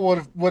critical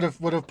would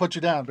have put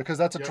you down because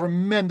that's a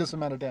tremendous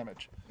amount of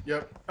damage.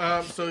 Yep.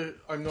 So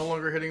I'm no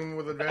longer hitting him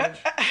with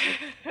advantage.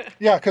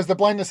 Yeah, because the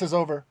blindness is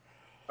over.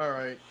 All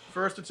right.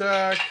 First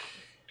attack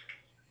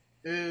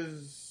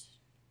is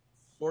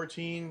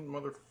 14,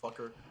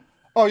 motherfucker.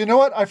 Oh, you know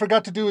what? I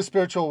forgot to do a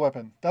spiritual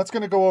weapon. That's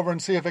going to go over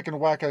and see if it can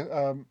whack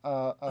a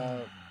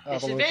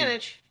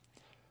Disadvantage.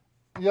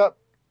 Yep.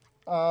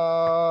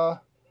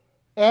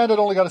 And it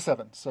only got a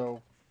 7.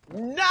 So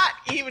Not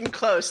even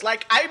close.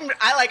 Like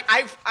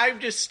I'm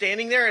just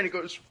standing there and it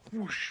goes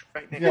whoosh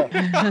right there.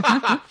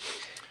 yeah.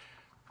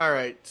 All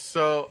right.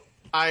 So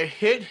I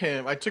hit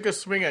him. I took a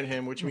swing at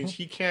him, which means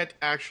he can't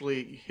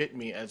actually hit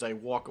me as I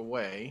walk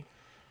away,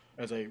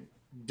 as I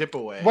dip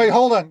away. Wait,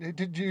 hold on.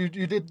 Did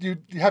you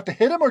have to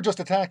hit him or just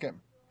attack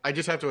him? I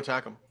just have to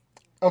attack him.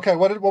 Okay.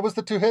 What was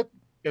the 2 hit?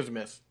 It was a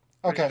miss.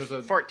 Okay. It was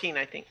a, 14,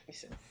 I think he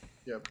said.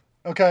 Yep.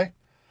 Okay.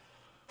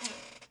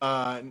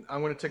 I'm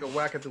going to take a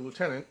whack at the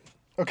lieutenant.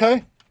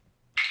 Okay.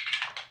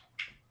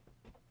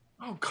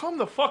 Oh, come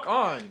the fuck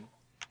on.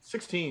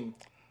 16.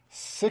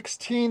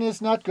 16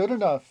 is not good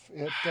enough.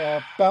 It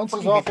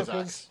bounces Fucking off beat of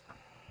his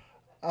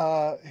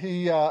his.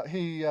 He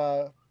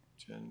 10,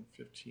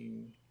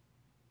 15.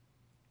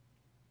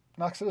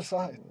 knocks it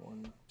aside.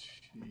 1,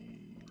 2,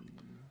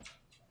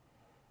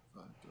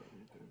 5,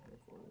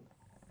 4.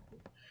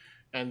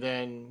 And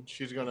then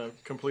she's going to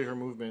complete her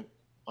movement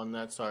on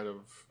that side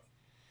of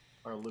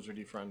our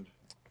lizardy friend.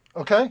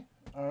 Okay.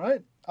 All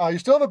right. You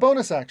still have a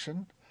bonus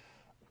action.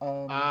 You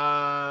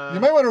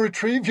might want to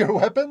retrieve your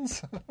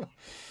weapons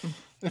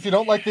if you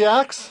don't like the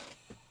axe.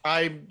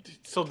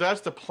 So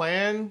that's the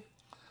plan,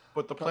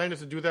 but the plan is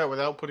to do that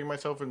without putting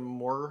myself in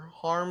more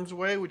harm's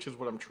way, which is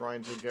what I'm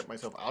trying to get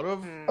myself out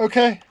of.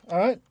 Okay. All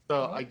right.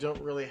 So I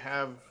don't really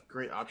have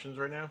great options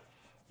right now.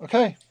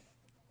 Okay.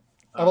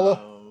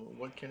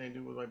 What can I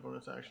do with my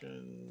bonus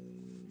action?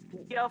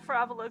 Yell for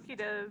Avaloki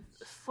to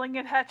sling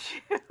it at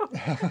you.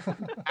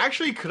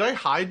 Actually, could I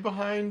hide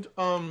behind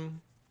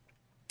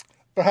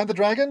Behind the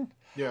dragon?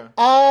 Yeah.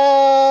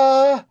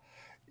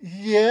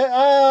 Yeah,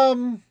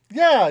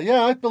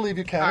 I believe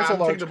you can. It's a I'm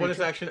large taking the bonus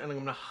creature. action, and I'm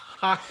gonna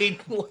hide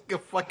like a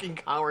fucking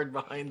coward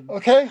behind.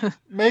 Okay,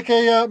 make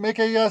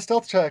a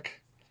stealth check.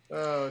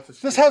 Oh,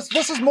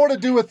 This is more to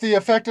do with the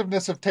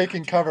effectiveness of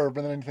taking cover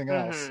than anything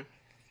else.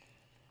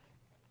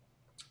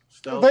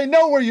 Stealth. They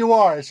know where you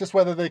are. It's just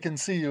whether they can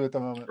see you at the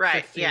moment.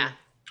 Right, 16. yeah.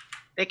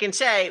 They can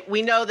say,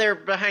 we know they're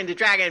behind the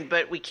dragon,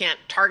 but we can't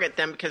target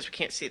them because we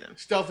can't see them.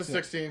 Stealth is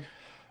 16.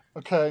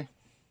 Okay.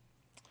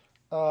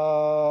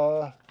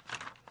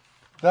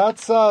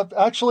 That's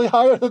actually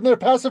higher than their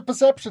passive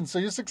perception, so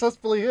you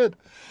successfully hid.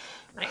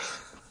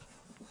 Nice.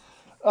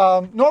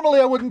 Normally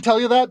I wouldn't tell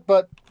you that,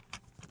 but,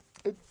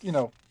 They're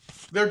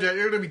dead.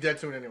 You're gonna be dead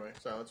soon anyway.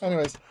 So it's fine.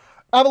 Anyways.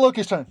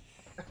 Avaloki's turn.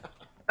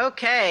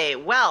 Okay,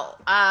 well,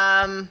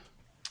 I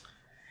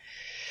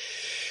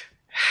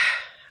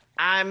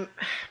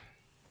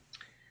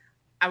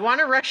want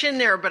to rush in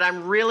there, but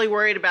I'm really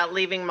worried about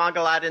leaving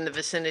Magalat in the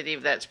vicinity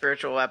of that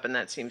spiritual weapon.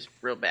 That seems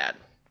real bad.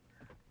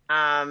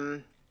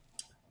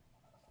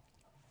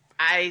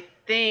 I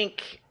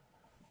think.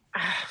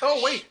 Oh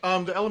wait,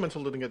 the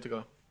elemental didn't get to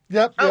go.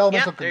 Yep, the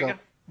elemental there can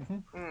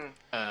you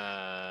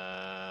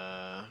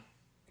go.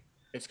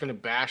 It's gonna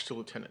bash the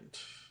lieutenant.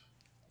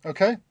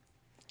 Okay.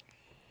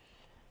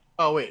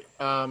 Oh wait,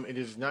 it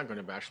is not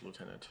gonna bash the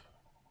lieutenant.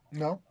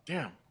 No.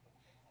 Damn.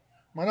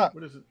 Why not?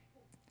 What is it?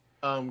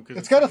 'Cause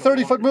It's got a not gonna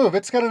 30-foot walk- move.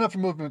 It's got enough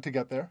movement to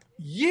get there.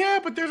 Yeah,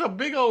 but there's a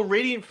big old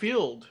radiant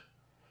field.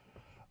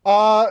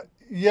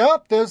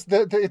 Yep.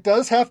 It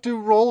does have to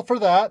roll for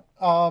that.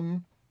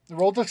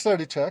 Roll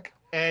dexterity check.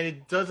 And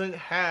it doesn't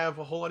have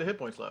a whole lot of hit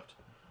points left.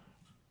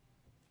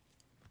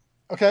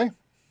 Okay.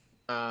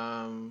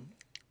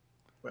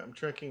 Wait, I'm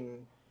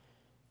checking.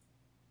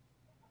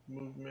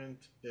 Movement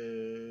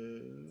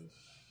is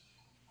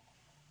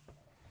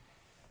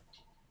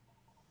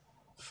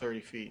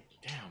 30 feet.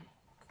 Damn.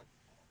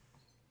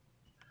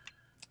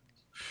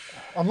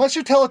 Unless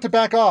you tell it to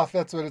back off,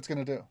 that's what it's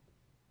going to do.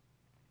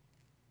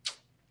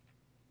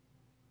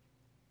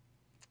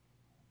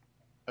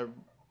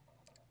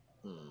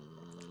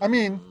 I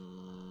mean,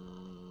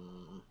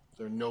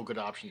 there are no good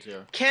options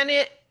here. Can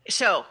it?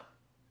 So,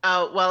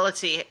 well, let's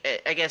see.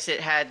 I guess it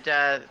had.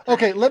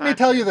 okay, let me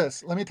tell you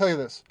this. Every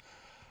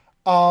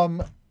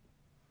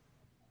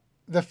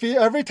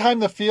time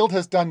the field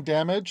has done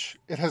damage,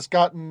 it has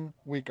gotten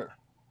weaker.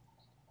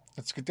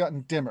 It's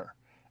gotten dimmer,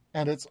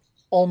 and it's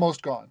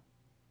almost gone.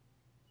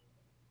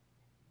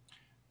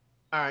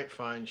 All right,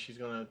 fine. She's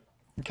gonna.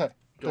 Okay,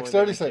 go in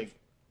dexterity there and save. take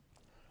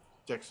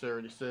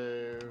Dexterity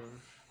save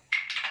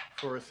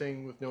for a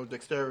thing with no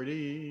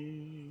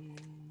dexterity.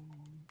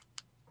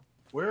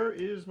 Where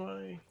is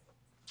my?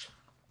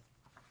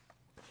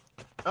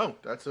 Oh,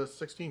 that's a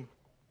 16.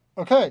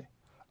 Okay,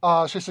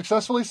 she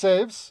successfully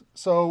saves.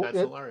 So That's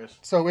hilarious.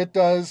 So it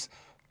does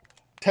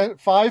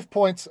 5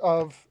 points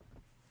of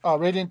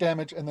radiant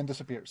damage and then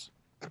disappears.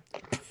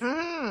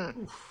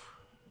 And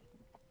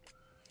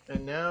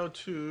now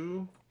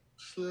to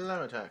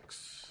slam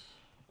attacks.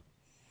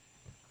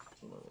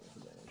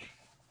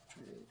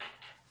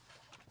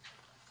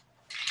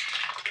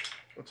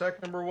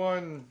 Attack number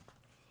 1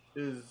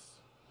 is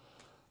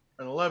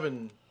an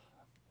 11.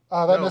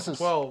 That No, misses.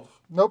 12.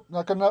 Nope,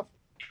 not good enough.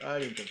 I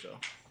didn't think so.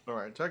 All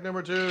right, attack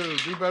number 2.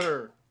 Do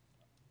better.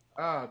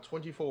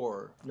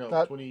 24. No,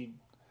 That-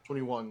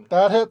 21.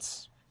 That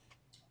hits.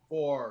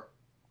 4.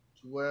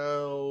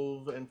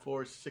 12 and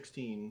 4,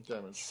 16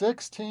 damage.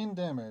 16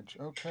 damage.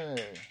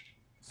 Okay.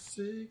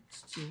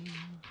 16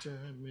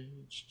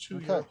 damage to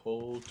Okay. your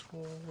whole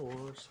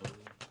torso.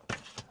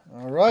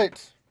 All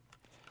right.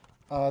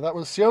 That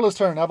was Sierra's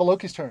turn.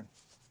 Avaloki's turn.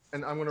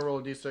 And I'm going to roll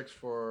a d6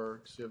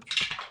 for see if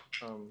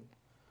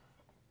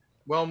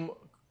Whelm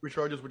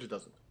recharges, which it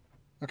doesn't.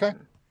 Okay.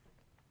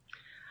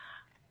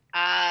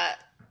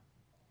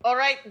 All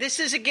right,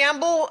 this is a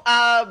gamble,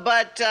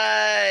 but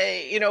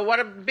what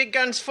are big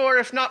guns for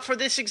if not for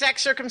this exact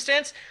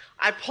circumstance?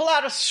 I pull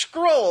out a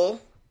scroll,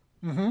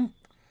 and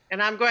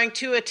I'm going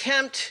to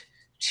attempt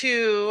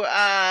to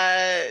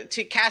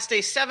cast a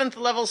 7th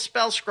level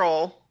spell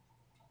scroll.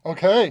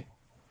 Okay.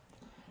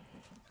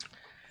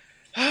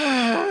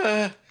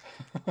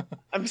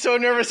 I'm so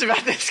nervous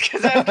about this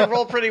because I have to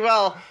roll pretty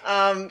well,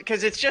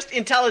 because it's just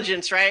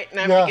intelligence, right? And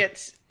I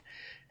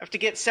have to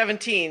get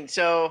 17,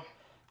 so...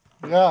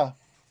 Yeah.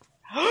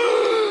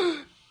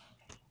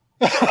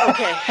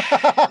 Okay.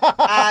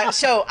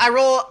 So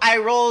I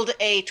rolled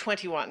a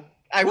 21.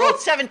 I rolled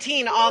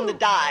 17 on the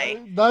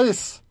die.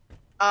 Nice.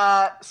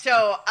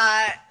 So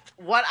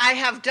what I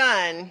have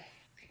done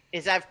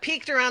is I've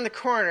peeked around the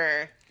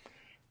corner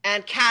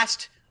and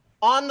cast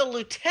on the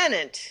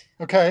lieutenant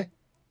Okay.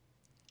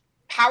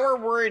 power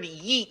word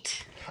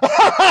yeet. Wait,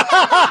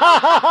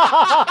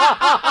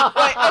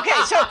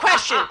 okay, so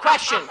question.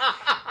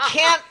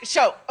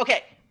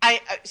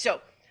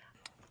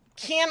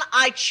 Can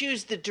I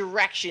choose the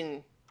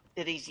direction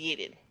that he's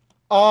yeeted?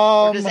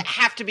 Or does it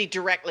have to be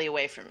directly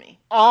away from me?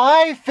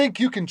 I think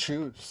you can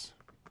choose.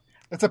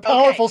 It's a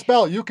powerful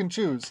spell. You can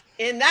choose.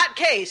 In that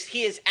case,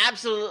 he is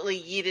absolutely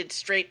yeeted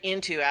straight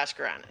into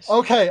Askuranas.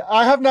 Okay,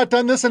 I have not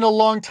done this in a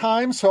long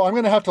time, so I'm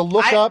going to have to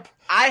look up.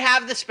 I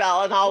have the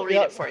spell, and I'll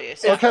read it for you.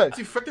 So, okay. It's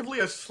effectively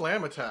a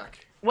slam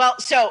attack. Well,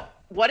 so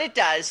what it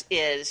does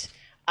is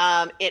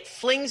it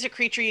flings a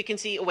creature you can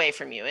see away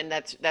from you, and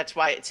that's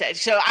why it says.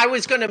 So I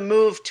was going to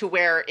move to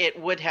where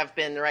it would have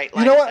been the right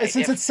line. You know what?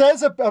 Since it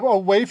says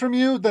away from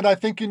you, then I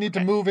think you need to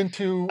move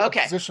into a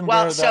position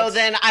where that's... so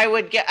then I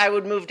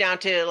would move down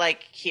to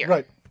like here.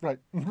 Right.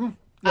 Mm-hmm.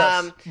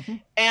 Yes.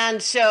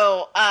 And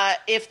so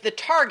if the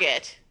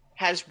target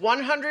has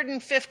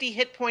 150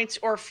 hit points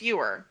or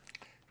fewer,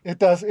 it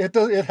does. It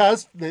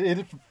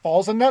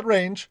falls in that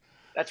range.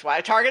 That's why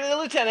I targeted the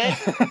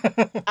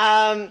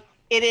lieutenant.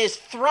 It is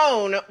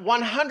thrown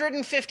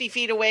 150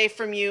 feet away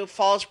from you,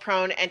 falls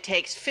prone, and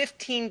takes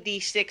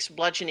 15d6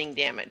 bludgeoning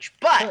damage.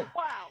 But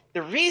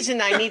the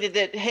reason I needed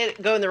to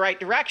go in the right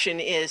direction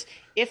is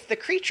if the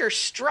creature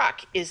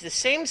struck is the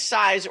same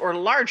size or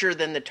larger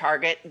than the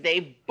target,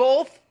 they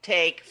both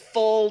take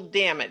full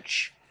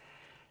damage.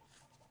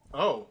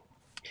 Oh.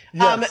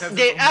 Yes.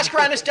 The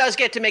Askuranas does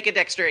get to make a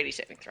dexterity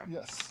saving throw.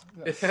 Yes.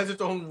 It has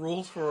its own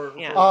rules for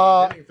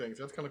hitting things.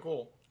 That's kind of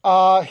cool.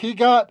 He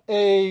got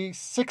a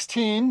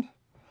 16.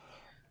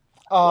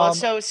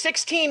 So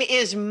 16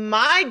 is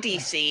my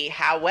DC.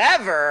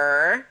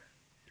 However,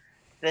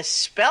 the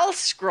spell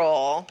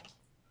scroll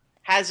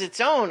has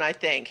its own, I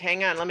think.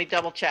 Hang on, let me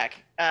double check.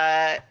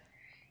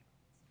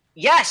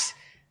 Yes,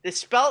 the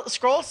spell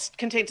scroll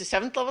contains a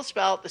 7th level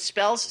spell. The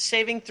spell's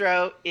saving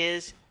throw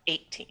is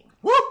 18.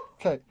 Woo!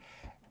 Okay.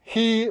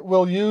 He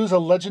will use a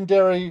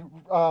legendary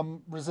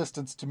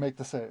resistance to make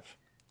the save.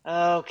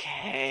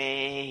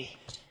 Okay.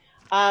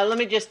 Let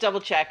me just double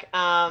check.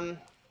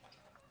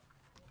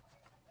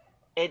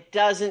 It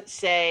doesn't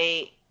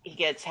say he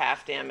gets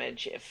half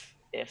damage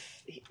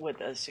if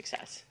with a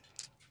success.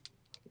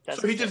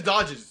 So he just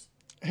dodges.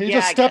 He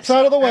just steps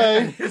out of the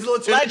way. His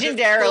legendarily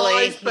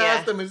Legendarily, flies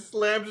past him and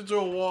slams into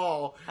a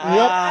wall.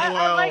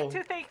 I like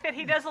to think that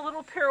he does a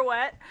little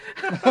pirouette.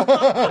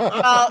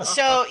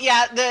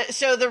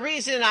 So the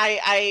reason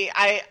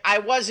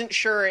I wasn't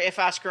sure if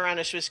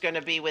Askuranas was going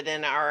to be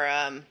within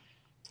our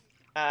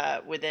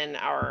that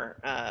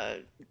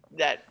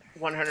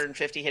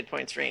 150 hit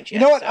points range. You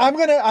know what? So. I'm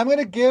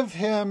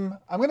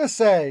gonna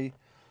say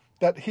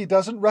that he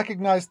doesn't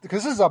recognize,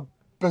 because this is a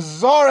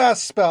bizarre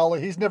ass spell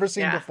that he's never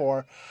seen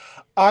before.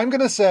 I'm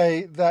gonna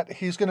say that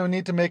he's gonna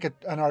need to make an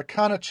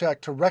Arcana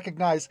check to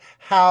recognize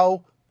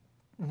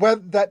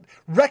that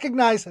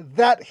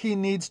he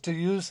needs to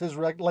use his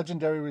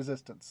legendary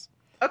resistance.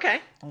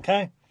 Okay.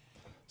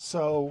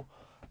 So,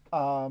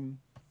 and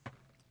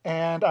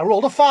I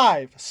rolled a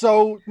 5.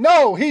 So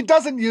no, he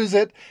doesn't use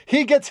it.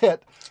 He gets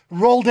hit.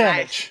 Roll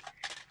damage. Nice.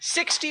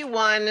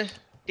 61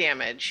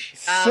 damage.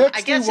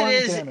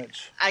 61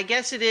 damage. I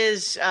guess it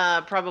is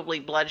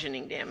probably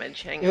bludgeoning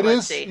damage. Hang on, it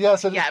let's is. see.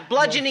 Yes, it is.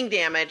 Bludgeoning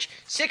yeah. damage.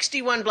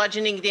 61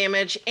 bludgeoning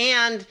damage,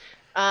 and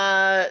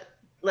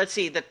let's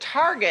see. The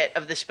target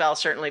of the spell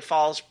certainly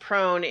falls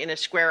prone in a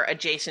square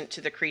adjacent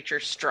to the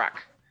creature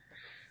struck.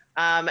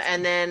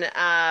 And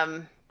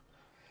then.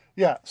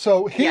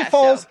 So he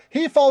falls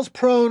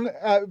prone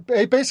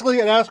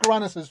basically at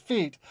Askuranas'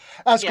 feet.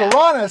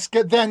 Askuranas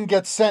then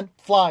gets sent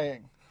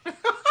flying.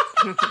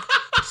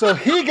 So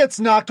he gets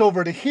knocked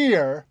over to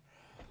here.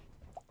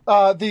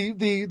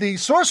 The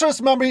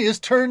sorceress mummy is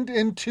turned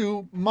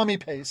into mummy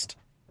paste.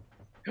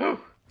 And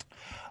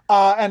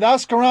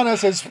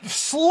Askuranas is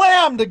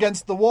slammed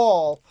against the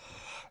wall.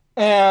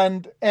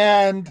 And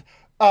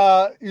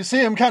you see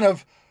him kind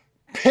of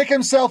pick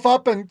himself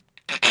up and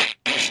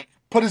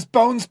put his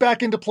bones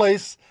back into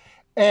place,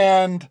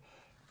 and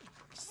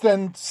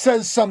then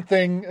says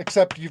something,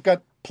 except you've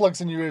got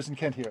plugs in your ears and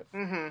can't hear it.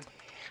 Mm-hmm.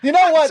 You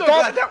know what? So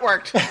glad that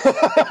worked.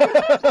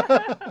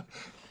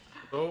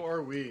 So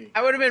are we.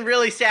 I would have been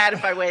really sad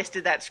if I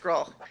wasted that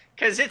scroll,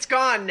 because it's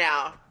gone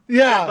now.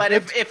 Yeah. But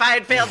if I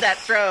had failed that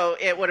throw,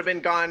 it would have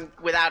been gone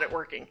without it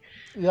working.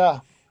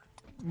 Yeah.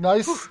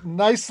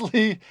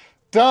 Nicely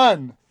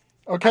done.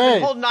 Okay. I've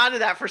been holding on to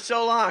that for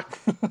so long.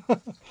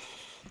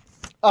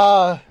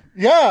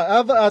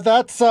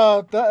 That's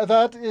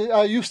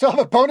you still have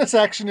a bonus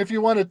action if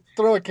you want to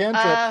throw a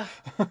cantrip. I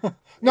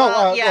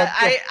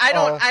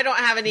don't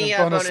have any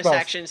bonus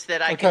actions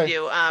that I can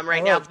do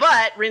right now.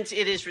 But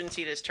it is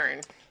Rincita's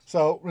turn.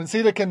 So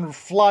Rincita can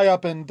fly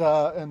up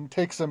and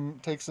take some.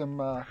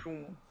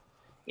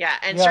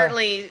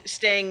 Certainly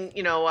staying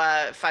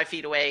 5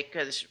 feet away,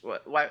 because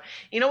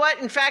you know what?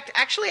 In fact,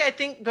 actually, I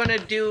think going to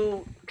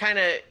do kind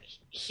of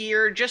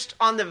here, just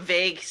on the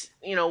vague,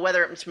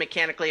 whether it's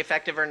mechanically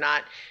effective or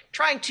not,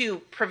 trying to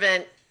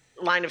prevent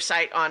line of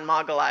sight on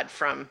Mogalad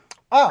from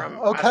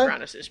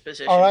Askuranas'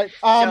 position. All right.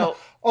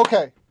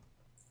 Okay.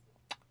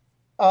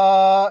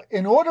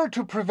 In order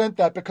to prevent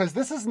that, because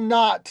this is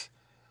not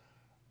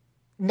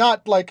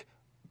like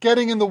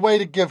getting in the way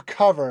to give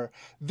cover.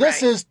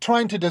 This is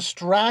trying to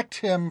distract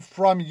him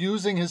from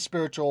using his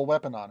spiritual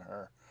weapon on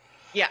her.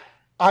 Yeah.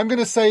 I'm going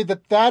to say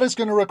that is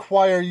going to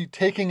require you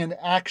taking an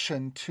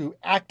action to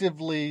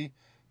actively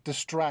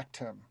distract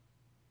him.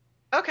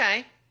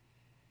 Okay.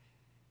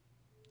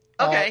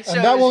 Okay, so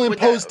and that will would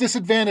impose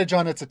disadvantage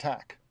on its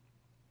attack.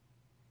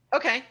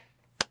 Okay.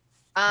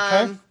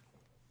 Okay?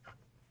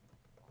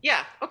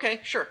 Yeah. Okay.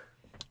 Sure.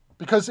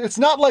 Because it's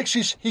not like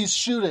he's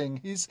shooting.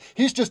 He's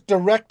just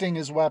directing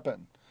his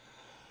weapon.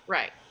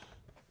 Right.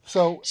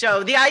 So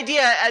the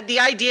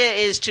idea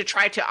is to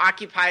try to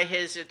occupy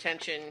his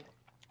attention.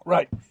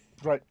 Right.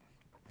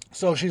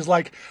 So she's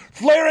like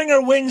flaring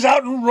her wings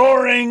out and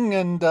roaring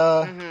and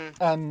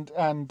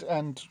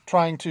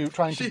trying to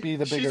be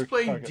the bigger. She's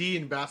playing target. D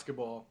in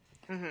basketball.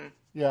 Mm-hmm.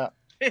 Yeah.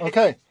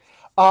 Okay.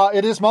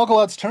 It is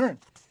Malgalad's turn.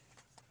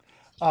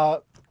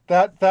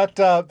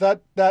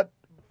 That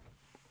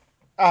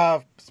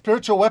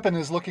spiritual weapon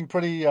is looking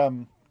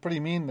pretty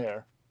mean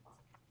there.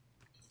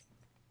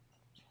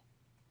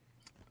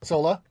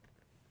 Sola,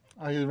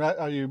 are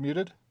you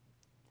muted?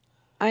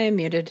 I am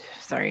muted.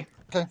 Sorry.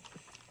 Okay.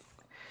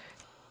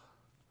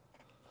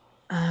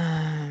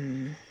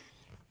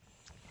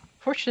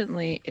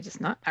 Fortunately, it is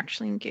not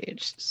actually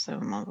engaged, so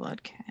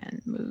Malgalad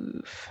can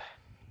move.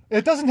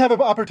 It doesn't have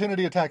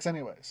opportunity attacks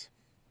anyways.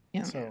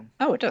 Yeah. So,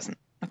 oh, it doesn't.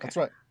 Okay. That's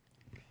right.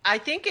 I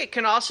think it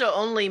can also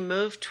only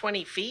move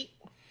 20 feet.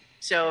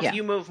 So if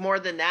you move more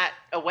than that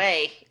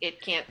away,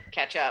 it can't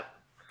catch up.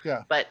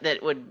 Yeah. But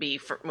that would be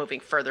moving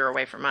further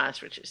away from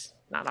us, which is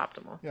not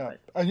optimal. Yeah.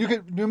 And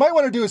you might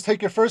want to do is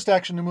take your first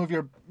action to move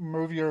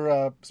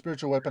your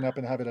spiritual weapon up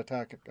and have it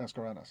attack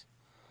Askuranas.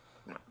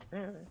 All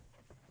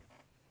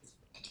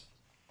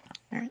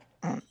right.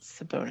 Well, it's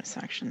the bonus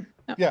action.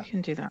 No, Yeah. You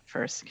can do that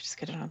first. Just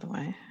get it out of the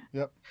way.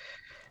 Yep.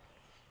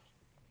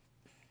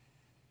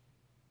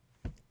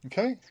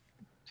 Okay.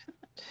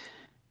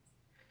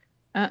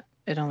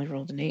 It only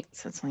rolled an 8,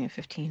 so it's only a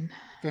 15.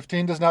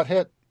 15 does not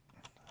hit.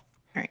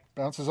 All right.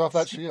 Bounces off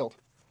that shield.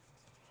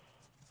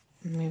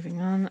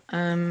 Moving on.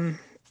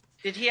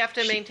 Did he have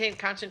to maintain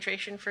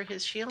concentration for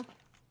his shield?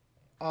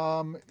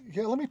 Yeah,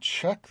 let me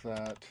check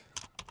that.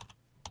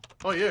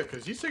 Oh, yeah,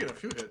 because he's taking a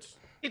few hits.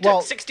 He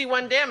took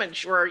 61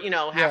 damage, or,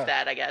 half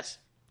that, I guess.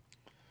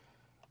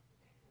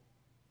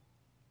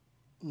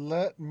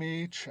 Let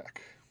me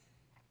check.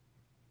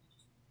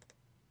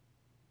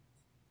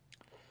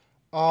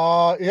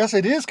 Yes,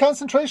 it is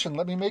concentration.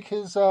 Let me make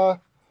his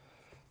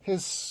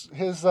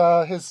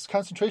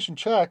concentration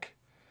check.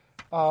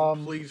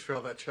 Please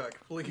fail that check,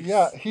 please.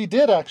 Yeah, he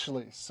did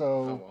actually.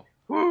 So,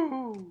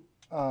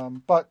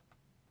 but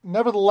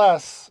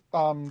nevertheless,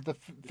 the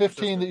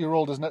 15 that you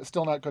rolled is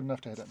still not good enough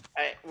to hit him.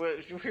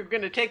 We're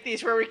going to take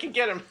these where we can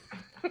get them.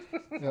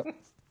 Yep.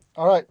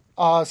 All right.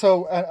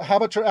 So, how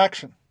about your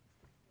action?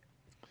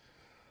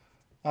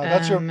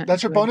 That's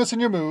your bonus in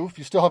your move.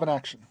 You still have an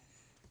action.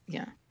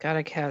 Yeah,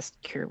 gotta cast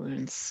Cure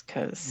Wounds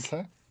because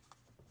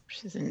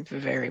she's in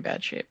very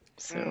bad shape.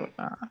 So,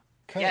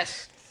 okay.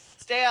 Yes,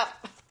 stay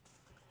up.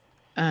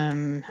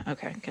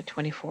 Okay, got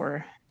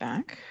 24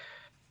 back.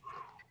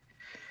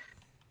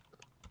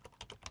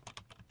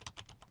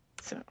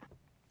 So,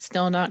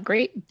 still not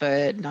great,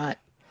 but not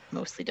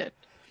mostly dead.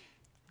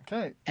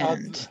 Okay,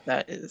 and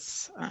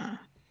that's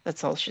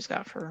all she's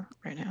got for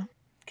right now.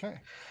 Okay.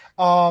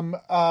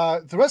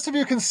 The rest of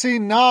you can see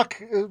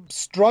Nock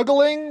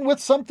struggling with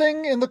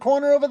something in the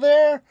corner over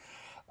there.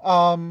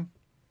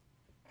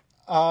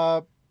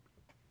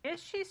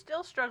 Is she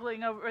still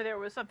struggling over there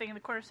with something in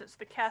the corner since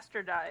the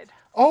caster died?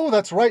 Oh,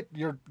 that's right.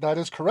 That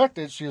is correct.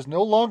 She is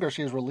no longer.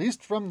 She is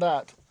released from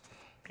that.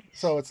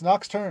 So it's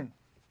Nock's turn.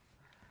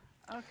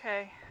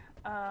 Okay.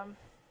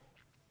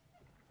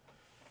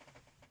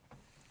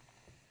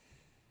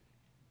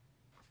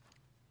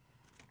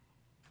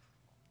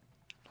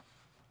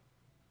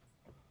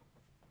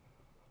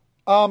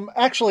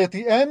 Actually, at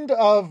the end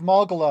of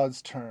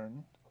Malgalad's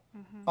turn,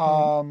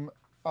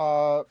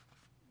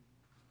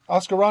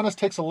 Askuranas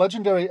takes a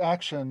legendary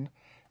action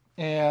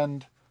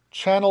and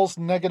channels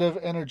negative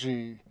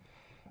energy.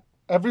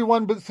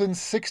 Everyone within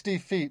 60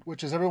 feet,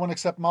 which is everyone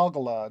except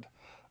Malgalad,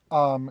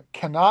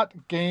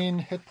 cannot gain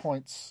hit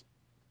points.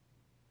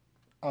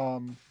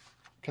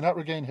 Cannot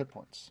regain hit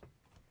points.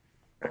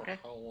 Okay.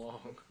 How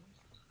long?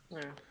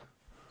 Yeah.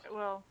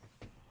 Well,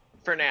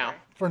 for now.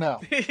 For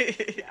now.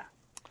 Yeah.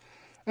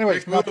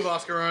 Anyways, Dick move,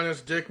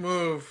 Askuranas. Dick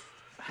move.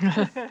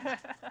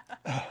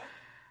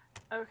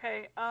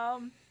 Okay.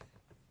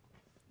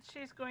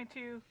 She's going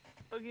to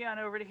boogie on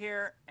over to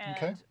here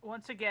and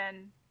once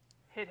again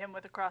hit him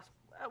with a cross.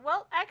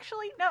 Well,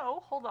 actually,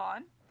 no. Hold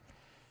on.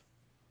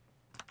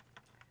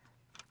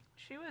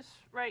 She was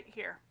right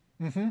here.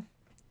 Mm-hmm.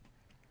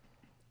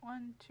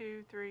 1,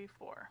 2, 3,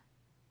 4.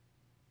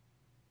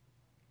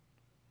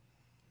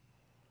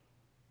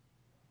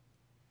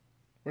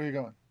 Where are you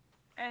going?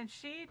 And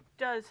she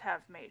does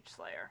have Mage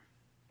Slayer.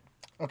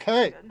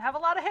 Okay. She doesn't have a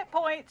lot of hit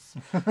points,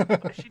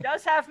 but she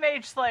does have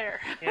Mage Slayer.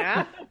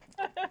 Yeah.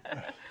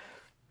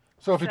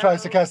 So if he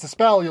tries to cast a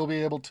spell, you'll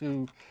be able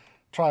to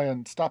try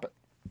and stop it.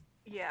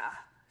 Yeah.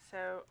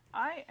 So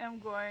I am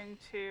going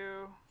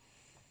to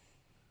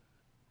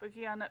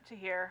boogie on up to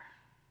here.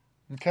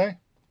 Okay.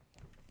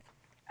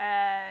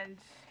 And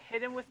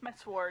hit him with my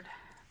sword.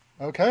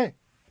 Okay.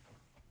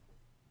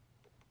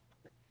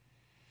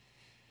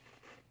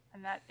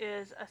 And that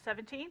is a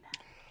 17.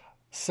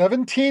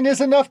 17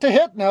 is enough to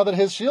hit now that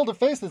his shield of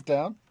faith is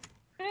down.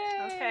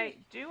 Okay.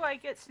 Do I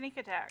get sneak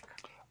attack?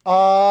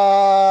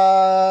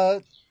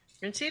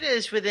 Rincita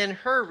is within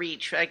her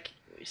reach.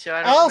 So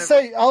I don't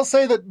I'll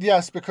say that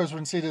yes, because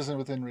Rincita isn't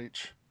within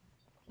reach.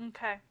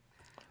 Okay.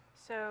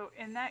 So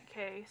in that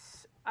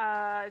case,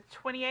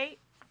 28.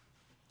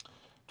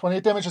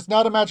 28 damage. It's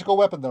not a magical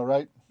weapon, though,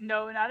 right?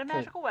 No, not a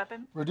magical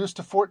weapon. Reduced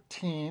to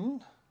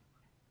 14.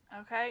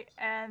 Okay,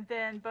 and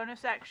then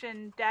bonus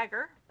action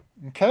dagger,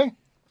 Okay.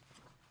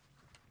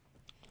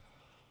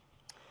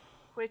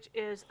 which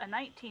is a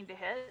 19 to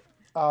hit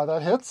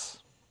That hits.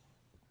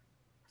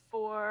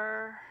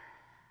 for...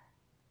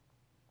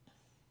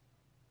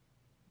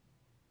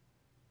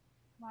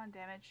 Come on,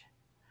 damage.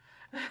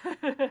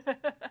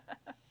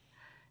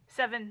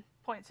 7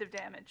 points of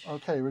damage.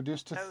 Okay,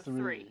 reduced to So 3.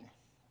 3.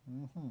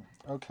 Mm-hmm.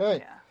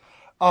 Okay.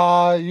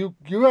 Yeah.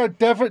 You are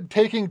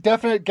taking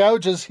definite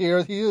gouges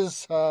here. He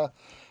is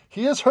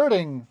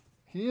hurting.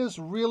 He is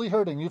really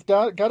hurting. You've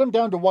got him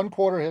down to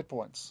 1/4 hit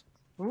points.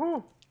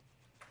 Ooh.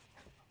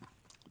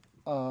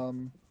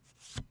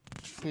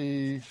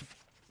 The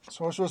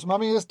sorcerer's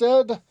mummy is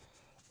dead,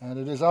 and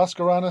it is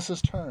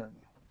Askuranas' turn.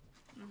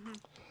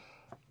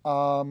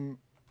 Mm-hmm.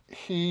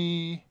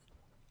 He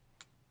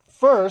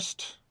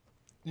first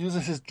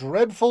uses his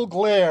dreadful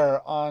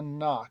glare on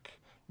Nock.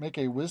 Make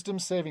a wisdom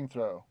saving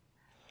throw.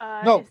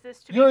 No, is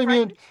this to you're be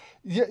immune. frightened?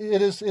 Yeah,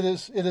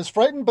 it is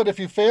frightened, but if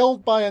you fail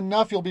by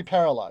enough, you'll be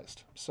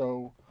paralyzed.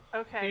 So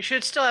Okay. You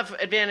should still have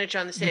advantage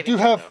on the saving. you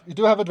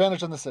do have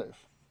advantage on the save.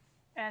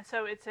 And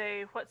so it's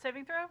a what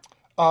saving throw?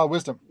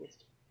 Wisdom.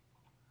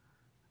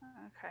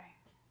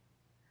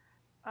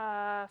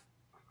 Okay.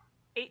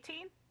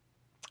 18?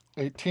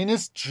 18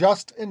 is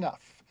just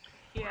enough.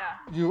 Yeah.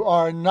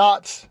 You're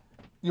not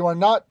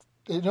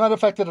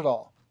affected at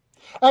all.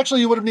 Actually,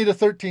 you would have needed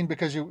 13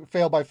 because you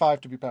failed by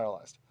 5 to be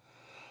paralyzed.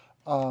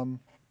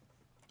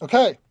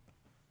 Okay.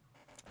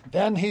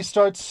 Then he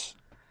starts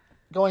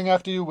going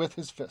after you with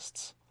his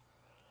fists.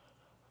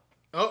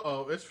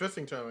 Uh-oh, it's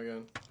fisting time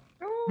again.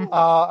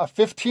 A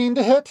 15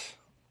 to hit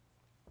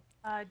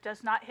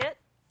Does not hit.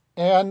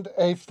 and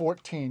a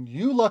 14.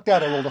 You lucked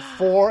out. I rolled a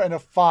 4 and a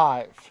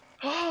 5.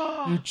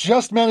 You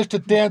just managed to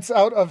dance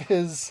out of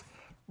his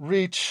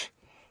reach,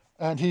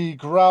 and he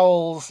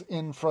growls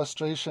in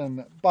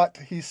frustration. But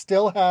he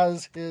still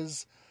has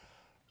his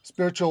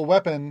spiritual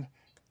weapon,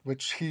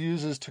 which he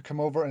uses to come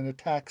over and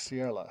attack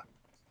Sierra.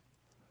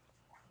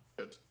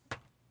 Good.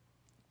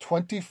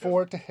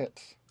 24 to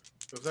hit.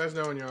 It was nice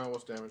knowing you're on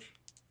what's damage.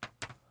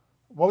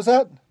 What was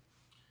that?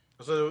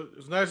 So it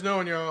was nice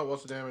knowing you're on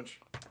what's the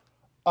damage.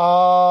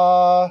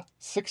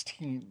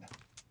 16.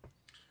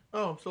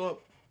 Oh, I'm still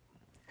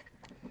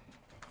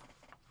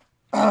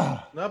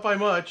up. Not by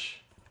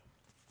much.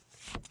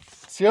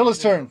 Sierra's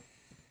turn.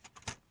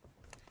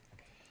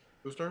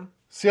 Whose turn?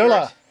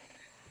 Sierra.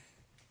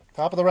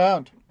 Top of the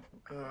round.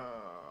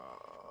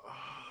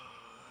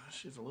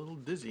 She's a little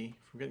dizzy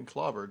from getting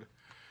clobbered.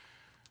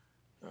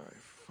 All right,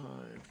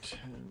 5, 10,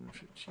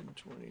 15,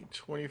 20,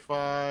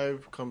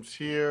 25. Comes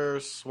here,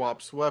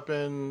 swaps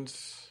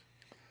weapons.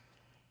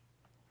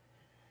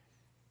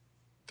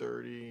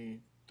 30.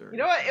 You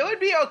know what? It would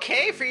be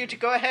okay for you to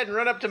go ahead and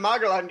run up to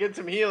Magalat and get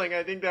some healing.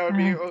 I think that would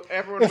be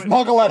everyone. If would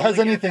Magalat has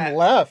totally get anything that.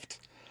 left.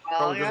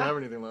 Probably yeah. doesn't have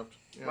anything left.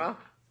 Yeah.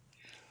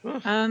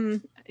 Well,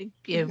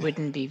 It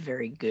wouldn't be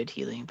very good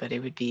healing, but it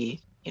would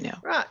be,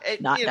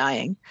 right, not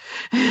dying.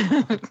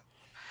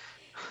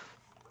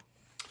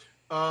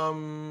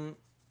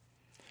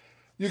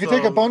 You can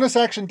take a So- bonus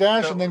action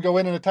dash and then go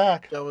in and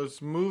attack. That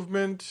was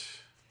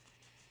movement,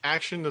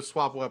 action to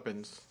swap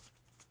weapons.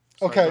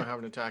 So Okay. I don't have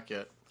an attack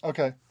yet.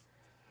 Okay.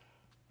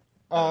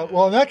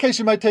 Well, in that case,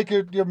 you might take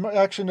your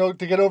action note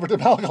to get over to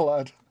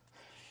Malgalad.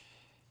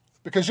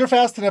 Because you're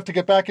fast enough to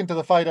get back into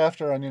the fight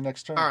after on your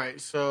next turn. All right,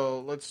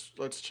 so let's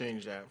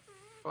change that.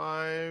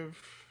 5,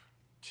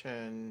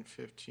 10,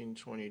 15,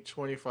 20,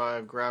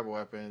 25. Grab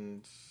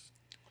weapons.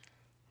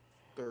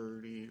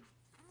 35,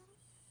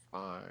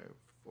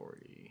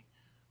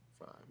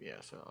 45. Yeah,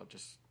 so I'll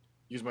just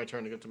use my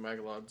turn to get to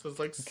Magalon. So it's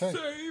like, Okay.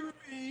 save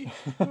me.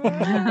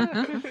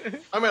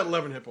 I'm at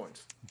 11 hit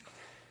points.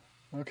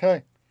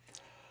 Okay.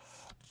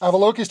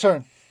 Avaloki's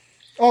turn.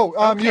 Oh,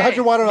 you had Okay.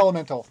 your water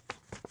elemental.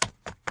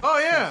 Oh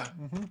yeah.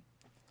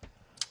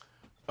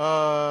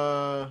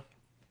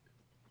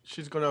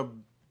 She's gonna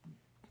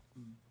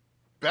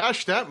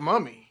bash that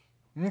mummy.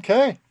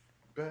 Okay.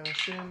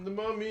 Bashing the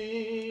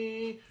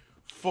mummy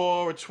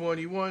for a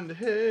 21 to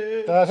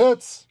hit. That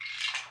hits.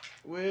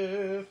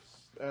 With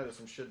that is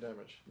some shit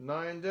damage.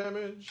 9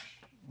 damage.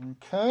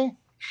 Okay.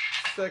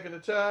 Second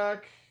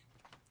attack.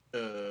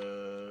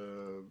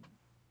 13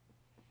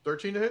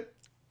 to hit.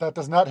 That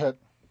does not hit.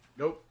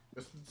 Nope.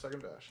 This is the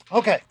second bash.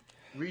 Okay.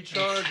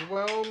 Recharge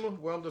Whelm.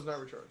 Whelm does not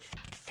recharge.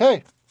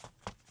 Okay.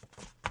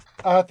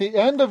 At the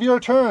end of your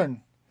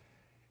turn,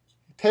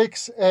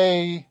 takes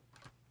a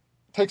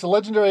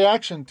legendary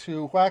action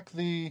to whack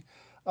the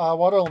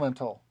water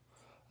elemental.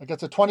 It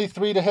gets a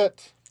 23 to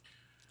hit.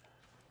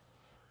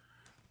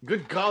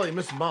 Good golly,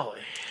 Miss Molly.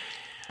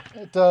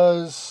 It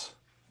does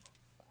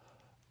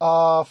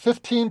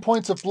 15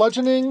 points of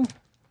bludgeoning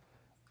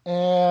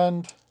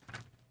and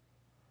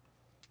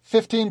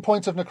 15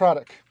 points of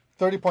necrotic.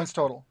 30 points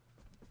total.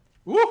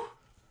 Woo!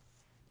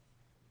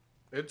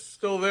 It's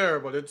still there,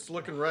 but it's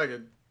looking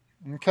ragged.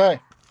 Okay.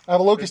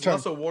 Avaloki's It's turn.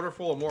 less a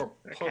waterfall, more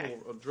puddle,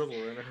 a drizzle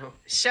right now.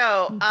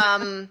 So,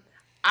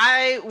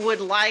 I would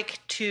like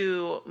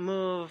to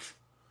move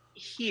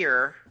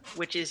here,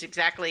 which is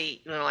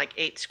exactly like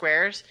 8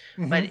 squares.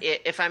 But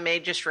if I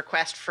may just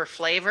request for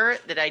flavor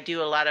that I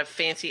do a lot of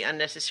fancy,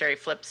 unnecessary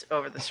flips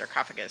over the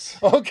sarcophagus.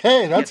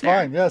 Okay, that's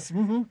fine. Yes.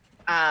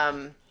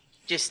 Mm-hmm.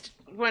 Just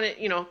when it,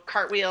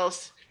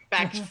 cartwheels,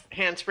 back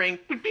handspring.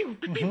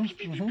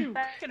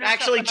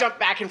 Actually, jump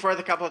back and forth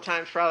a couple of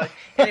times, probably.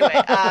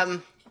 Anyway,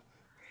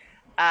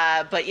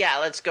 but yeah,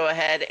 let's go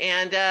ahead.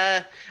 And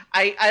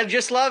I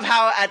just love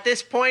how at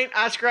this point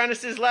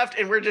Askuranas is left,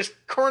 and we're just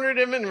cornered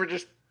him, and we're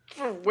just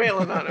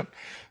wailing on him.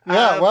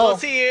 Yeah, we'll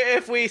see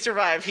if we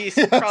survive. He's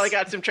probably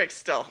got some tricks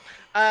still.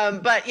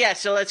 But yeah,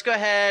 so let's go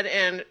ahead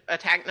and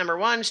attack number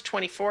 1's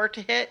 24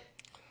 to hit.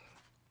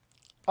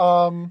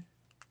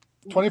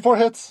 24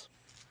 hits.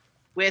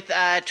 With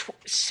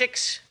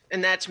 6,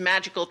 and that's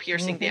magical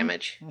piercing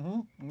damage.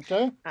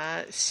 Okay.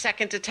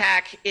 Second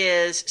attack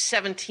is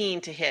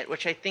 17 to hit,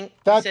 which I think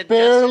That said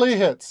barely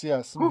hits,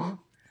 yes. all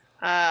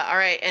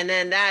right, and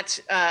then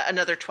that's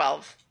another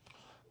 12.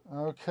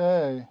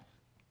 Okay.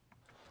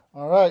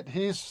 All right.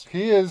 He is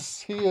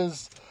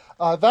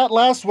that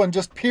last one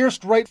just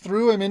pierced right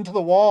through him into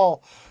the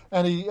wall,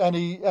 and he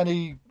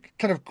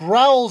kind of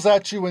growls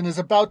at you and is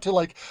about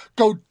to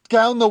go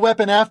down the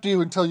weapon after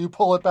you until you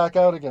pull it back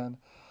out again.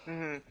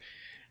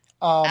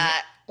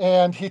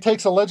 And he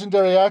takes a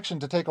legendary action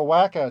to take a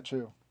whack at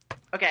you.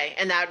 Okay,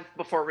 and that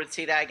before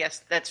Ritsita, I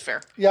guess that's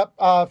fair. Yep.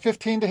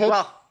 15 to hit.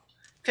 Well,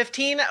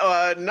 15,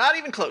 not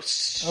even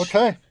close.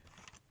 Okay.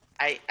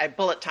 I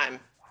bullet time.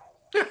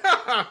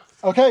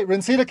 Okay,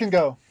 Rinsita can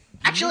go.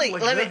 Actually,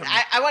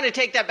 I want to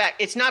take that back.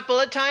 It's not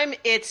bullet time.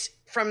 It's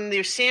from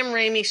the Sam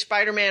Raimi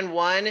Spider-Man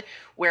 1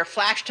 where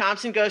Flash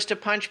Thompson goes to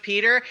punch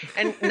Peter.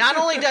 And not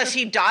only does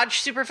he dodge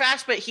super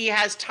fast, but he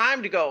has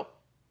time to go,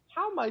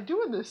 how am I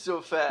doing this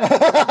so fast? I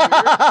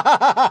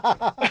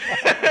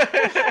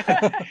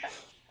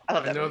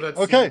love that. I know movie. that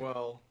Okay. scene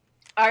well.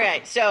 All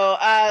right, so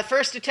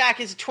first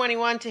attack is a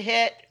 21 to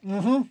hit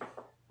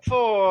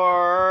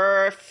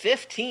for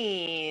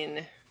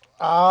 15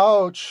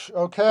 Ouch.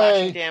 Okay.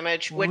 slashing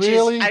damage, which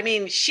Really? is, I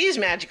mean, she's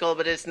magical,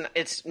 but it's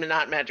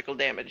not magical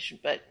damage.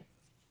 But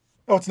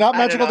Oh, it's not I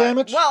don't magical know.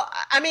 damage? Well,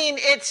 I mean,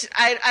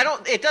 I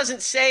don't. It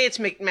doesn't say it's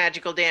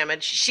magical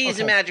damage. She's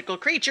a magical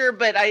creature,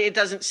 but it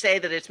doesn't say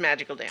that it's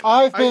magical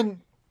damage.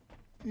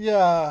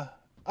 Yeah.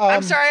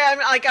 I'm sorry.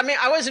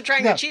 I wasn't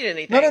trying to cheat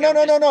anything.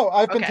 No.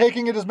 I've been Okay.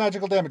 taking it as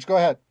magical damage. Go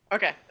ahead.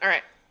 Okay. All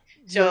right.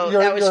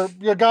 So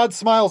your god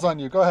smiles on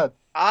you. Go ahead.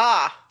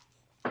 I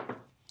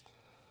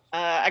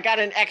got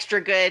an extra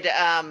good,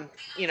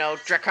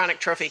 draconic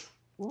trophy.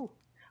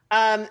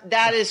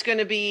 That is going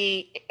to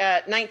be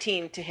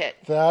 19 to hit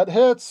That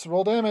hits.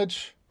 Roll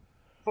damage.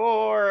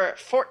 for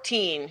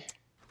 14.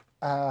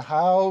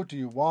 How do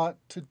you want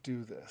to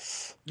do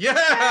this?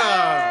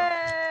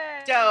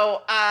 Yeah!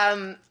 So,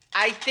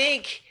 I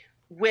think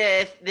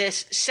with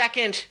this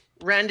second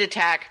rend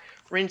attack,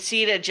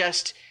 Rinsita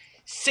just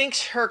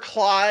sinks her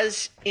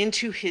claws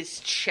into his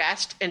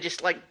chest and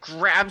just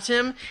grabs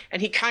him,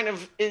 and he kind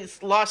of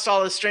is lost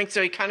all his strength,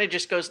 so he kind of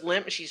just goes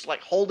limp. She's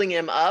holding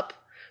him up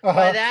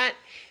by that,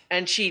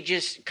 and she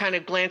just kind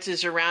of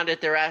glances around at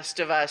the rest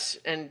of us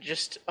and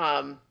just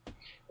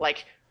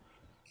back,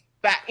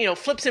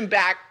 flips him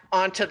back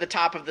onto the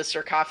top of the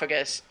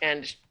sarcophagus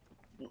and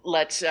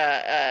lets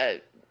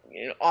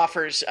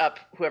offers up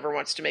whoever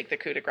wants to make the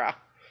coup de grace.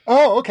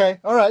 Oh, okay.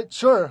 All right.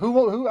 Sure.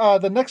 Who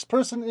the next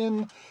person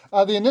in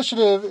the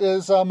initiative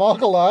is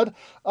Malgalad.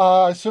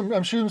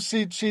 I'm sure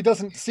she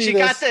doesn't see She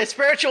this. got the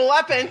spiritual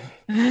weapon.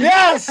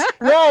 Yes.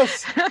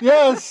 Yes.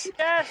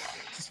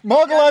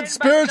 Malgalad's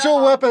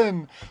spiritual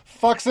weapon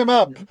fucks him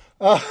up.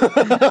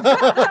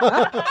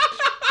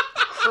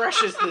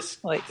 Crushes this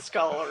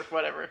skull or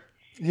whatever.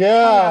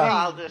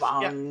 Yeah.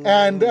 Yeah.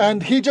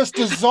 And he just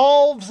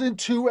dissolves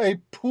into a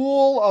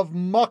pool of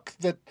muck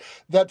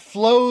that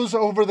flows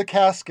over the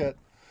casket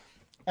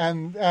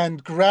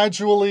and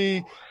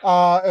gradually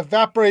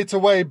evaporates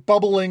away,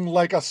 bubbling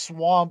like a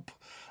swamp,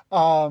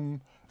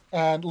 and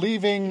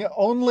leaving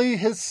only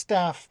his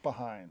staff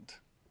behind.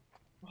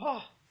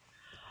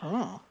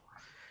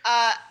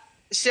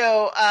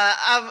 So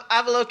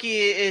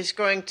Avaloki is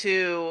going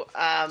to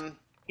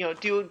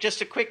do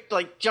just a quick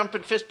jump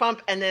and fist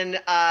pump, and then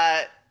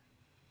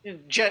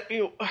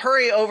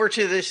hurry over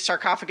to the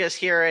sarcophagus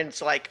here, and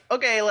it's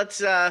okay, let's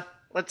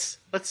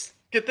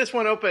get this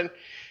one open.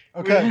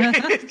 Okay.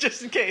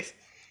 Just in case.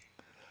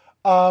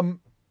 While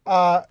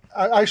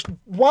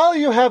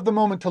you have the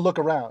moment to look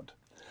around,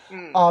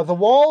 The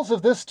walls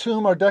of this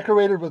tomb are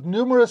decorated with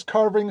numerous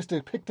carvings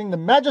depicting the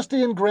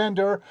majesty and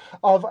grandeur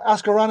of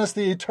Askuranas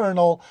the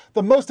Eternal,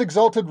 the most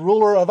exalted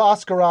ruler of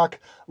Askurak,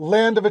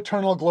 land of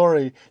eternal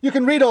glory. You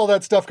can read all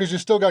that stuff because you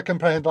still got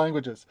comprehend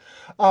languages.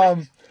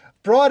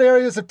 Broad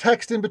areas of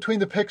text in between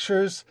the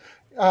pictures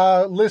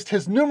list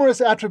his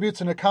numerous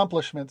attributes and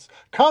accomplishments.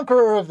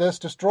 Conqueror of this,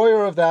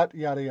 destroyer of that,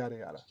 yada, yada,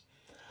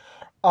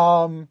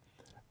 yada.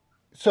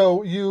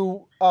 So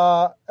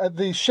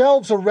the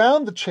shelves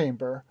around the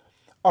chamber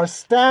are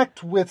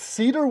stacked with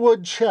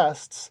cedarwood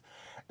chests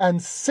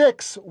and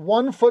 6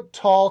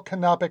 1-foot-tall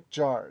canopic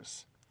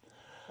jars.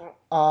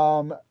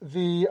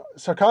 The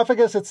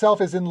sarcophagus itself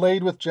is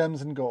inlaid with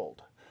gems and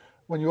gold.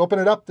 When you open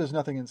it up, there's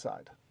nothing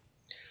inside.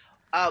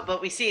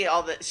 But we see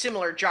all the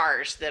similar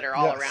jars that are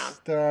all around.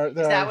 Is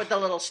that what the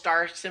little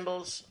star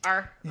symbols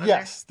are?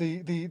 Yes.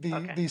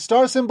 The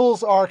star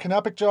symbols are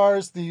canopic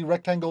jars. The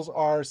rectangles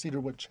are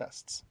cedarwood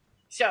chests.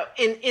 So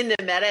in the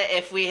meta,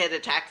 if we had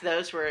attacked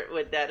those,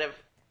 would that have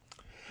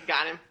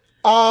got him?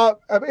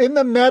 In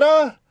the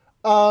meta,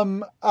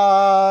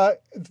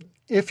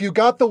 if you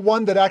got the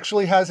one that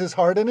actually has his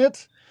heart in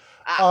it,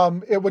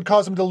 it would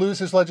cause him to lose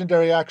his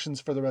legendary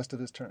actions for the rest of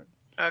his turn.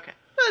 Okay,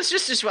 well, it's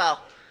just as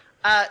well.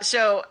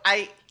 So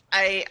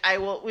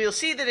we'll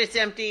see that it's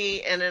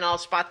empty, and then I'll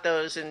spot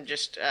those and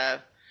just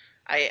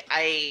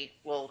I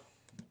will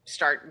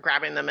start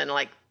grabbing them and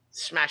like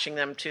smashing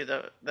them to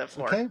the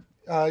floor. Okay.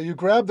 You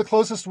grab the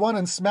closest one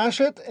and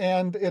smash it,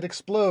 and it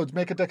explodes.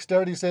 Make a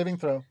dexterity saving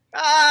throw.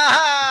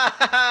 Ah!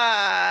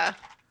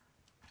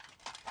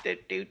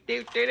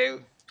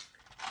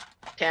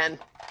 10.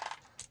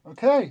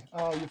 Okay,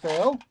 you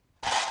fail.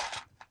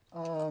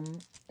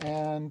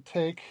 And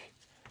take...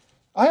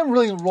 I am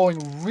really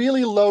rolling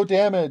really low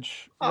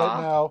damage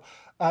right now.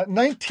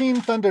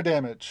 19 thunder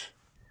damage.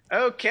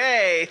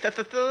 Okay,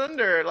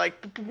 thunder,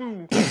 like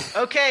boom.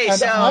 Okay, and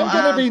so I'm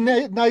going to be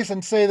nice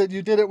and say that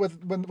you did it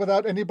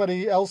without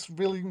anybody else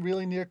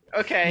really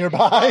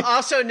nearby.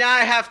 Also, now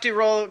I have to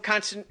roll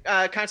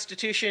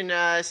Constitution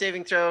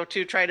saving throw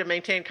to try to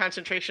maintain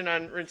concentration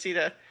on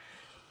Rinsita.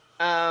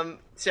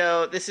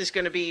 So this is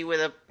going to be with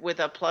a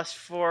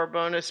 +4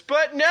 bonus,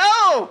 but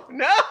no.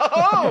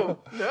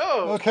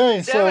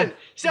 Okay, 7.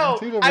 So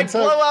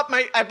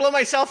I blow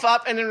myself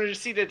up, and then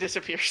Rinsita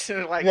disappears. So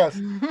yes.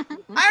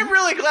 I'm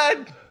really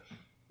glad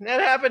that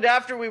happened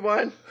after we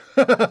won.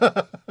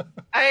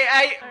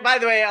 I by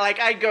the way,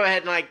 I go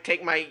ahead and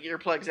take my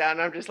earplugs out,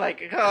 and I'm just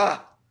like,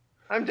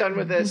 I'm done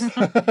with this.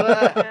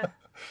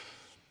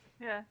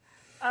 Yeah.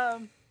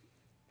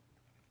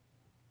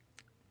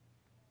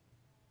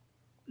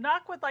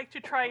 Nock would like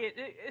to try it,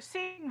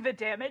 seeing the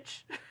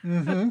damage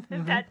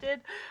that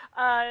did.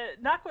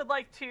 Nock would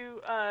like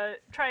to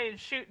try and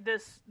shoot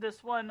this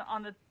one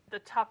on the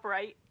top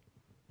right.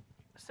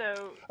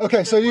 So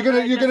okay, so you're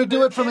gonna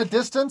do it from a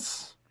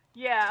distance.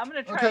 Yeah, I'm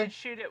gonna try and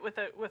shoot it with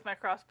my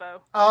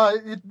crossbow.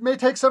 It may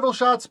take several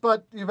shots,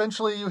 but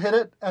eventually you hit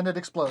it and it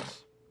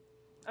explodes.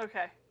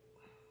 Okay.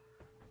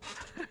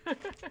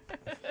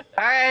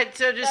 All right,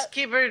 so just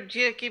keep your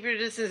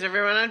distance,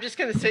 everyone. I'm just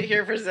going to sit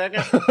here for a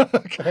second.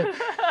 Okay.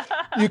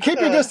 You keep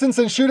your distance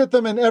and shoot at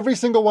them, and every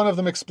single one of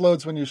them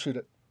explodes when you shoot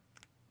it.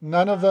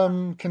 None of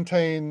them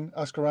contain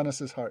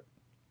Askuranas' heart.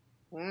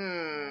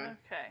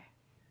 Okay.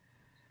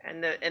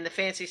 And the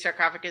fancy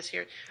sarcophagus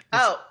here.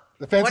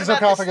 The fancy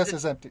sarcophagus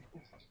is empty.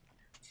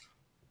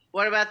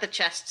 What about the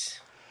chests?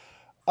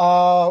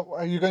 What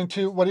are you going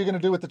to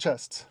do with the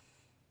chests?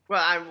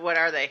 Well, what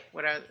are they?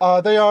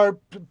 They are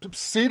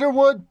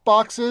cedarwood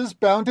boxes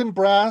bound in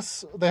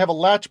brass. They have a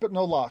latch but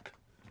no lock.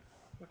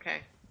 Okay.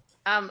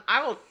 I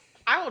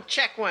will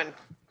check one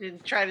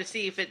and try to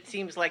see if it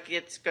seems like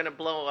it's going to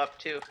blow up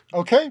too.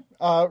 Okay.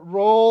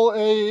 Roll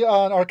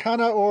an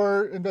Arcana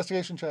or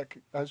investigation check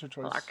as your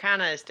choice. Well,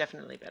 Arcana is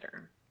definitely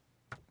better.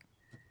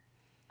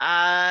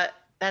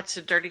 That's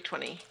a dirty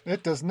 20.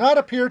 It does not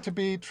appear to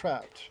be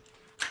trapped.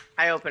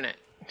 I open it.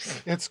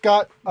 It's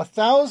got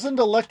 1,000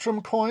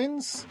 Electrum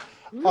coins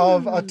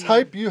of a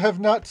type you have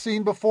not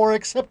seen before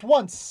except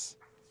once.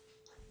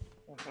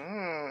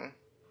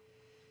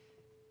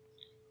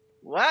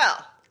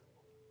 Well,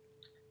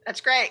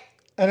 that's great.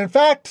 And in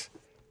fact,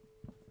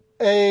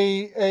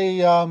 a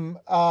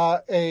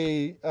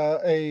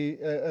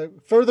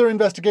further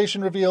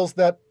investigation reveals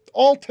that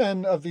all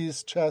 10 of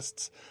these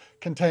chests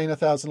contain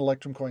 1,000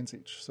 Electrum coins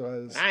each.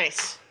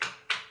 Nice.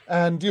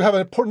 And you have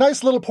a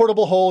nice little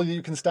portable hole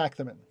you can stack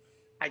them in.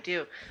 I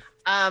do.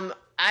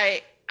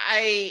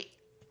 I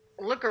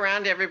look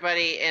around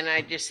everybody and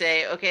I just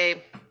say,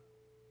 okay,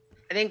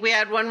 I think we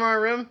had one more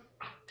room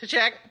to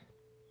check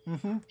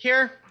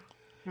here.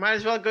 Might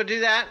as well go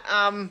do that.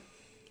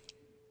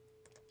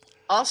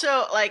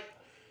 Also,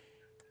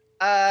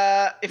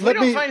 if we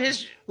don't find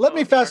his... Let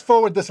me fast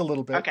forward this a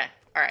little bit. Okay,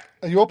 all right.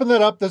 You open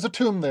that up. There's a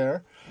tomb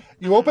there.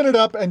 You open it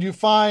up and you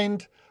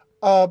find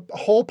a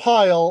whole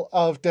pile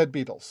of dead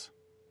beetles.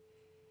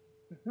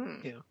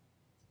 Yeah.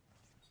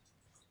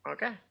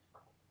 Okay.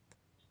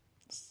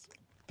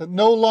 That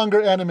no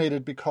longer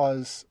animated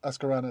because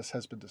Askuranas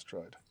has been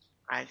destroyed.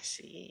 I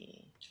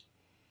see.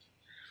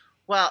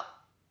 Well,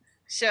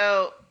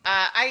 so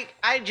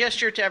I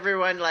gesture to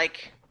everyone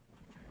like,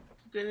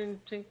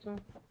 didn't think so.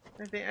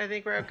 I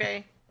think we're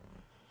okay.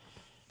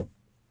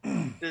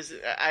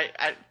 I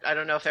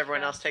don't know if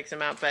everyone else takes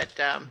them out, but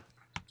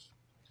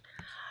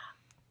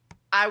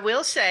I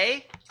will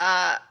say,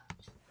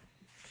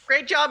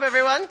 great job,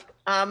 everyone.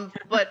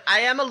 But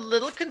I am a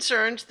little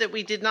concerned that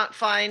we did not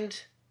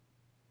find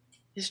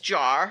his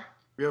jar.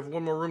 We have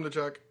one more room to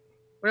check.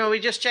 No, we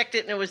just checked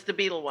it, and it was the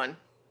beetle one.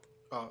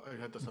 Oh,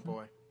 I had to step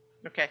away.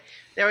 Okay.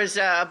 There was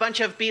a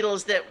bunch of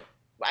beetles that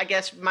I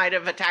guess might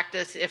have attacked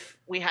us if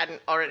we hadn't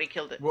already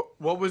killed it.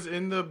 What was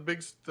in the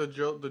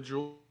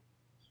jewel?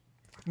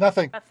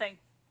 Nothing.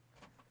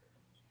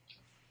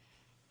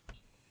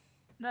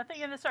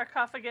 Nothing in the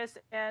sarcophagus,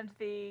 and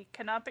the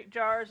canopic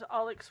jars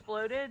all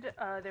exploded.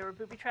 They were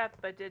booby-trapped,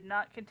 but did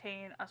not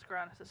contain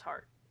Askuranas'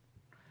 heart.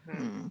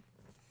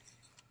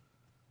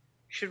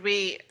 Should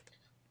we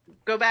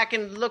go back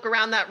and look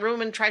around that room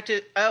and try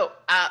to...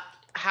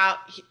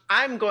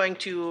 I'm going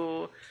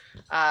to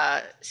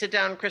sit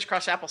down,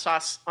 crisscross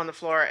applesauce on the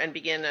floor, and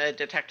begin a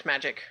detect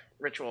magic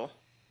ritual.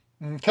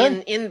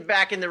 Okay.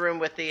 Back in the room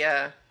with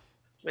the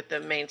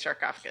main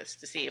sarcophagus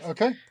to see if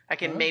I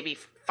can maybe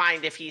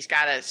find if he's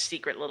got a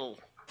secret little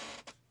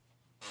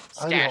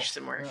stash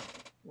somewhere.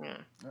 Yeah.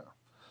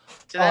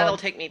 So that'll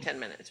take me 10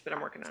 minutes, but I'm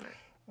working on it.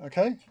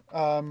 Okay.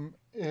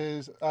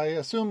 I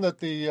assume that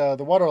the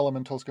water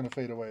elemental is going to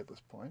fade away at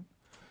this point.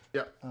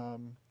 Yeah.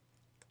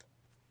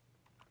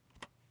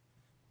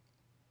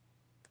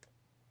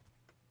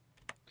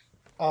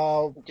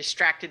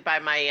 Distracted by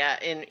my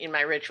in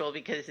my ritual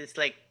because it's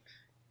like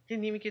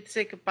didn't even get to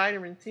say goodbye to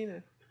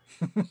Rincina.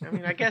 I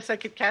mean, I guess I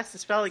could cast the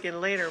spell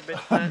again later,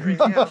 but not right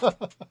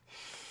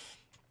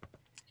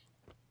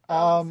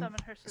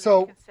now.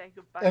 So,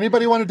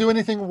 anybody want to do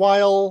anything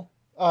while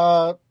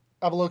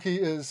Avaloki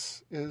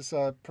is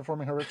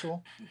performing her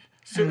ritual?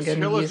 I'm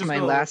going to use my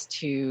last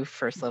 2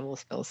 first level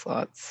spell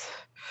slots.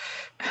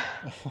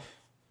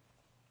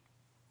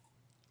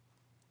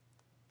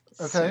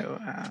 Okay.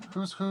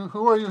 So,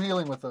 who are you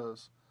healing with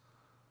those?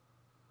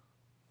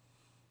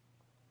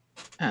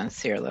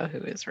 Cyrilla, who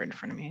is right in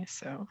front of me.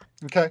 So.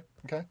 Okay.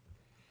 Yeah.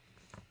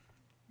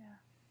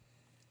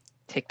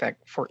 Take back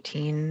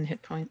 14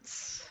 hit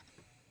points.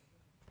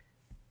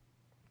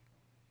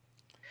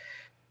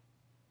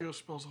 Your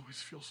spells always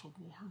feel so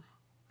warm.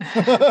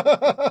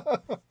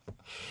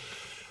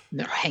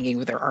 They're hanging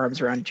with their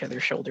arms around each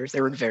other's shoulders. They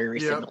were in very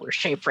similar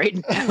shape right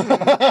now.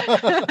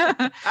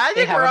 I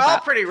think we're all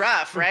pretty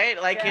rough,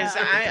 right? Like,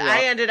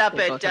 I ended up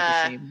they at both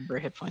have the same number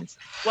of hit points.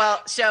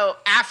 Well, so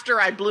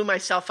after I blew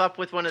myself up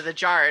with one of the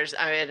jars,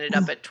 I ended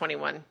up at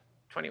 21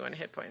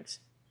 hit points.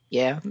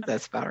 Yeah,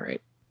 that's about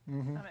right.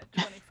 I'm at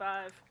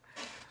 25.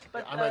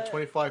 But, I'm at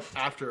 25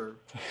 after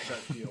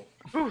that deal.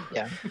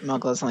 Yeah,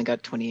 Melgla's only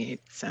got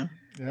 28, so...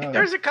 Yeah.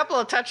 There's a couple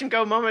of touch and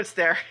go moments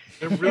there.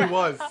 It really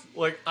was.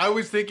 Like, I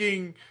was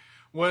thinking...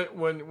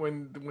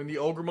 When the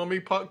ogre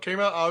mummy came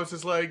out, I was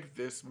just like,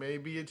 this may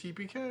be a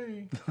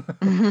TPK.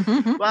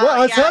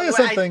 Well, I'll tell you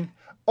something.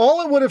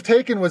 All it would have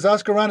taken was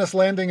Askuranas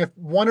landing if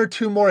 1 or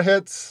 2 more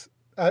hits.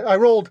 I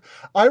rolled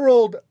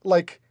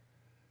like,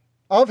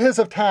 of his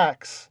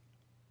attacks,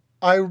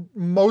 I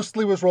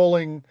mostly was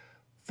rolling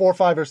 4,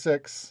 5, or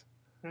 6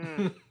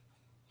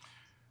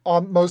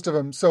 on most of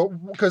them. So,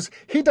 because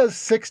he does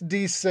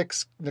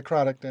 6d6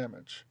 necrotic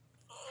damage.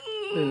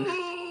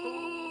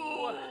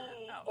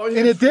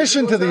 In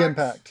addition to the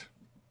impact.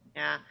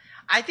 Yeah.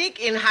 I think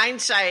in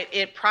hindsight,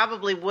 it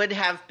probably would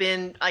have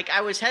been, like,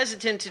 I was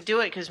hesitant to do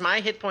it because my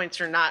hit points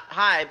are not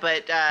high,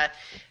 but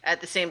at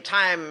the same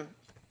time,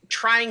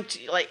 trying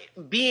to, like,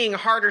 being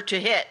harder to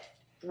hit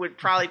would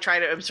probably try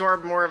to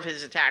absorb more of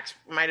his attacks.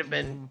 Might have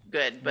been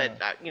good, but,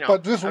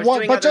 But just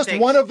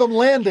one of them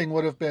landing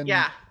would have been.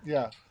 Yeah.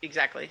 Yeah.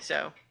 Exactly.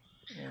 So.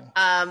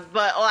 Yeah.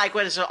 But, like,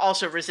 what is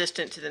also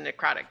resistant to the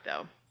necrotic,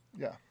 though.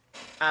 Yeah.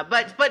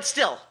 But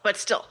still.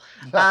 But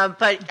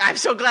I'm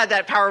so glad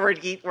that power word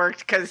yeet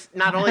worked because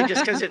not only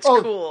just because it's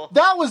cool.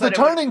 That was the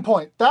turning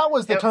point. That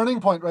was the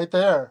turning point right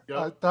there.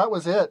 Yep. That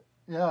was it.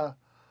 Yeah.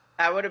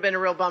 That would have been a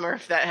real bummer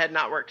if that had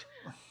not worked.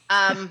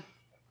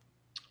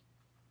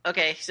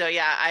 Okay, so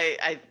yeah,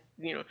 I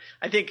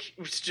think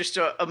it's just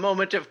a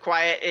moment of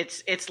quiet.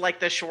 It's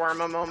like the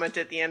shawarma moment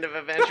at the end of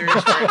Avengers,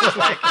 where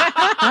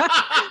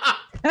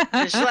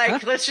it's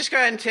like let's just go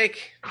ahead and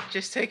take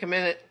a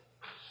minute.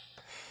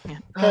 Yeah.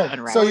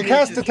 Okay. So you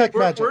cast Detect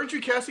Magic. Weren't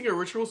you casting a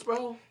ritual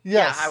spell?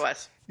 Yes. Yeah, I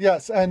was.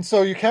 Yes, and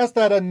so you cast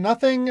that and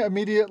nothing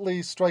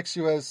immediately strikes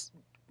you as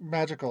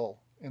magical.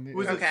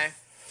 Was it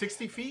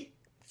 60 feet?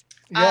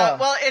 Yeah.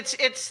 Well,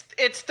 it's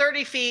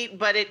 30 feet,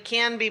 but it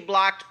can be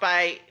blocked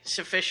by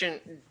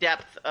sufficient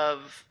depth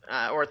of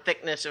or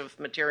thickness of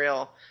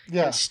material.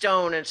 Yeah. And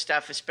stone and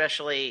stuff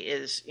especially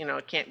is,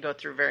 it can't go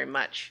through very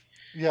much.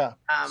 Yeah.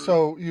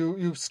 So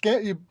you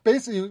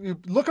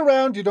look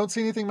around, you don't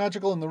see anything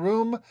magical in the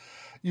room.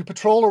 You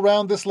patrol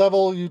around this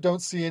level, you don't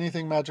see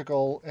anything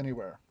magical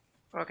anywhere.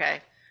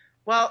 Okay.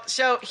 Well,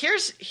 so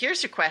here's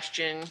a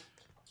question.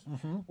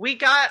 Mm-hmm. We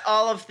got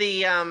all of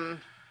the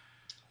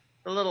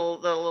the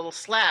little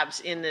slabs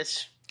in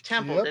this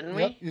temple, didn't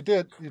we? Yep,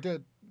 you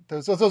did.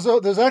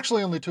 There's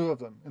actually only 2 of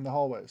them in the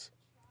hallways.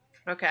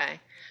 Okay.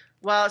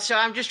 Well, so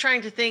I'm just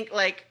trying to think.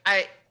 Like,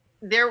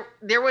 there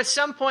was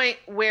some point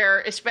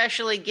where,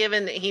 especially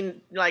given that he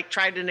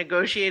tried to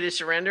negotiate a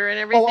surrender and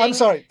everything. Oh, I'm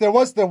sorry. There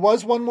was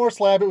one more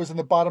slab. It was in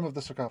the bottom of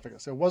the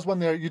sarcophagus. There was one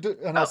there. You did,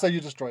 and I'll say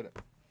you destroyed it.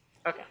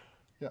 Okay.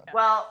 Yeah.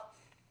 Well,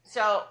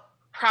 so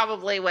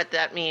probably what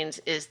that means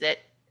is that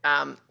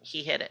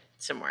he hid it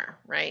somewhere,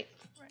 right?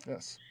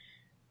 Yes.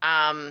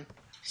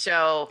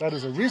 So that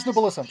is a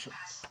reasonable assumption.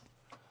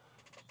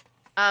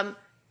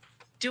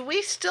 Do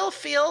we still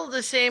feel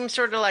the same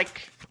sort of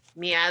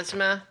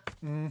miasma?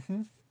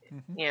 Mm-hmm.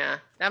 Yeah,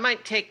 that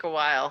might take a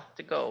while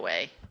to go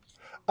away.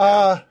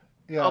 Yeah.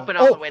 Open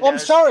all the windows. I'm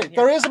sorry. Yeah.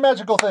 There is a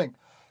magical thing.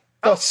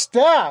 The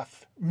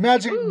staff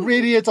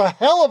radiates a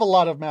hell of a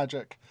lot of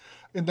magic.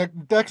 In the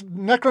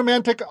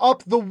necromantic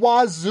up the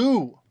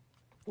wazoo.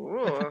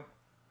 Ooh.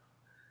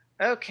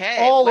 Okay.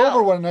 All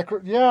over one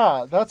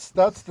Yeah, that's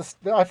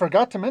I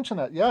forgot to mention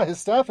that. Yeah, his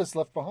staff is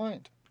left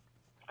behind.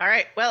 All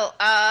right. Well,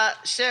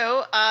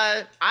 so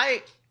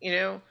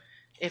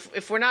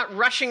if we're not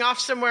rushing off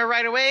somewhere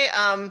right away,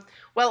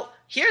 well,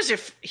 here's a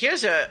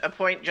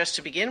point just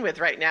to begin with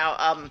right now.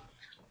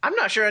 I'm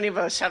not sure any of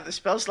us have the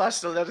spell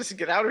slots to let us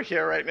get out of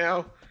here right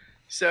now.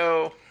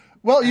 So,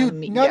 well,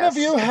 none of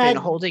you had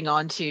been holding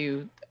on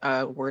to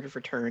Word of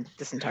Return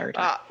this entire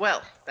time.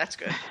 Well, that's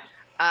good.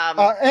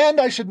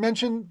 And I should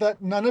mention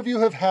that none of you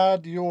have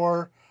had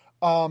your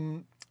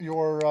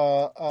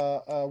Windwalk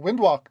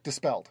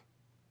dispelled.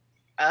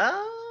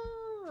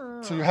 Oh.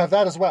 So you have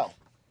that as well.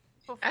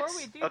 Before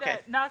we do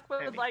that, Knock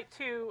would like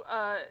to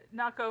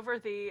knock over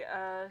the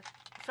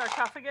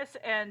sarcophagus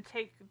and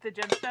take the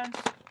gemstones.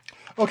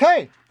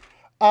 Okay.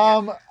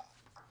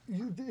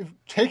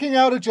 Taking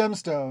out a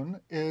gemstone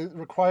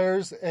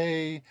requires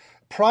a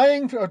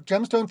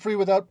gemstone free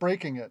without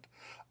breaking it.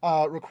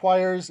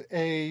 Requires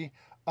is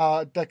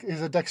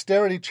a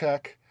dexterity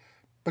check,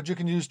 but you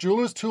can use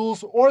jeweler's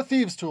tools or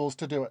thieves' tools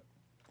to do it.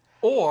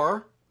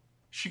 Or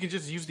she can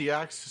just use the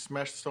axe to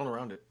smash the stone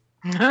around it.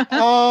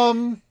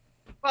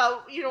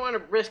 Well, you don't want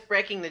to risk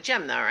breaking the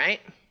gem, though,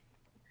 right?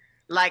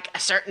 Like a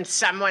certain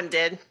someone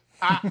did.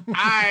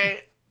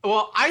 I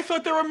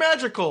thought they were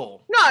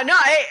magical. No,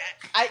 I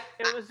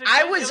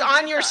was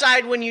on your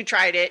side when you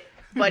tried it,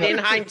 but in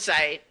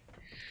hindsight.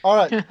 All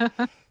right.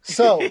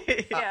 So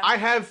I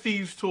have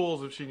thieves'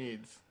 tools if she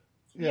needs.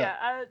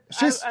 Yeah,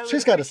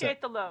 she's got a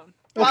set. The loan.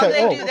 While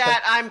they do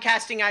that, I'm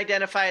casting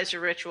Identify as a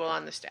ritual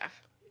on the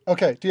staff.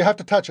 Okay. Do you have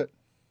to touch it?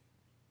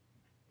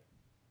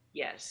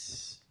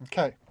 Yes.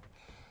 Okay.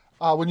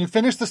 When you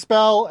finish the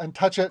spell and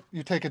touch it,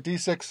 you take a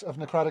d6 of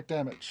necrotic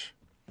damage.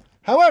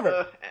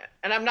 However...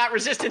 and I'm not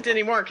resistant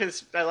anymore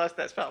because I lost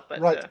that spell. But,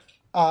 right.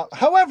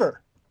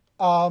 However,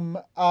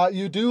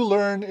 you do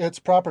learn its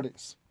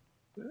properties.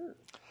 Ooh.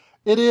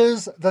 It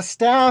is the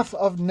Staff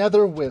of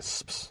Nether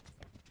Wisps.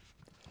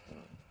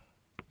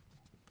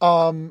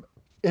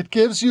 It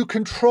gives you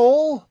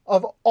control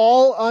of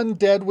all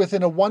undead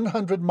within a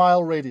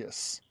 100-mile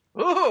radius.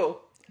 Ooh!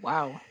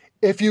 Wow.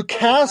 If you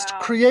cast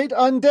Create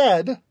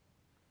Undead,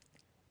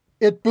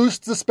 it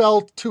boosts the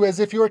spell to as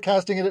if you were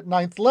casting it at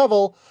 9th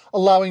level,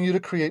 allowing you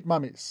to create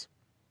mummies.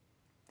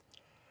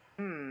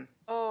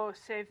 Oh,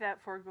 save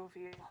that for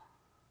Govil.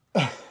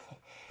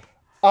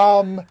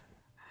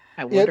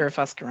 I wonder if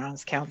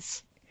Askuranas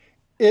counts.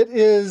 It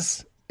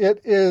is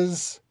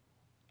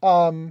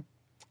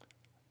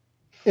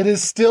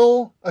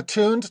still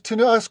attuned to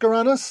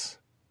Askuranas.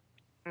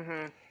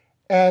 Mm-hmm.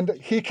 And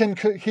he can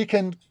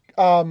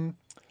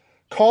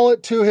call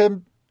it to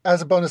him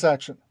as a bonus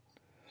action.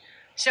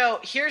 So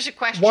here's a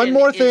question. One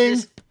more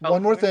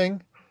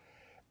thing.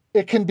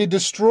 It can be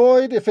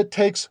destroyed if it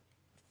takes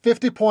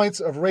 50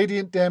 points of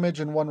radiant damage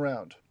in 1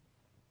 round.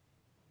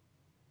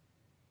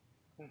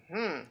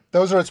 Mm-hmm.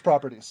 Those are its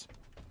properties.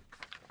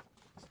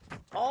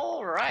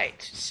 All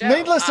right. So,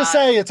 needless to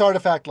say, it's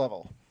artifact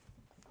level.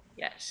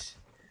 Yes.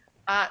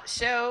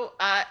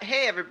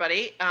 Hey,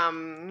 everybody.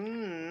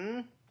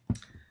 I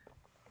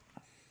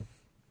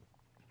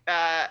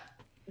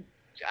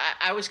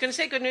was going to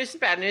say good news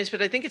and bad news,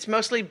 but I think it's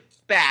mostly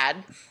bad.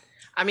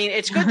 I mean,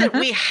 it's good that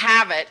we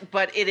have it,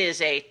 but it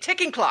is a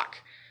ticking clock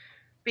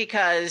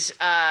because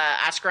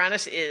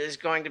Askuranas is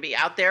going to be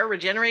out there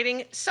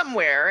regenerating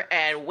somewhere,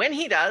 and when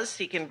he does,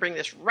 he can bring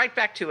this right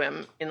back to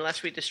him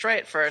unless we destroy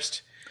it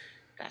first.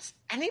 Does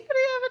anybody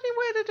have any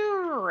way to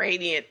do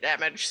radiant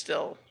damage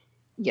still?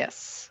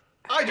 Yes.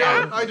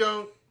 I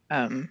don't.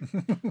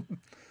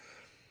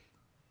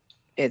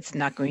 It's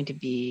not going to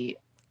be...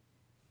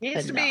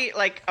 Needs to be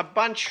like a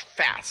bunch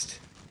fast.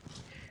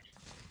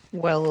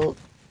 Well,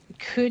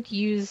 could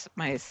use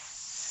my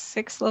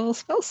 6th level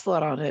spell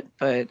slot on it,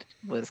 but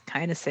was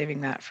kind of saving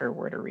that for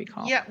Word of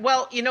Recall. Yeah,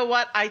 well, you know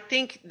what? I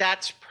think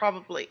that's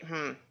probably...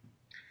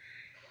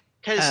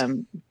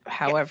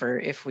 However,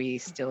 if we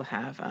still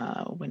have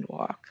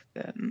Windwalk,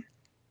 then...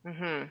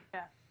 Mm-hmm.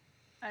 Yeah,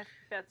 I think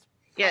that's...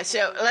 Yeah,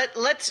 so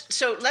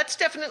let's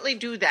definitely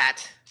do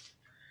that.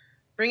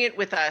 Bring it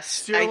with us.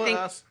 Cyril I think.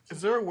 asks,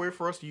 is there a way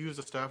for us to use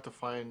the staff to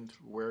find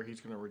where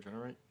he's going to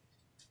regenerate?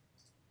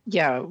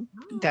 Yeah,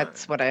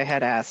 that's what I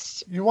had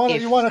asked. You want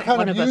If to kind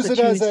one of of us use it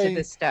as attunes to a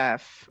the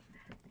staff.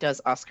 Does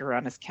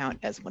Askuranas count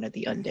as one of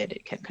the undead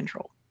it can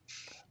control?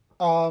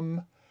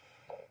 You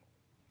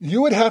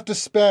would have to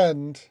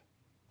spend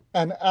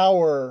an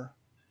hour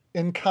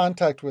in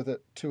contact with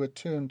it to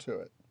attune to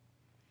it.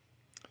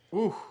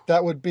 Ooh.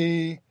 That would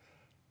be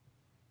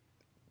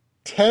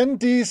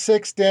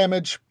 10d6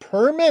 damage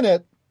per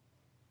minute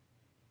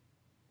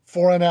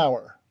for an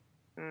hour.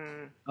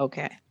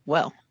 Okay.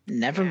 Well,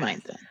 never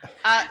mind then.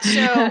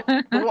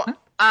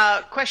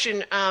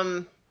 Question.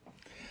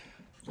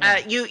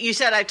 You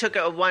said I took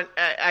a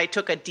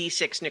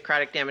d6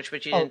 necrotic damage,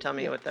 but you didn't tell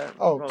me what the.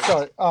 Oh,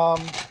 sorry.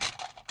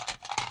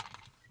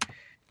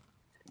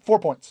 4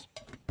 points.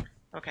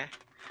 Okay.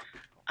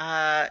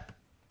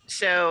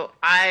 So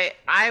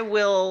I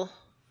will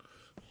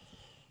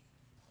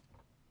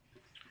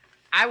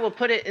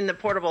put it in the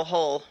portable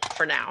hole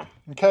for now.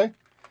 Okay.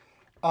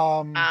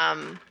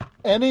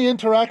 Any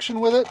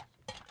interaction with it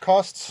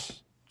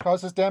causes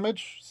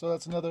damage, so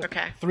that's another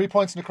 3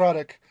 points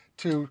necrotic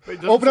to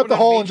open up the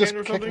hole and just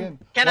kick it in.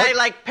 Can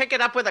I pick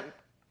it up with a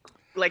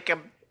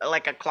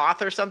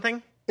cloth or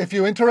something? If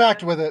you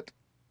interact with it,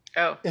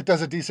 it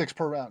does a d6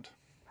 per round.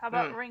 How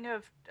about ring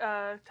of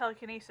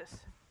telekinesis?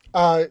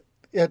 The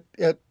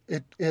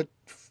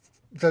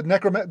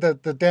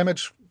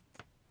damage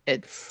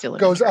it's still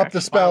goes up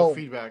the spell.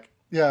 Feedback.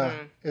 Yeah,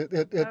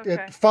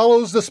 it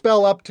follows the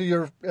spell up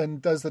to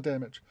and does the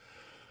damage.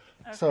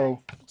 Okay.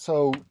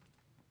 So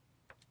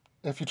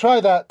if you try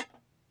that,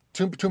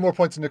 two more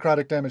points of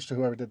necrotic damage to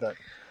whoever did that.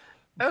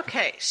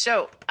 Okay,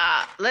 so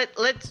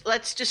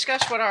let's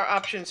discuss what our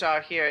options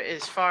are here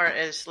as far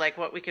as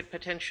what we could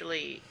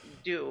potentially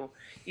do.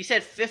 You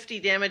said 50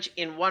 damage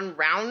in one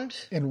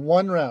round? In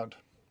one round.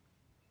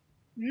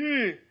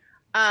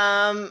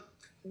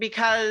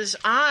 Because if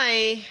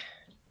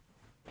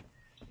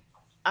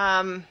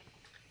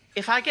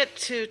I get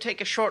to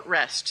take a short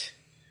rest,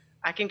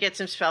 I can get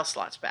some spell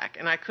slots back.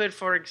 And I could,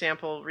 for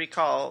example,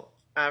 recall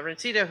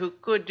Rencita, who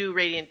could do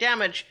radiant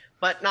damage,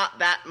 but not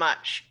that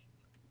much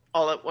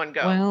all at one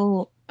go.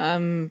 Well,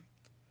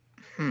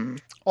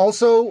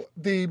 Also,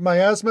 the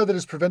miasma that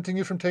is preventing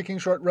you from taking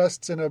short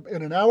rests in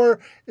an hour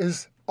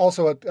is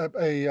also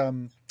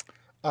an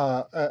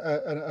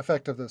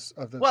effect of this.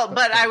 Well,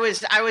 but I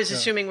was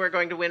assuming we're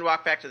going to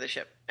walk back to the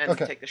ship and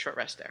take the short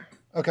rest there.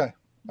 Okay.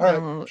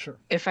 All right. Sure.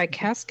 If I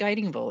cast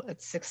Guiding Bolt at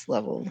 6th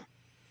level,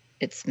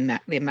 it's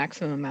the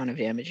maximum amount of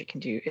damage it can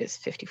do is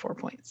 54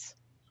 points.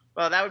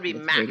 Well, that would be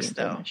max,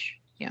 though. Damage.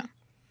 Yeah.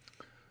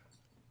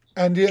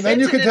 And then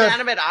you could have an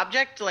inanimate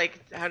object.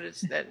 How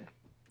does that?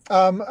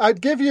 I'd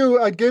give you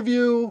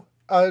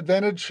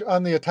advantage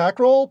on the attack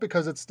roll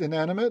because it's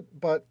inanimate,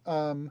 but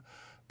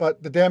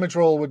the damage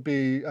roll would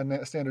be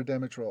a standard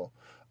damage roll.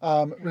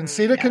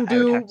 Rencita can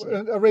do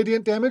a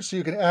radiant damage, so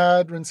you can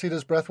add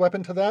Rencita's breath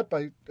weapon to that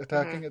by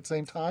attacking at the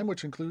same time,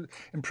 which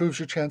improves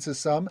your chances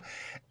some.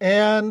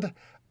 And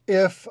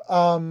if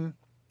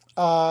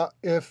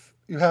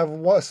you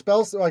have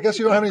spells, I guess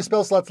you don't have any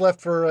spell slots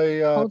left for a.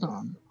 Hold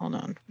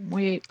on.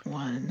 Wait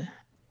one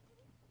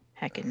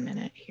heckin'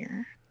 minute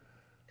here,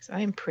 because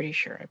I'm pretty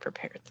sure I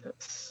prepared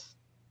this.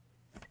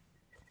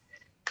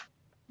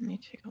 Let me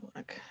take a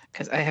look,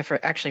 because I have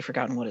actually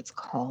forgotten what it's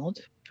called,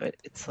 but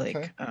it's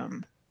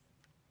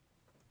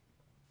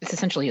it's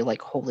essentially a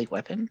holy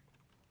weapon.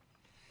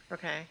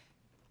 Okay.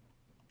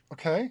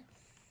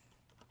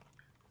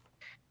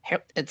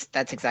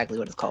 That's exactly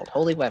what it's called.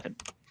 Holy weapon.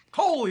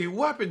 Holy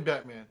weapon,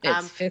 Batman.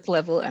 It's 5th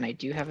level, and I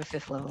do have a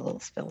 5th level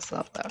spell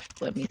slot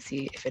left. Let me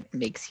see if it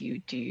makes you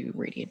do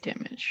radiant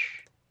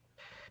damage.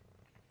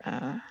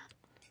 Weapon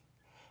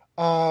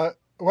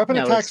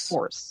attacks. It's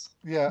force.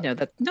 Yeah. No,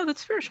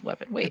 that's spiritual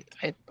weapon. Wait,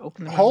 I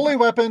opened the Holy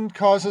weapon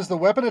causes the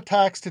weapon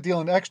attacks to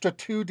deal an extra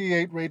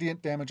 2d8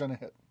 radiant damage on a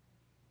hit.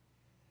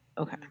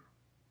 Okay.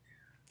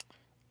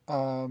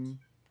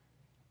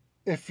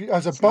 If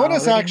as a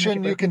bonus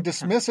action, you can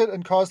dismiss it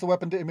and cause the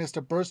weapon to emit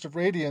a burst of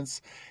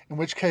radiance, in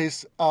which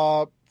case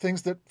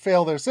things that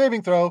fail their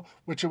saving throw,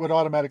 which it would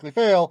automatically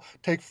fail,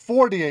 take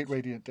 4d8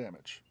 radiant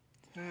damage.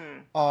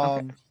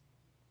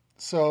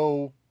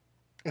 So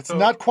it's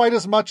not quite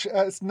as much.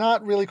 It's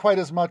not really quite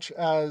as much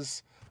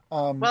as.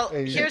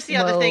 Here's the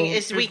other thing: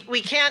 is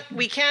we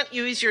can't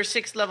use your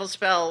 6th level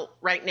spell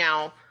right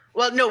now.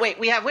 Well, no, wait,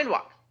 we have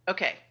Windwalk.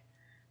 Okay.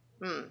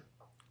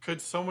 Could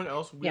someone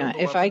else? Yeah,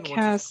 if I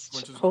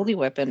cast Holy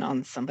Weapon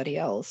on somebody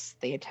else,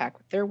 they attack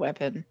with their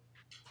weapon.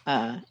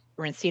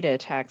 Rencita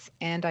attacks,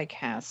 and I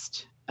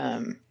cast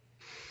Guiding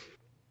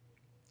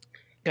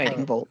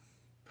Bolt.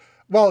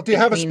 Well, do you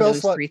have a spell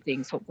slot? 3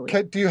 things, hopefully.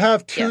 Do you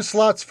have 2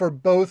 slots for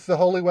both the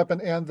Holy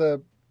Weapon and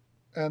the?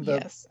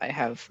 Yes, I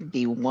have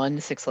the 1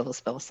 6th level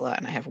spell slot,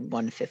 and I have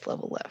 1 5th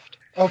level left.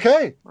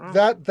 Okay,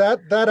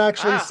 that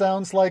actually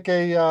sounds like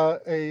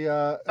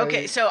a.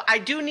 Okay, so I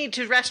do need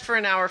to rest for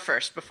an hour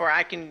first before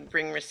I can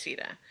bring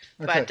Rencita.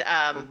 Okay.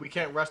 But we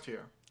can't rest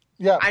here.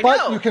 Yeah, I but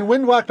know. you can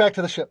wind walk back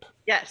to the ship.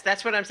 Yes,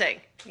 that's what I'm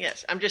saying.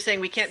 Yes, I'm just saying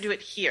we can't do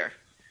it here.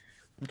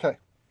 Okay.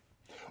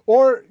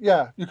 Or,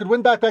 you could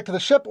wind back to the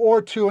ship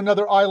or to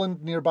another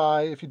island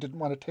nearby if you didn't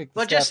want to take the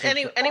Well, staff just to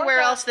the ship. anywhere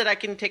else that I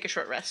can take a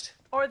short rest.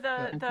 Or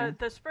the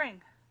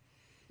spring.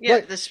 Yeah,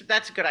 Right.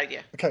 that's a good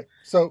idea. Okay,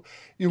 so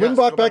you wind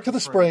walk go back to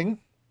the spring.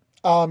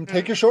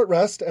 Take your short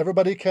rest.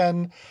 Everybody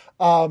can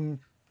get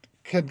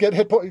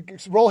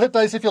roll hit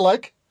dice if you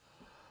like.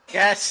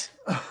 Yes.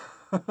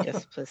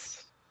 Yes,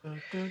 please. Where's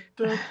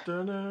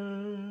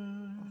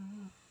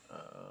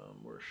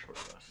short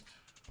rest?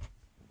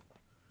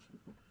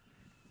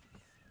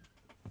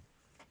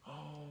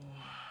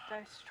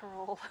 Dice to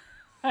roll.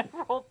 I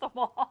rolled them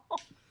all.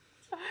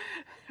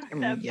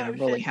 Yeah,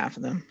 rolling half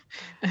of them.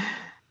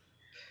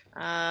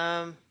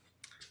 Yeah,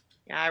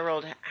 I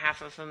rolled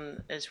half of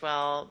them as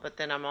well, but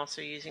then I'm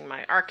also using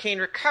my arcane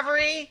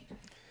recovery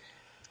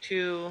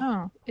to.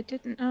 Oh, it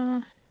didn't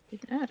add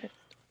it.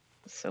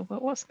 So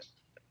what was it?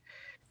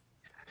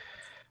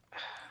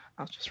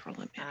 I'll just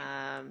roll it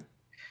in.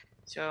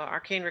 So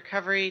arcane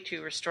recovery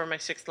to restore my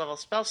 6th level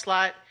spell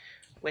slot,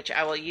 which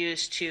I will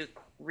use to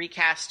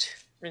recast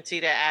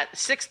Rincita at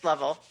 6th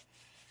level.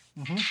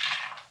 Mm-hmm.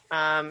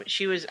 I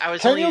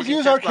was Can only you using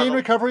use 5th arcane level.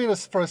 recovery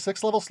for a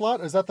 6th level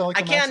slot? Is that the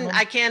maximum?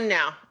 I can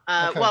now.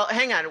 Okay. Well,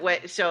 hang on.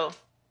 Wait. So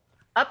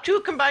up to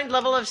a combined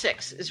level of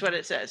 6 is what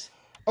it says.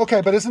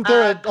 Okay, but isn't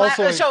there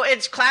also? So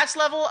it's class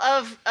level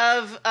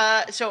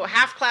so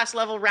half class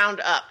level round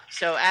up.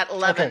 So at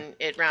 11,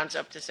 it rounds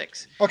up to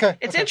 6. Okay.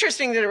 It's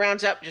interesting that it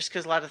rounds up just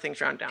because a lot of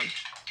things round down.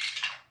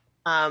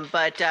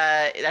 But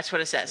that's what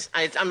it says.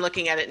 I'm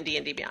looking at it in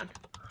D&D Beyond.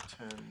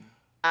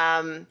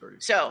 10.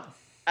 So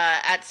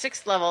at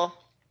 6th level,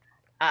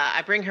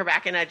 I bring her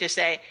back and I just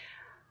say,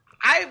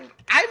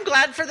 I'm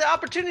glad for the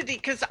opportunity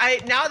because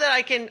now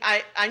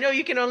that I know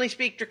you can only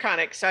speak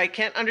Draconic, so I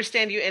can't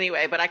understand you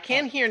anyway, but I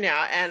can hear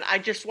now, and I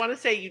just want to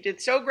say you did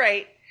so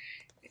great.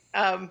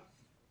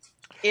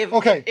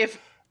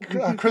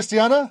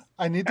 Christiana,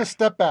 I need to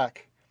step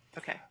back.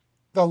 Okay.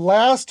 The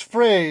last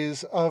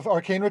phrase of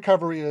arcane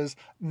recovery is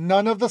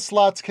none of the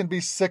slots can be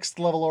 6th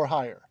level or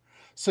higher.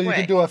 So you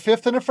can do a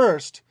 5th and a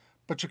 1st,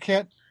 but you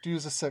can't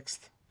use a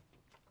 6th.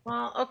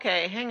 Well,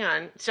 okay, hang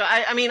on. So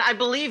I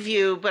believe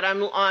you, but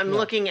I'm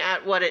looking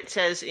at what it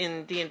says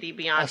in D&D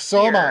Beyond.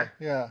 So here. am I.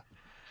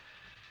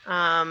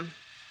 Yeah.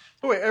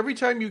 Wait, every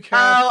time you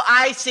cast. Oh,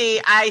 I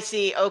see.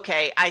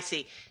 Okay, I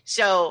see.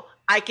 So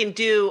I can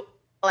do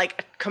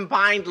like a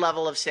combined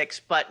level of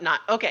 6, but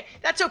not. Okay,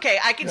 that's okay.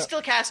 I can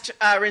still cast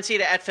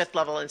Rincita at 5th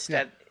level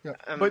instead. Yeah.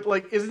 But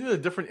isn't it a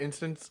different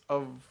instance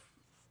of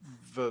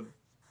the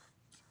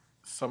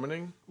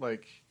summoning?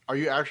 Like, are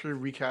you actually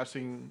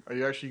recasting? Are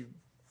you actually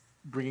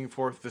bringing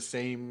forth the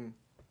same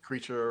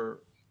creature?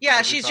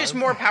 Yeah, she's just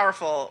more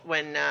powerful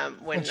when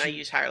I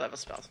use higher level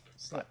spells.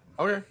 So.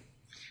 Okay.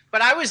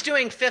 But I was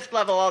doing 5th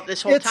level all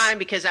this whole time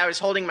because I was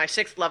holding my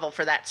 6th level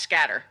for that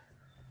scatter.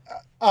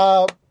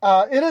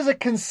 It is a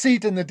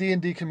conceit in the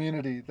D&D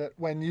community that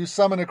when you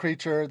summon a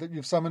creature that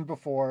you've summoned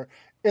before,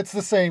 it's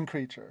the same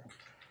creature.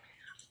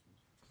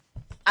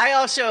 I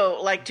also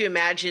like to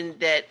imagine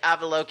that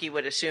Avaloki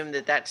would assume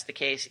that that's the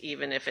case,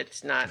 even if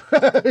it's not.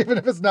 Even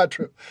if it's not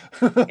true.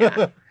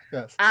 Yeah.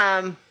 Yes.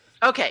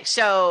 Okay,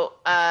 so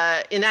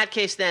in that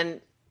case,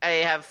 then I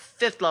have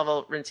 5th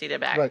level Rincita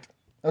back. Right.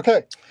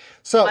 Okay.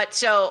 So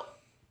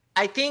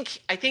I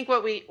think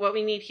what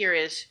we need here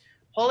is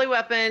holy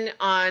weapon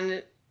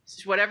on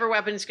whatever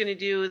weapon's going to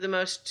do the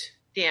most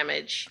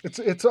damage.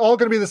 It's all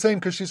going to be the same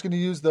because she's going to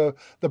use the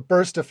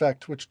burst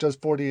effect, which does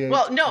 48.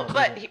 Well, no,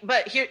 but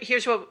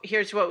here's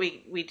what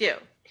we do.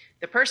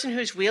 The person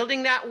who's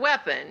wielding that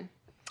weapon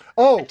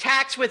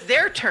attacks with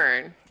their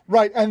turn.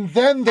 Right, and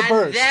then the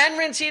burst. And then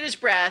Rincita's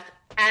breath,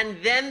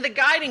 and then the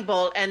guiding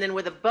bolt, and then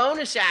with a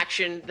bonus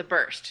action, the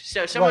burst.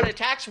 So someone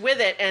attacks with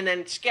it and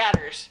then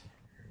scatters.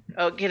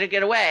 Oh,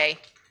 get away.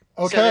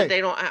 Okay. So that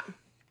they don't.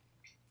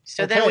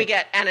 So then we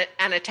get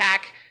an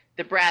attack,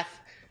 the breath,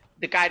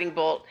 the guiding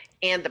bolt,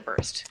 and the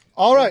burst.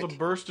 All right. Will the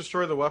burst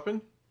destroy the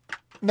weapon?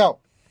 No.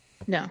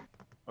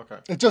 Okay.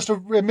 It just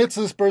emits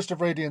this burst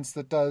of radiance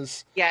that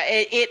does. Yeah,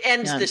 it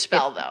ends the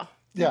spell though.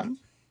 Yeah.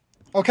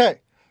 Okay.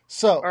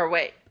 So. Or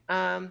wait.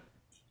 Yeah,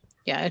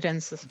 it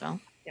ends the spell.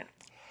 Yeah.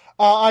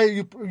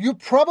 You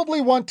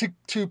probably want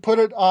to put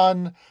it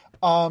on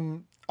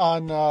Tsunami.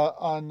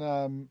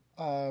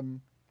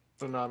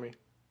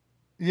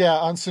 Yeah,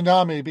 on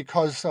Tsunami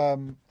because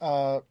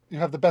you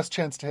have the best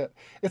chance to hit.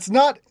 It's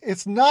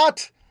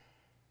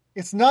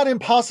not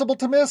impossible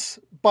to miss,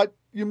 but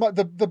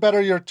the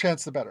better your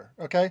chance, the better.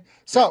 Okay,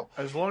 so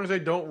as long as they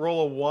don't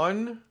roll a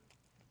 1,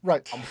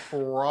 right, I'm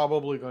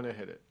probably going to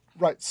hit it.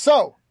 Right.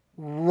 So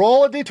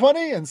roll a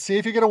d20 and see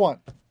if you get a 1.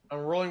 I'm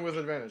rolling with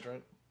advantage,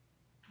 right?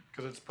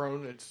 Because it's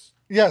prone. It's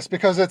yes,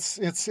 because it's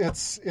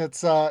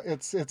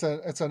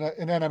an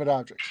inanimate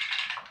object.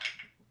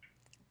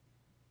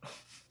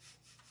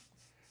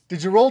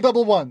 Did you roll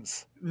double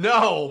 1s?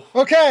 No.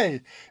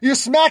 Okay, you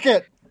smack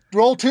it.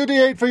 Roll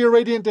 2d8 for your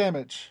radiant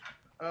damage.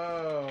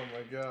 Oh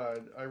my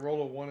god! I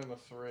rolled a 1 and a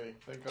 3.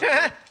 Thank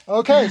God.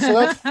 Okay, so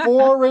that's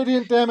 4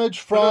 radiant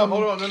damage from.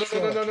 Hold on.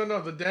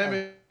 No. The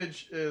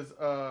damage is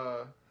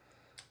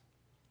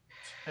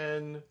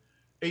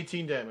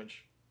 18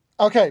 damage.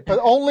 Okay, but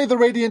only the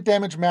radiant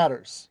damage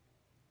matters.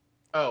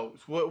 Oh,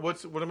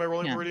 what am I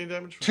rolling for radiant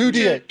damage?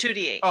 2d8.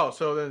 2d8. Oh,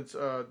 so then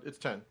it's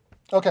 10.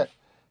 Okay,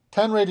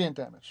 10 radiant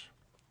damage.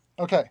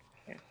 Okay.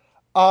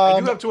 I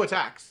do have 2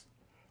 attacks.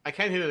 I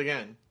can't hit it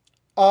again.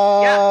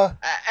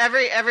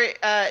 Every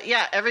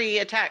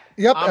attack.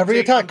 Yep, every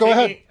attack. Go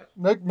ahead.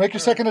 Make your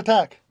second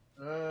attack.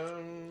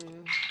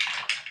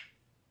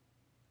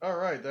 All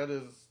right, that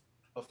is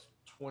a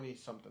 20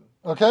 something.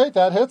 Okay,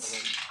 that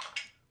hits.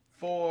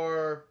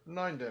 For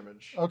 9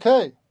 damage.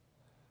 Okay.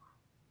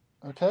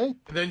 And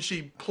then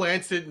she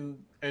plants it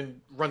and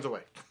runs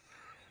away.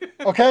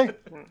 Okay.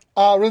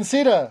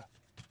 Rinsita.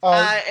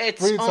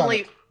 It's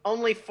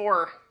only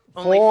 4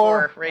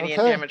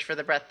 radiant damage for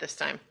the breath this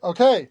time.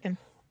 Okay.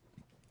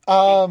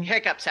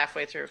 Hiccups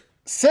halfway through.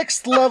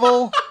 Sixth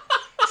level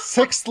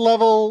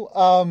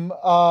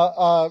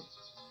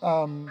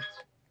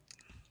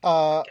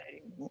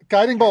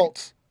guiding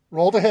bolt.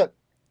 Roll to hit.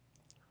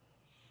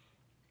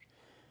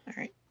 All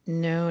right.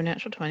 No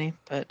natural 20,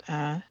 but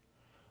a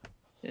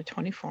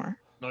 24.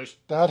 Nice.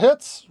 That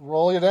hits.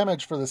 Roll your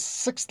damage for the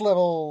 6th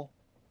level.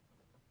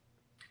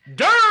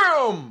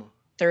 Damn!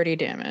 30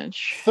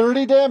 damage.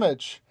 30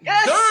 damage.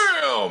 Yes!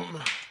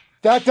 Damn!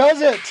 That does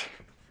it.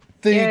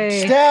 The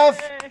Yay.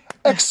 staff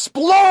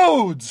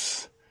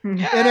explodes in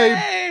a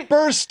Yay!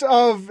 burst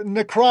of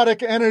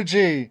necrotic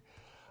energy.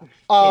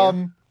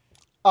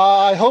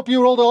 I hope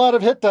you rolled a lot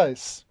of hit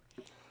dice.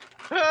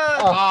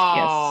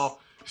 Oh,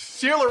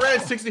 Sheila ran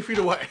 60 feet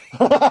away.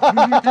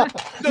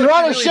 You're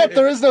on a ship.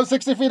 There is no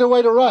 60 feet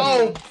away to run.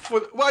 Oh,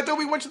 well, I thought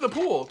we went to the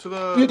pool.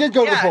 You did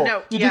go to the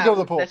pool. You did go to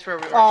the pool. That's where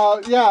we were.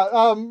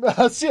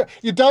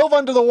 You dove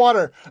under the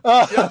water.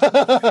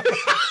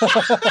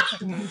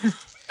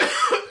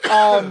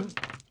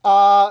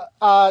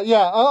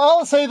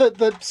 I'll say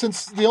that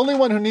since the only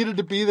one who needed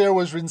to be there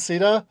was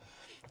Rinsita,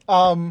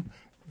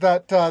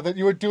 that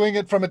you were doing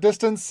it from a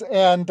distance,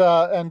 and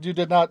you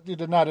did not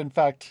in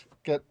fact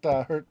get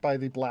hurt by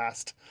the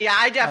blast. Yeah,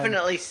 I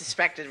definitely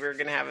suspected we were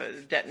going to have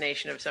a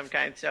detonation of some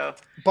kind. So,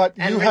 but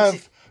you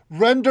have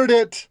rendered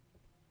it.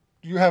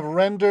 You have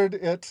rendered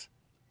it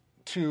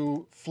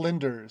to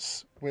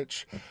flinders,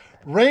 which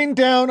rain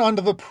down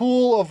onto the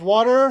pool of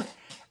water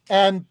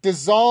and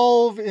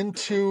dissolve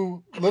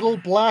into little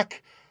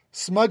black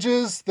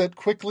smudges that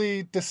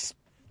quickly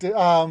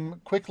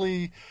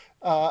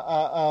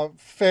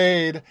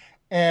fade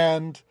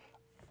and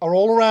are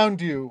all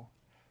around you.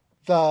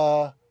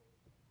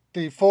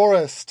 The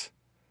forest,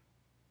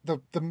 the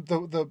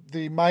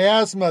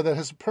miasma that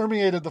has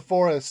permeated the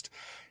forest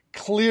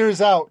clears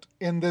out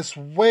in this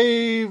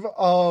wave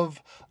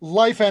of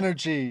life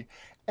energy,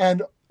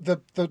 and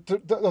the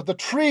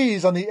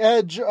trees on the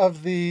edge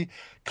of the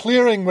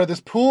clearing where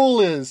this pool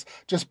is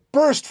just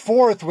burst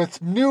forth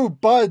with new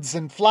buds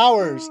and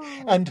flowers,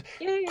 and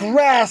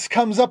grass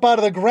comes up out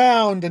of the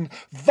ground, and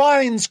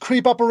vines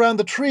creep up around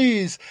the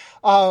trees.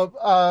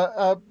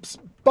 Buds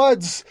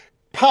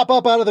pop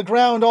up out of the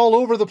ground all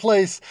over the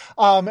place,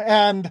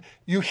 and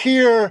you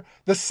hear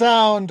the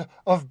sound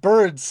of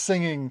birds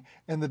singing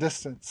in the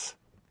distance.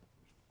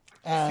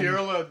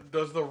 Sierra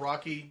does the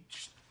Rocky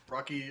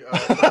arms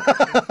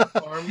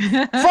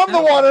from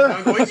the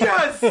water. Going,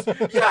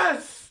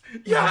 yes.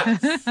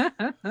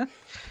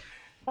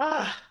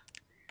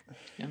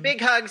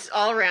 Big hugs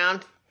all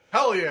around.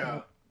 Hell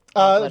yeah.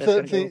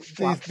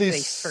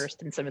 Face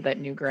first in some of that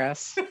new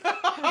grass.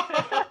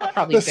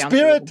 Probably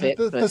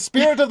the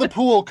spirit of the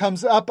pool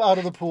comes up out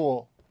of the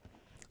pool,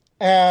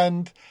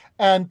 and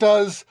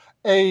does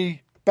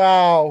a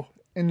bow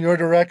in your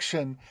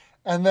direction,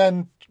 and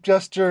then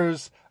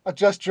gestures a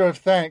gesture of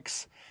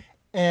thanks,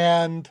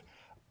 and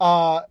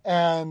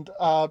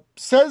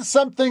says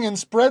something and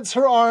spreads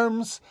her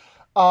arms.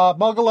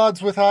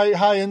 Muggleods with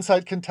high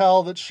insight can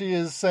tell that she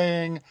is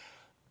saying,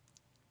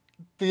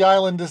 "The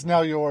island is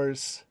now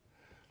yours."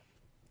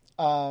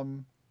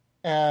 And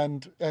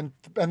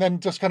then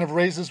just kind of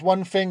raises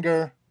one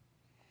finger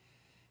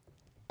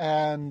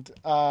and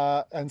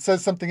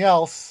says something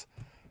else.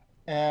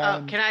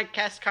 And can I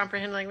cast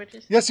comprehend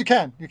languages? Yes, you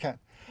can.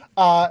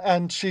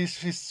 And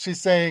she's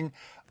saying,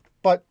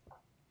 but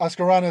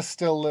Askuranas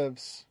still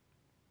lives.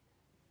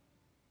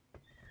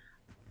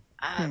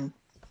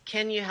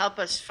 Can you help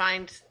us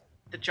find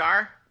the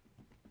jar,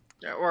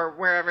 or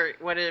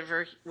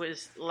whatever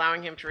was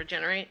allowing him to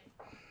regenerate?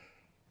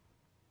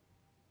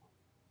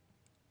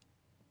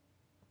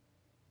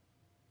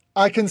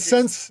 I can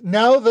sense,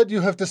 now that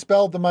you have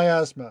dispelled the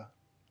miasma,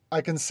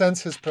 I can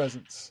sense his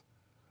presence.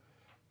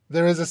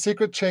 There is a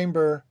secret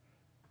chamber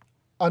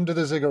under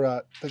the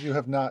ziggurat that you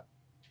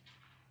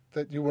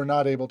were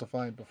not able to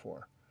find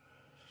before.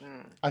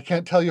 I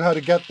can't tell you how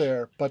to get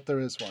there, but there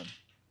is one.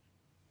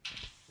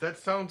 That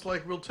sounds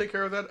like we'll take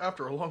care of that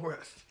after a long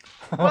rest.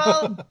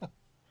 Well,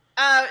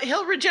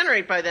 he'll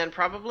regenerate by then,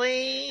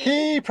 probably.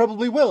 He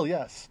probably will,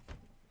 yes.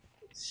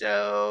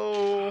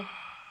 So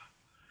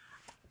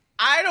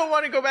I don't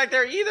want to go back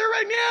there either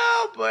right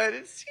now, but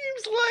it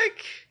seems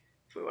like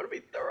if we want to be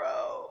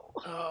thorough.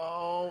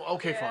 Oh,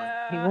 okay,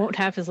 He won't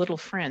have his little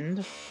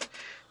friend,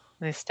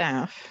 the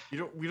staff.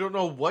 fine. We don't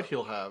know what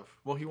he'll have.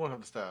 Well, he won't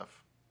have the staff.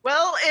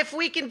 Well, if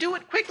we can do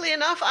it quickly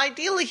enough,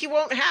 ideally he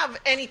won't have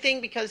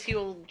anything because he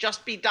will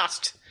just be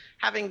dust,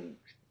 having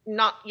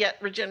not yet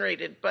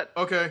regenerated. But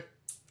Okay,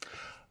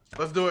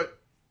 let's do it.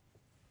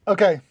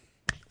 Okay.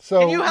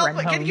 So can you help? Run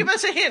Can home. you give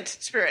us a hint,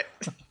 Spirit?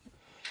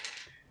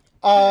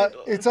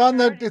 it's on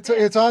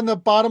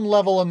the bottom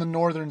level on the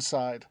northern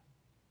side.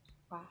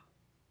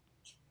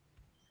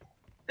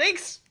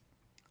 Thanks.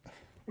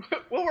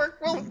 We'll work.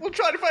 We'll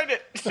try to find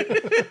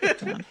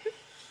it.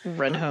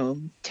 Run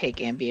home, take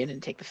Ambien,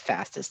 and take the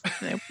fastest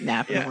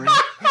nap in the morning.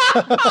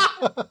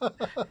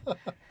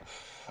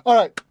 All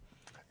right.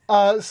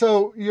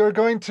 So you're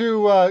going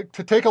to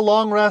take a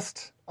long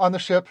rest on the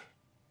ship.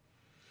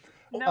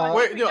 No,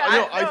 Wait, no,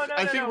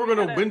 I think we're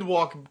going to wind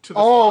walk to the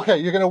spot. Okay.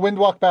 You're going to wind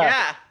walk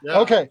back. Yeah.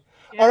 Okay.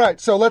 Yeah. All right.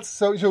 So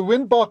you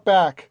wind walk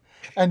back,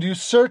 and you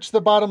search the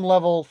bottom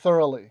level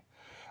thoroughly.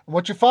 And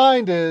what you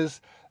find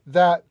is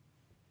that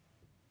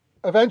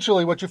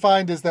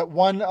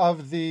one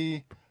of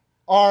the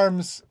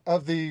arms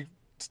of the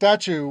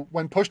statue,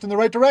 when pushed in the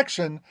right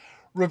direction,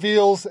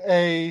 reveals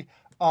a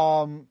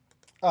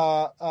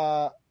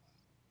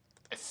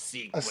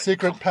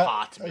secret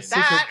compartment.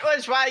 That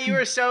was why you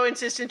were so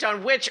insistent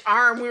on which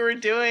arm we were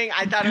doing.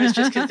 I thought it was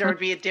just because there would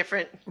be a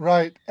different.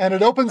 Right, and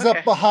it opens Okay.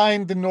 up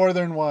behind the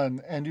northern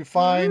one, and you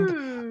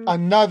find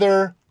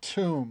another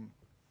tomb.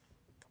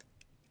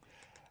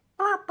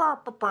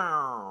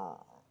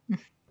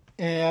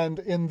 And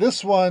in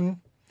this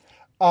one,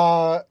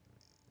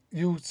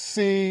 you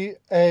see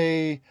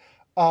a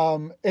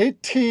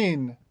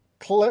 18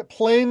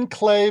 plain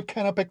clay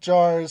canopic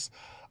jars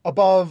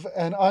above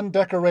an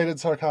undecorated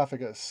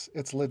sarcophagus.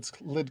 Its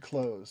lid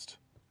closed.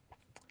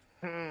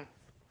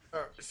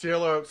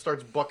 Cielo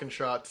starts bucking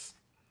shots.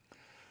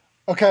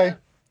 Okay.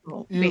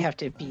 Well, You- we have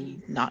to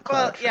be not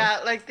Well, cloud. yeah,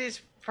 like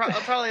these.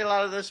 Probably a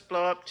lot of this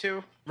blow up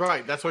too.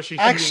 Right, that's what she's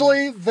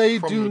Actually, shooting they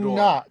from do the door.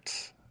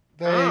 not.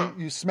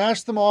 You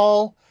smash them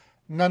all.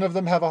 None of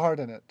them have a heart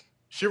in it.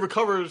 She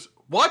recovers.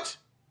 What?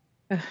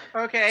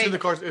 Okay. It's in the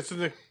car. It's in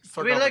the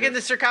Did we look in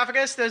the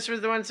sarcophagus. sarcophagus? Those were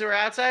the ones that were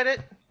outside it.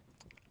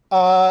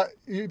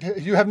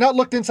 You have not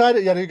looked inside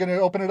it yet. Are you going to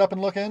open it up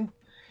and look in?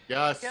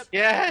 Yes. Yep.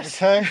 Yes.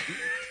 Okay.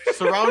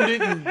 Surround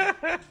it and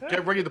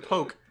get ready to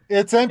poke.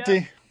 It's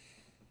empty.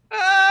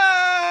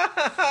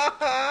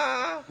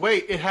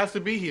 Wait, it has to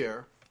be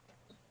here.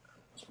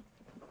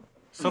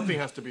 Something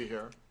has to be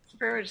here.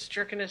 Spirit's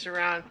jerking us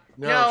around.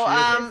 No, No, she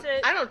isn't. Is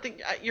it- I don't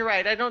think you're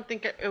right. I don't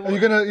think it Are would.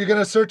 you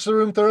gonna search the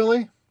room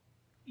thoroughly?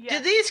 Yeah.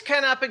 Do these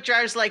canopic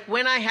jars, like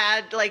when I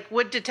had, like,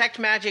 would detect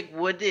magic?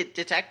 Would it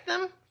detect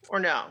them or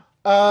no?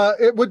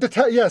 It would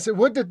detect. Yes, it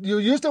would. You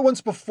used it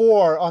once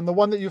before on the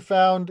one that you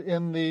found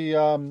in the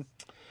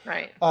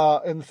Right.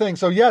 in the thing.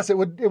 So yes, it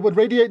would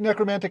radiate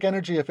necromantic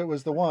energy if it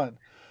was the one.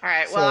 All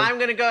right. Well, So- I'm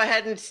going to go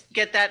ahead and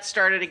get that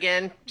started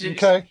again.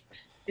 Just- Okay.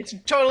 It's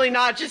totally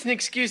not just an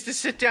excuse to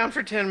sit down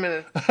for 10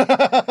 minutes.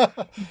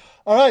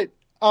 All right.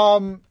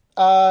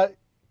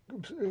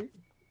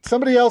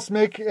 Somebody else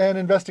make an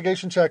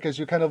investigation check as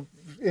you kind of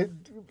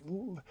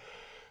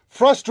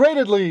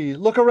frustratedly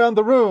look around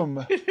the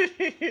room.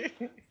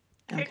 Kick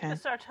Okay. the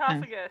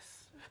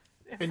sarcophagus.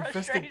 In Investi-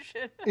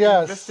 frustration.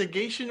 Yes.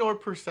 Investigation or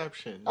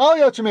perception? I'll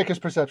let you make his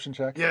perception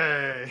check.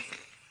 Yay!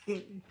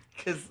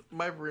 Because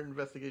my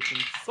investigation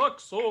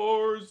sucks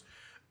sores.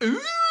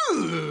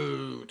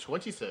 Ooh,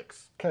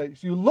 26. Okay,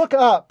 so you look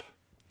up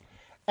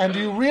and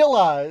you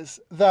realize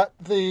that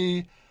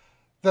the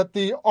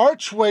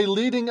archway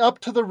leading up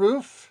to the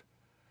roof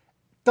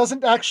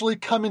doesn't actually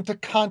come into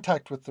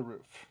contact with the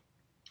roof.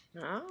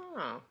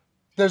 Oh.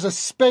 There's a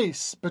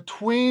space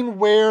between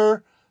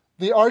where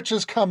the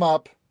arches come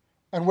up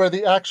and where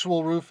the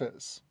actual roof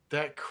is.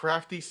 That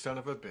crafty son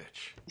of a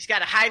bitch. He's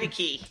got a hide a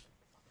key.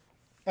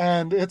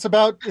 And it's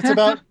about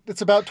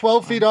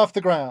 12 feet off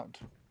the ground.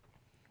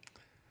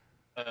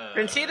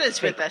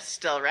 Rencita's with us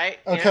still, right?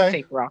 Yeah. Okay.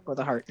 Fake rock with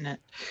a heart in it.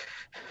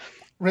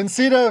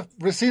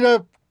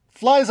 Resita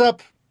flies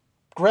up,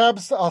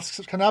 grabs a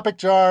canopic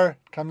jar,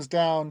 comes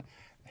down,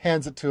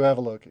 hands it to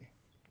Avaloki.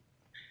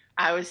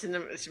 I was in the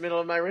middle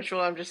of my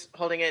ritual. I'm just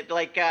holding it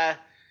like, I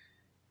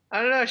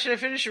don't know. Should I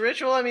finish the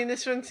ritual? I mean,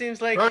 this one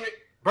seems like Burn it!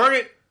 Burn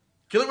it!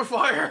 Kill it with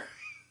fire!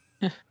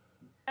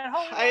 And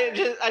hold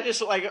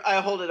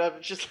I hold it up.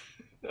 It's just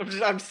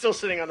I'm still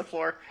sitting on the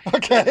floor.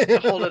 Okay.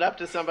 Hold it up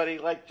to somebody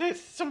like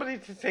this. Somebody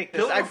to take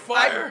this. Kill it with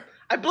fire!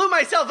 I blew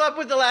myself up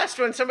with the last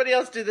one. Somebody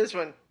else do this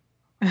one.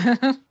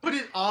 Put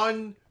it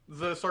on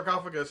the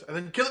sarcophagus and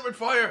then kill it with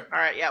fire! All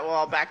right. Yeah. Well,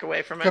 I'll back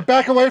away from it. Get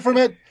back away from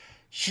it,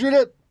 shoot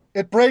it,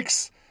 it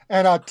breaks,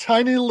 and a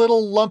tiny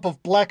little lump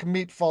of black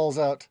meat falls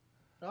out.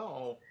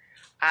 Oh.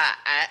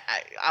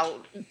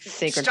 I'll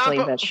Sacred stomp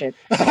flame it- that shit.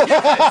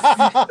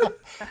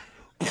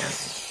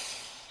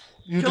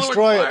 You Kill it with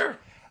destroy it. fire!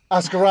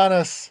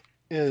 Askuranas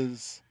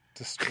is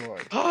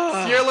destroyed.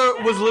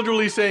 Ciela was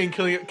literally saying,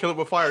 kill it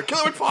with fire. Kill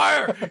it with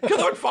fire! Kill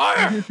it with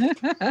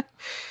fire!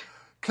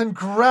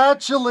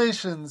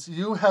 Congratulations,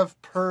 you have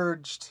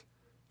purged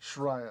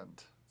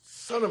Schreiend.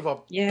 Son of a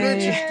Yay. bitch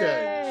is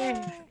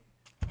dead.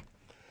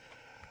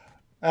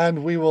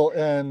 And we will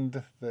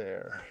end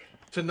there.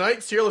 Tonight,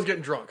 Ciela's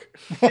getting drunk.